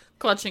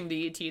 Clutching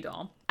the ET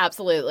doll.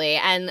 Absolutely.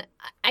 And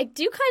I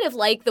do kind of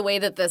like the way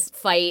that this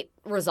fight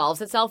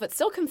resolves itself. It's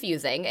still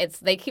confusing.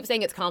 They keep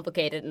saying it's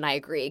complicated, and I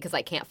agree, because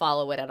I can't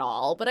follow it at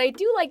all. But I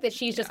do like that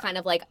she's just kind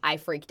of like, I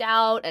freaked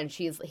out, and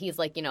he's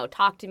like,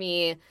 talk to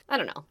me. I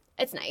don't know.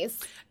 It's nice.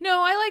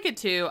 No, I like it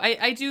too.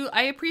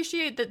 I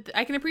appreciate that.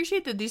 I can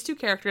appreciate that these two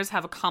characters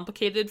have a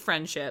complicated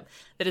friendship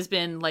that has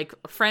been like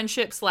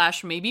friendship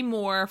 / maybe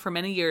more for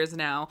many years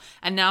now.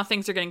 And now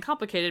things are getting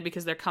complicated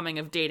because they're coming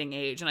of dating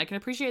age. And I can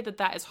appreciate that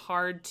that is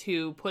hard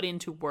to put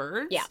into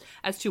words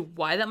as to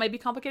why that might be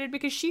complicated,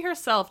 because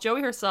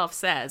Joey herself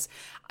says,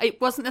 it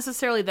wasn't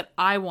necessarily that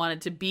I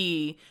wanted to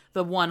be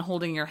the one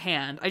holding your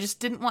hand. I just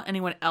didn't want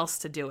anyone else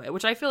to do it,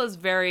 which I feel is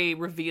very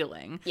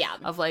revealing. Yeah.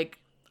 Of like,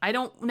 I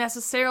don't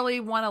necessarily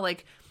want to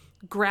like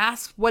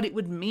grasp what it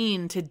would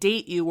mean to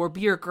date you or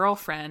be your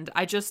girlfriend.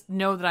 I just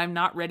know that I'm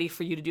not ready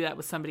for you to do that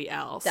with somebody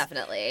else.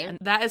 Definitely. And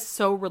that is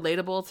so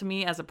relatable to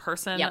me as a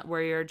person,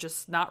 where you're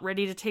just not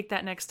ready to take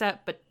that next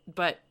step,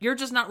 but you're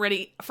just not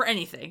ready for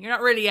anything. You're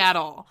not ready at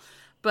all.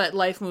 But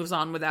life moves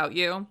on without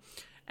you.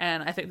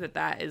 And I think that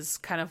that is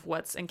kind of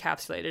what's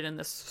encapsulated in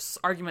this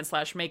argument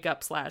 /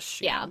 makeup /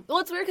 Yeah. Well,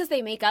 it's weird because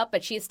they make up,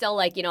 but she's still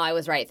like, I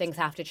was right. Things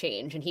have to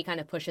change. And he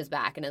kind of pushes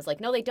back and is like,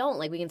 no, they don't.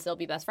 Like, we can still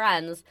be best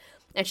friends.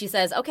 And she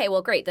says, okay,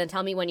 well, great. Then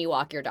tell me when you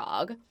walk your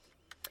dog.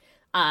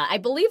 I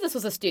believe this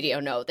was a studio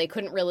note. They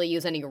couldn't really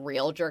use any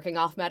real jerking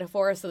off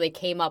metaphors, so they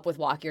came up with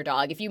walk your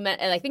dog. If you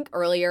meant, and I think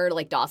earlier,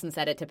 like Dawson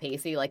said it to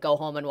Pacey, like go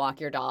home and walk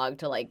your dog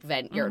to like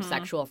vent your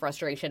sexual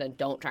frustration and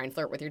don't try and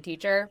flirt with your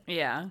teacher.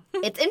 Yeah.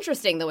 It's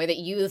interesting the way that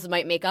youths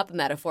might make up a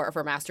metaphor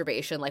for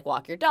masturbation, like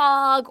walk your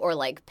dog or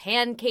like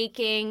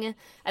pancaking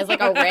as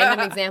like a random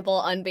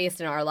example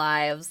unbased in our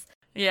lives.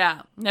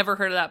 Yeah. Never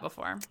heard of that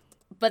before.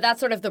 But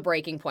that's sort of the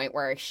breaking point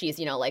where she's,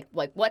 like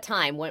what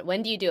time?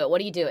 When do you do it? What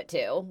do you do it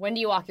to? When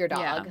do you walk your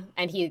dog? Yeah.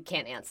 And he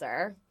can't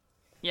answer.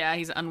 Yeah,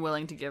 he's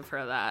unwilling to give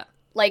her that.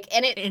 Like,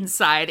 and it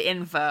inside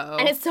info.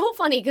 And it's so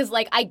funny because,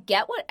 like, I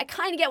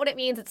kind of get what it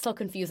means. It's still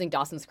confusing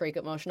Dawson's Creek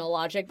emotional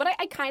logic, but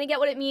I kind of get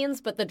what it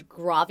means. But the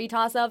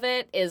gravitas of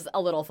it is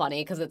a little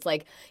funny because it's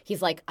like,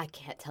 he's like, I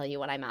can't tell you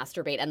when I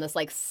masturbate. And this,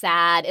 like,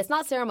 sad, it's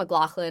not Sarah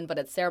McLachlan, but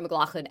it's Sarah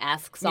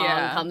McLachlan-esque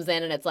song comes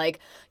in. And it's like,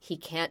 he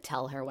can't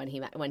tell her when he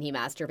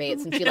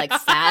masturbates. And she, like,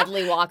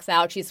 sadly walks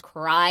out. She's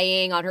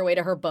crying on her way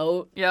to her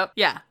boat. Yep.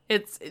 Yeah.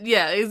 It's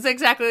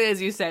exactly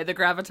as you say. The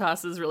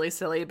gravitas is really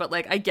silly, but,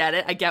 like, I get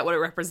it. I get what it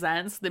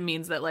represents. That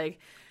means that, like,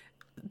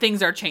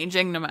 things are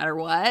changing no matter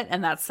what,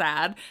 and that's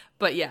sad.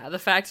 But yeah,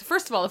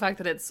 first of all, the fact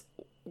that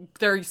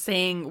they're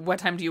saying what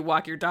time do you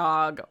walk your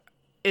dog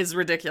is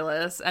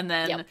ridiculous, and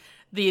then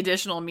the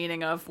additional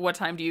meaning of what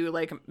time do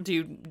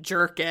you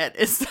jerk it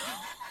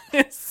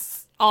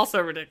is also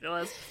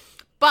ridiculous.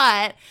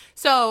 But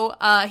so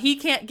he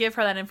can't give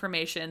her that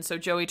information. So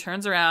Joey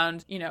turns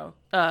around,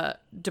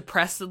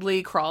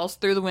 depressedly crawls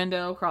through the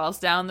window, crawls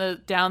down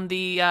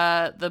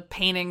the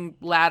painting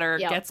ladder,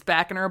 gets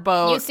back in her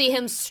boat. You see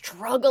him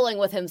struggling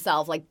with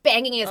himself, like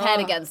banging his head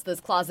against this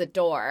closet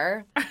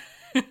door.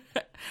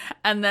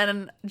 And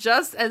then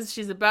just as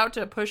she's about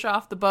to push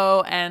off the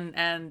bow and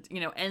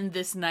end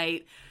this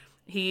night,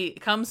 he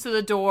comes to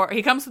the door.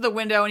 He comes to the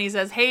window and he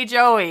says, "Hey,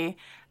 Joey,"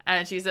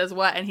 and she says,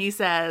 "What?" And he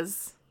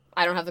says,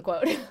 I don't have the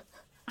quote.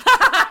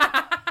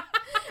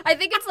 I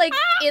think it's like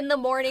In the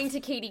Morning to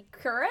Katie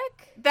Couric.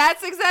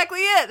 That's exactly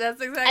it.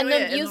 And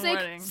the music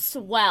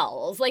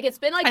swells. Like it's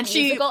been like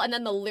musical and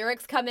then the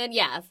lyrics come in.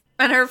 Yes.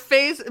 And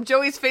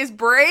Joey's face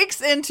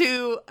breaks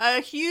into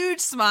a huge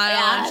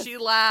smile and she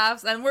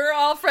laughs and we're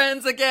all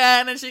friends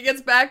again and she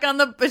gets back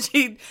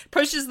she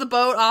pushes the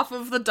boat off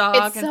of the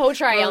dock. It's so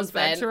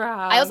triumphant.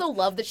 I also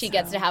love that she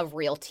gets to have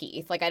real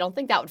teeth. Like I don't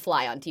think that would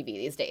fly on TV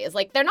these days.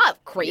 Like they're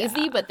not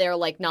crazy, but they're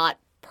like not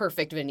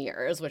perfect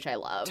veneers, which I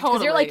love. Because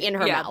Totally. you're like in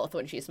her mouth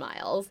when she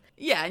smiles.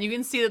 Yeah, and you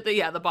can see that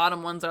the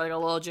bottom ones are like a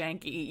little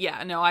janky.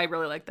 Yeah, no, I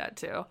really like that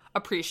too.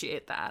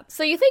 Appreciate that.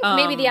 So you think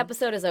maybe the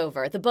episode is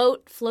over. The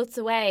boat floats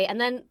away and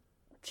then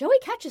Joey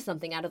catches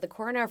something out of the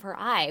corner of her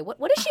eye. What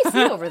does she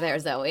see over there,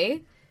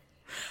 Zoe?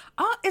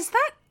 Is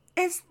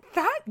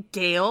that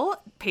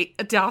Gail,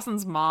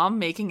 Dawson's mom,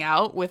 making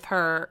out with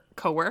her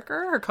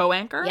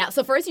co-anchor? Yeah,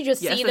 so first you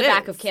just see the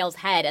back of Kale's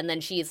head, and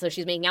then she's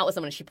making out with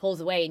someone, and she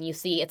pulls away, and you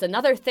see it's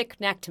another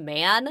thick-necked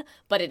man,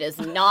 but it is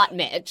not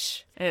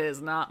Mitch. It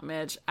is not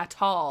Mitch at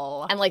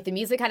all. And, like, the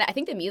music I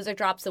think the music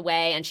drops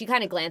away, and she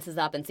kind of glances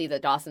up and sees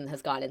that Dawson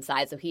has gone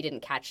inside, so he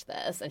didn't catch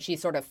this, and she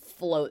sort of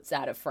floats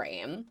out of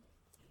frame.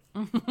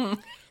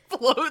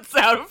 Floats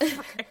out of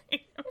frame.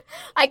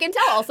 I can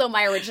tell also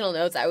my original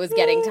notes, I was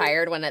getting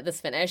tired when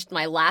this finished.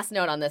 My last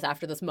note on this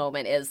after this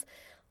moment is,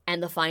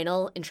 and the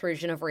final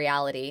intrusion of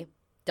reality,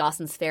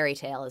 Dawson's fairy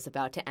tale is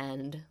about to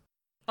end.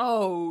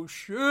 Oh,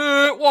 shit.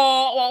 Wah,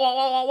 wah, wah,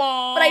 wah,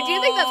 wah. But I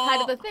do think that's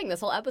kind of the thing.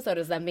 This whole episode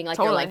is them being like,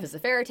 Totally. Your life is a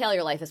fairy tale,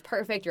 your life is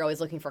perfect, you're always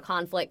looking for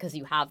conflict because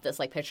you have this,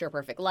 like,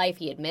 picture-perfect life.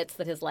 He admits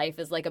that his life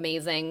is, like,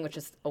 amazing, which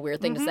is a weird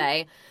thing to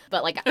say.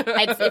 But, like,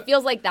 it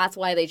feels like that's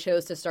why they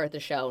chose to start the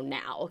show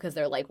now, because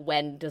they're like,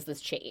 when does this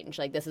change?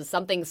 Like, this is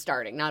something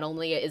starting. Not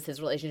only is his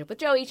relationship with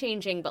Joey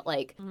changing, but,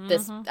 like,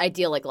 this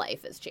idyllic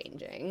life is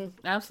changing.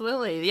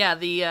 Absolutely. Yeah,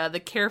 the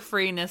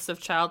carefreeness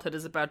of childhood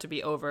is about to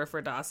be over for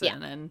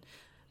Dawson, and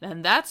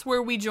then that's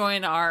where we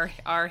join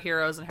our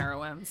heroes and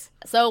heroines.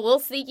 So we'll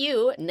see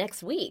you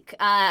next week.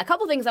 A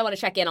couple things I want to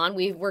check in on.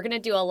 We're going to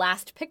do a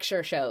last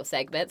picture show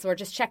segment, so we're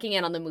just checking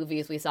in on the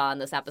movies we saw in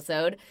this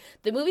episode.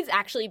 The movie's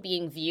actually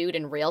being viewed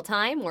in real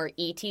time. We're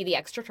E.T. the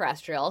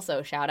Extraterrestrial,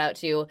 so shout out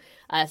to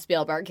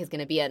Spielberg. He's going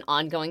to be an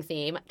ongoing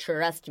theme,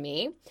 trust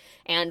me.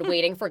 And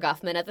Waiting for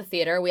Guffman at the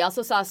theater. We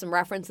also saw some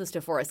references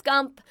to Forrest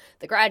Gump,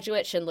 The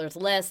Graduate, Schindler's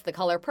List, The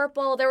Color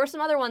Purple. There were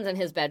some other ones in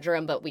his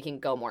bedroom, but we can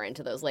go more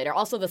into those later.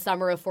 Also, The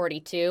Summer of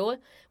 42,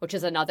 which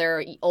is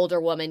another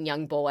older woman,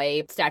 young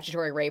boy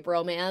statutory rape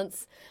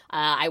romance.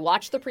 I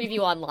watched the preview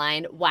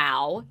online.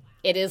 Wow.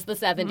 It is the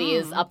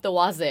 70s up the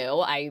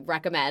wazoo. I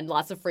recommend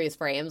lots of freeze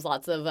frames,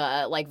 lots of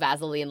like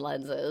Vaseline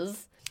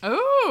lenses.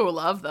 Oh,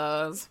 love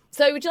those.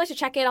 So would you like to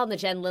check in on the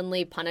Jen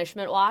Lindley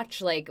punishment watch?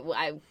 Like,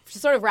 I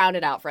just sort of round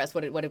it out for us.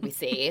 What did we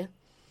see?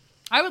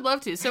 I would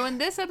love to. So in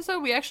this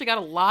episode, we actually got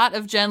a lot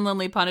of Jen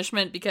Lindley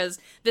punishment because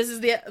this is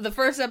the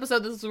first episode.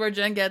 This is where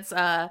Jen gets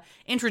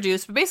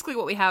introduced. But basically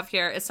what we have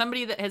here is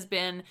somebody that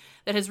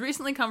has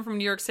recently come from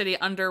New York City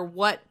under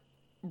what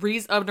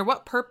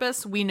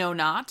purpose we know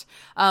not,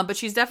 but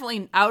she's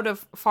definitely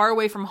far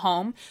away from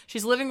home.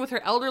 She's living with her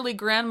elderly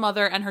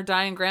grandmother and her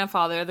dying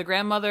grandfather. The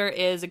grandmother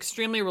is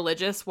extremely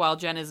religious, while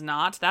Jen is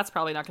not. That's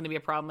probably not going to be a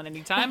problem at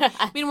any time.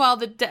 Meanwhile,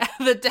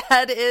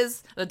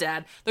 the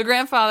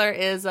grandfather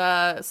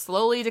is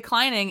slowly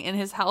declining in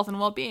his health and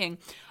well-being.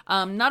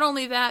 Not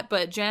only that,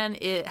 but Jen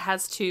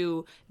has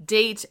to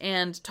date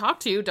and talk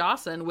to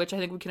Dawson, which I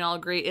think we can all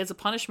agree is a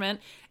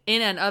punishment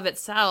in and of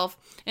itself.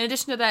 In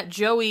addition to that,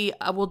 Joey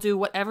will do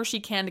whatever she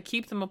can to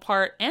keep them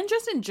apart and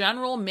just in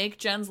general make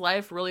Jen's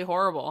life really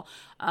horrible,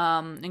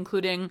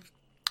 including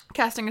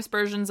casting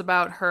aspersions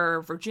about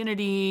her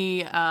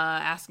virginity,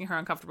 asking her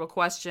uncomfortable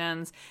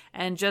questions,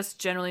 and just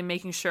generally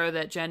making sure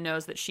that Jen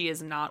knows that she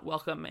is not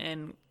welcome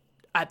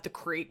at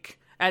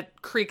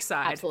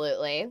Creekside.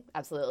 Absolutely.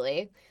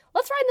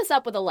 Let's round this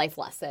up with a life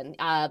lesson.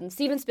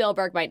 Steven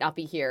Spielberg might not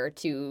be here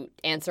to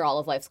answer all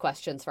of life's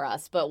questions for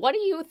us, but what do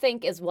you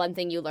think is one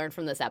thing you learned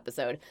from this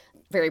episode?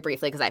 Very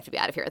briefly, because I have to be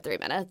out of here at 3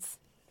 minutes.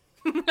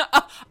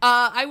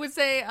 I would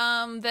say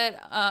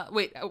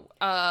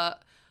that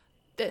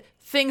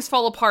things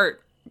fall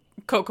apart,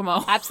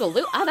 Kokomo.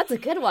 Absolutely. Oh, that's a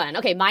good one.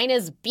 Okay, mine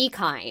is be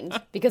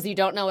kind, because you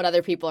don't know what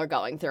other people are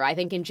going through. I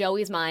think in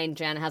Joey's mind,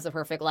 Jen has a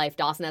perfect life.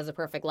 Dawson has a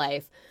perfect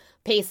life.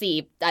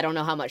 Pacey, I don't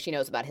know how much she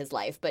knows about his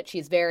life, but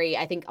she's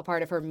I think a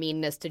part of her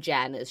meanness to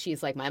Jen is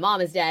she's like, my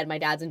mom is dead, my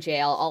dad's in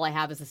jail, all I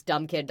have is this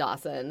dumb kid,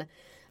 Dawson.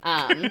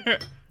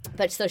 But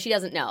so she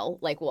doesn't know,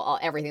 like,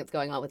 everything that's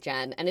going on with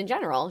Jen. And in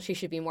general, she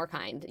should be more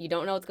kind. You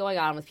don't know what's going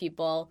on with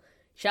people.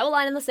 Shove a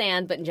line in the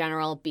sand, but in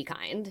general, be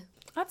kind.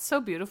 That's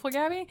so beautiful,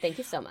 Gabby. Thank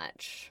you so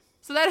much.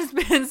 So that has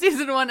been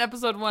Season 1,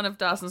 Episode 1 of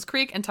Dawson's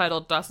Creek,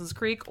 entitled Dawson's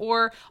Creek,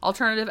 or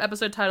alternative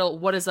episode title,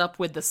 What is Up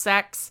with the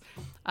Sex?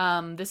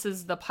 This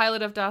is the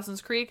pilot of Dawson's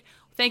Creek.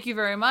 Thank you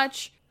very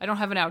much. I don't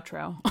have an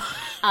outro.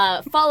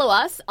 Follow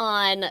us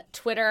on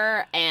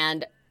Twitter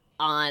and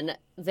on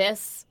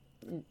this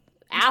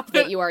app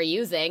that you are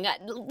using.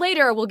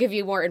 Later, we'll give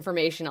you more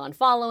information on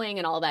following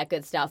and all that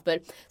good stuff.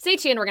 But stay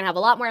tuned. We're going to have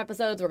a lot more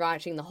episodes. We're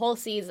watching the whole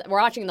season.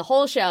 We're watching the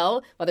whole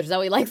show, whether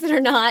Zoe likes it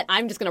or not.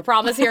 I'm just going to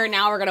promise here and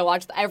now we're going to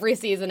watch every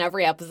season,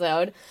 every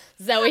episode.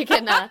 Zoe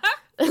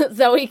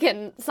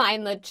can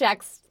sign the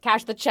checks,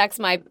 cash the checks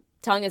my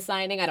tongue is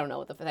signing. I don't know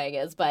what the thing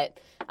is, but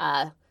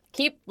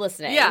keep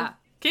listening. Yeah,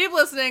 keep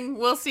listening.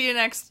 We'll see you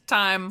next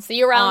time. See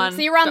you around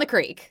the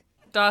creek.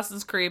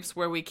 Dawson's Creeps,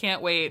 where we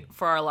can't wait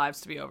for our lives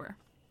to be over.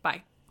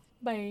 Bye.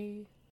 Bye.